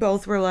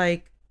both were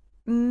like,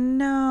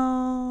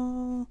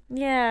 no.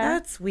 Yeah.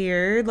 That's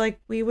weird. Like,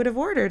 we would have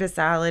ordered a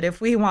salad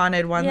if we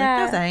wanted one. Yeah.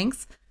 Like, no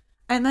thanks.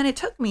 And then it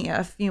took me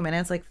a few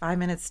minutes, like 5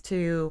 minutes,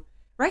 to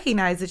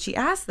recognize that she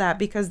asked that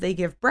because they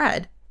give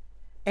bread.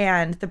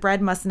 And the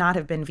bread must not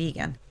have been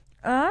vegan.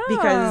 Oh.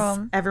 Because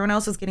everyone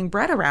else was getting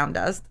bread around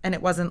us. And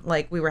it wasn't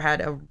like we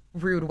had a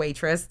rude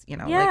waitress, like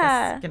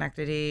a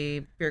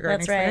Schenectady beer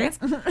garden experience.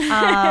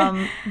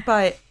 Right.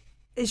 But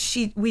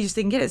we just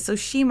didn't get it. So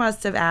she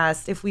must have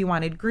asked if we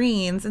wanted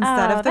greens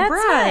instead of the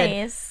bread.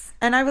 Nice.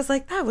 And I was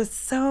like, that was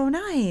so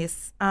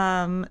nice.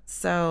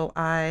 So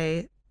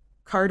I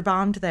card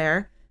bombed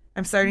there.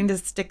 I'm starting to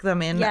stick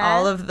them in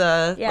all of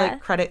the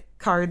like credit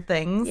card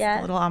things,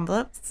 little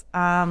envelopes.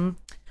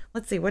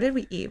 Let's see, what did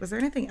we eat? Was there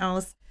anything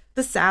else?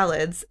 The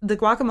salads. The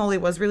guacamole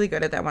was really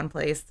good at that one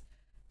place.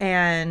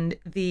 And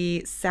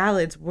the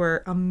salads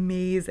were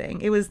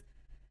amazing. It was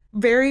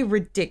very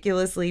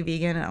ridiculously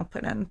vegan, and I'll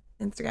put it on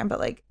Instagram, but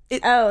like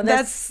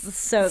that's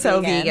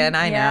so vegan.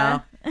 I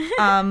know.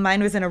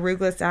 Mine was an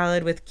arugula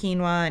salad with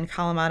quinoa and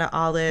Kalamata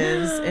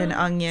olives and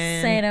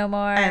onion. Say no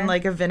more. And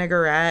like a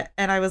vinaigrette.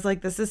 And I was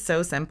like, this is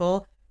so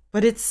simple,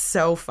 but it's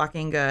so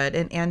fucking good.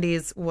 And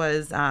Andy's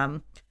was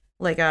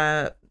like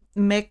a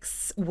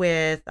mix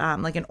with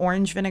like an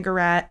orange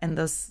vinaigrette and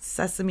those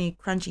sesame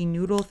crunchy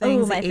noodle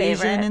things, my Asian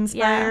favorite.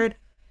 inspired,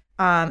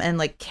 and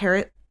like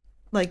carrot,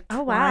 like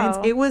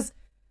wow. It was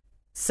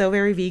so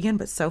very vegan,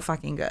 but so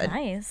fucking good.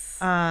 Nice.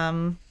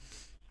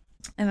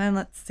 And then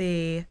let's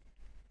see,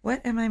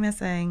 what am I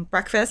missing?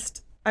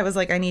 Breakfast. I was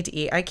like, I need to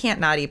eat. I can't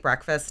not eat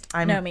breakfast.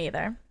 No, me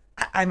either.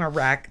 I'm a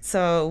wreck.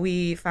 So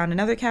we found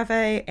another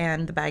cafe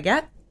and the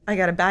baguette. I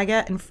got a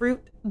baguette and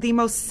fruit. The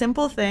most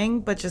simple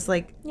thing, but just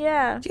like,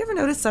 yeah. Do you ever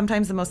notice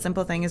sometimes the most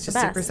simple thing is just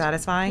super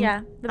satisfying?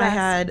 Yeah, the I best.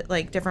 had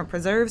like different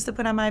preserves to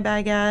put on my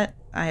baguette.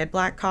 I had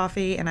black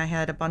coffee and I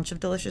had a bunch of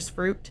delicious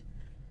fruit.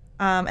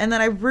 And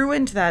then I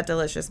ruined that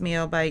delicious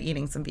meal by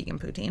eating some vegan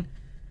poutine.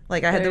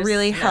 Like I had the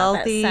really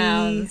healthy. That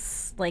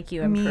sounds like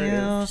you improved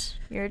meal.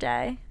 Your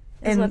day.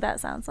 Is what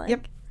that sounds like.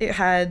 Yep. It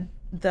had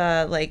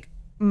the like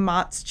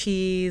Mott's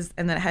cheese,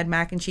 and then it had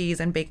mac and cheese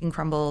and bacon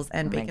crumbles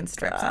and bacon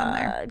strips on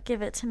there.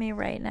 Give it to me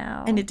right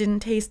now. And it didn't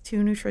taste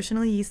too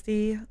nutritionally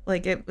yeasty.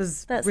 Like it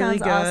was that really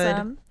sounds good.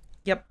 Awesome.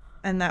 Yep.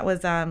 And that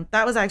was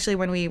actually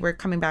when we were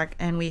coming back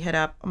and we hit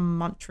up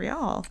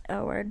Montreal.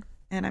 Oh, word.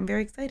 And I'm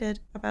very excited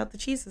about the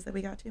cheeses that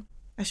we got to.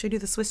 I showed you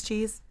the Swiss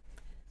cheese.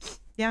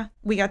 Yeah.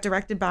 We got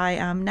directed by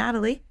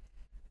Natalie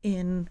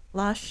in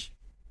Lush.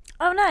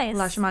 Oh, nice.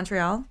 Lush in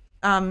Montreal.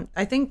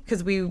 I think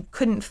because we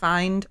couldn't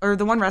find, or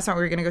the one restaurant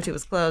we were going to go to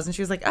was closed. And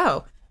she was like,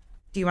 oh,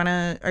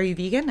 are you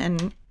vegan?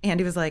 And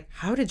Andy was like,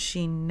 how did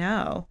she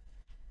know?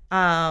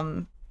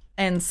 And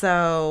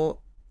so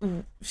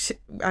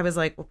I was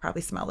like, we'll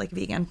probably smell like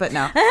vegan, but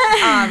no.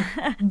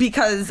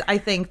 Because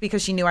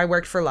she knew I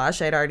worked for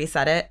Lush, I'd already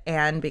said it.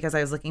 And because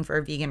I was looking for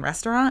a vegan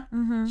restaurant,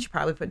 she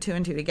probably put two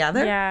and two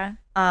together. Yeah.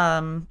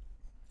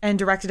 And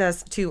directed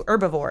us to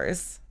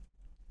Herbivores.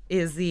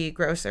 Is the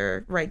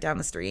grocer right down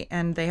the street,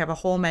 and they have a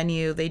whole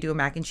menu. They do a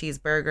mac and cheese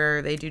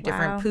burger. They do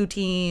different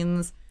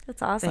poutines.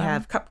 That's awesome. They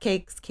have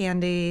cupcakes,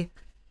 candy,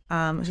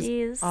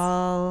 just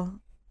all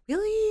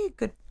really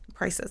good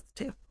prices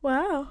too.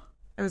 Wow.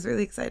 I was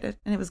really excited,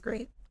 and it was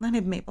great. Then I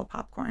had maple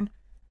popcorn.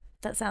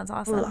 That sounds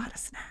awesome. A lot of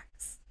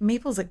snacks.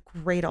 Maple's a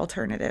great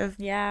alternative.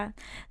 Yeah.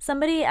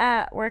 Somebody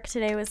at work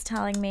today was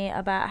telling me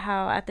about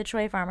how at the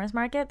Troy Farmers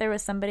Market, there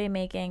was somebody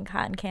making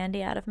cotton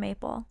candy out of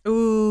maple.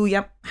 Ooh,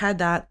 yep. Had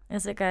that.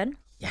 Is it good?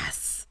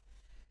 Yes.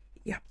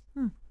 Yep.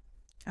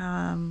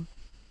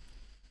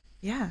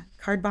 Yeah,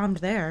 card bombed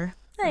there.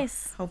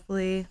 Nice.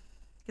 Hopefully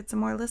get some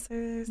more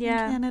listeners in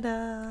Yeah.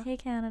 Canada. Hey,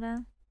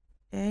 Canada.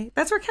 Okay.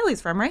 That's where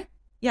Kelly's from, right?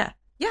 Yeah.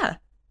 Yeah.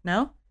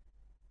 No?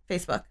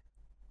 Facebook.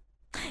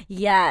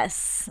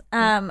 Yes.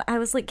 I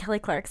was like, Kelly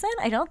Clarkson?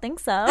 I don't think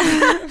so.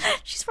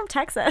 She's from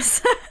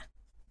Texas.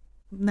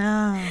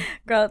 No.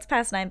 Girl, it's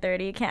past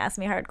 9:30. You can't ask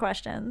me hard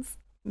questions.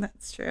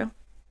 That's true.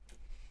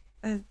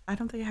 I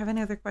don't think I have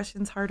any other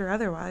questions, hard or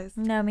otherwise.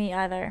 No, me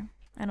either.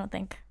 I don't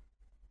think.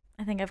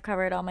 I think I've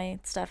covered all my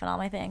stuff and all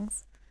my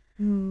things.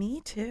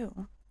 Me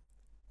too.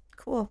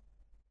 Cool.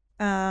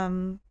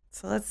 So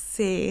let's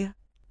see.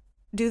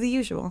 Do the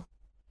usual.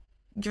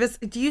 Do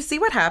you see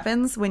what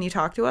happens when you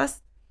talk to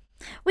us?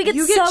 We get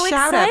You so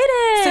shout outs.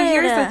 excited. So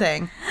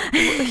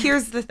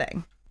here's the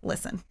thing.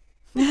 Listen.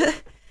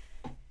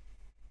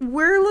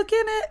 We're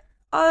looking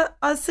at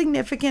a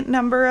significant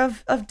number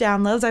of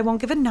downloads. I won't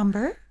give a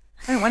number.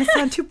 I don't want to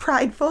sound too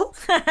prideful.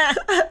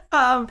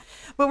 But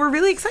we're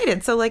really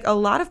excited. So like a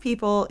lot of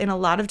people in a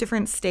lot of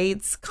different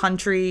states,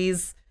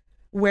 countries,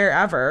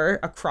 wherever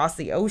across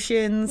the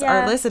oceans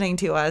are listening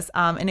to us.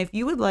 And if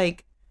you would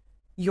like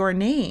your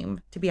name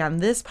to be on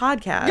this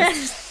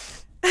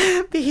podcast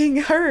being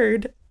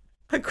heard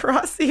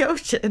across the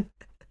ocean,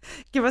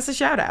 give us a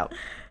shout out.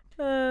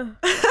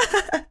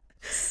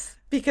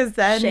 Because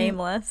then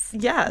Shameless.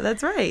 Yeah,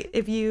 that's right.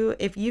 If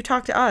you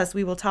talk to us,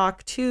 we will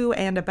talk to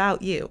and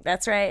about you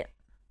That's right.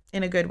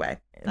 in a good way.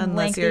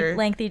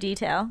 Lengthy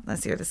detail.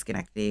 Unless you're the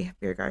Schenectady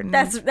Beer Garden.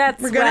 That's that's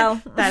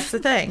the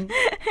thing.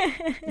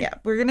 Yeah,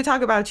 we're gonna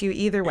talk about you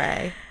either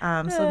way.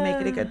 So make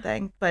it a good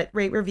thing. But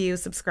rate, review,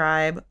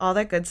 subscribe, all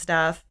that good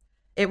stuff.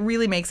 It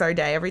really makes our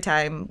day every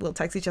time we'll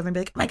text each other and be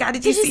like, "Oh my god,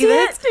 did you see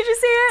this? Did you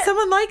see it?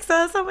 Someone likes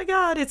us. Oh my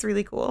god, it's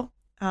really cool."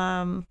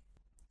 So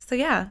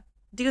yeah,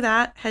 do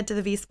that. Head to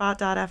the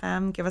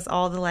vspot.fm. Give us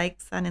all the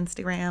likes on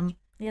Instagram,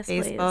 Yes,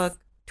 Facebook,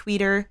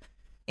 Twitter.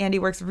 Andy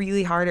works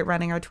really hard at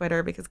running our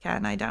Twitter because Kat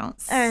and I don't.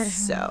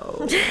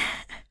 So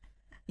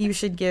you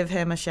should give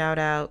him a shout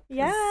out.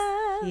 Yes.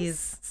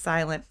 He's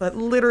silent, but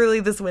literally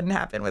this wouldn't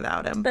happen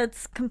without him.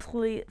 That's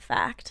complete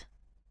fact.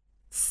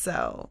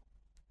 So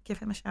give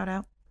him a shout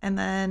out. And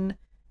then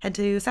head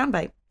to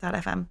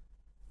soundbite.fm.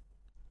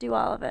 Do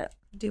all of it.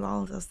 Do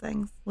all of those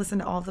things. Listen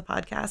to all of the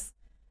podcasts.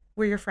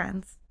 We're your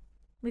friends.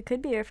 We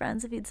could be your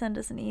friends if you'd send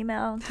us an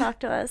email and talk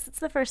to us. It's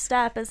the first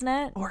step, isn't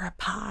it? Or a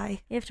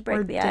pie. You have to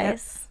Or break the dip.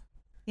 ice.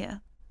 Yeah.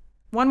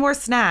 One more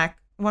snack.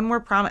 One more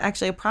promise.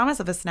 Actually, a promise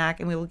of a snack,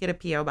 and we will get a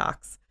P.O.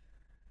 box.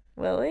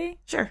 Will we?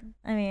 Sure.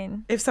 I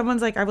mean, If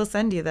someone's like, I will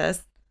send you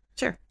this.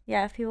 Sure.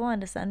 yeah, if people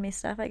wanted to send me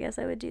stuff, I guess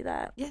I would do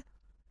that. Yeah.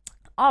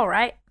 All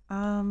right.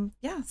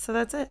 Yeah, so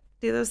that's it.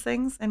 Do those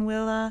things, and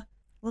we'll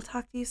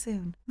talk to you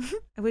soon.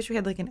 I wish we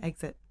had like an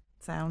exit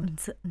sound.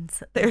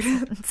 There. I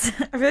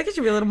feel like it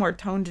should be a little more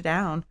toned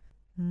down.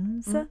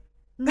 Okay.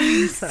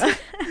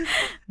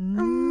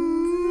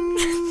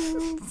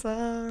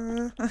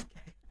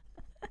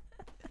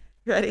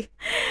 Ready?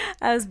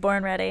 I was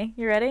born ready.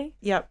 You ready?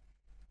 Yep.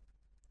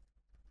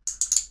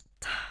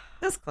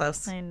 That's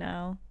close. I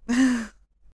know.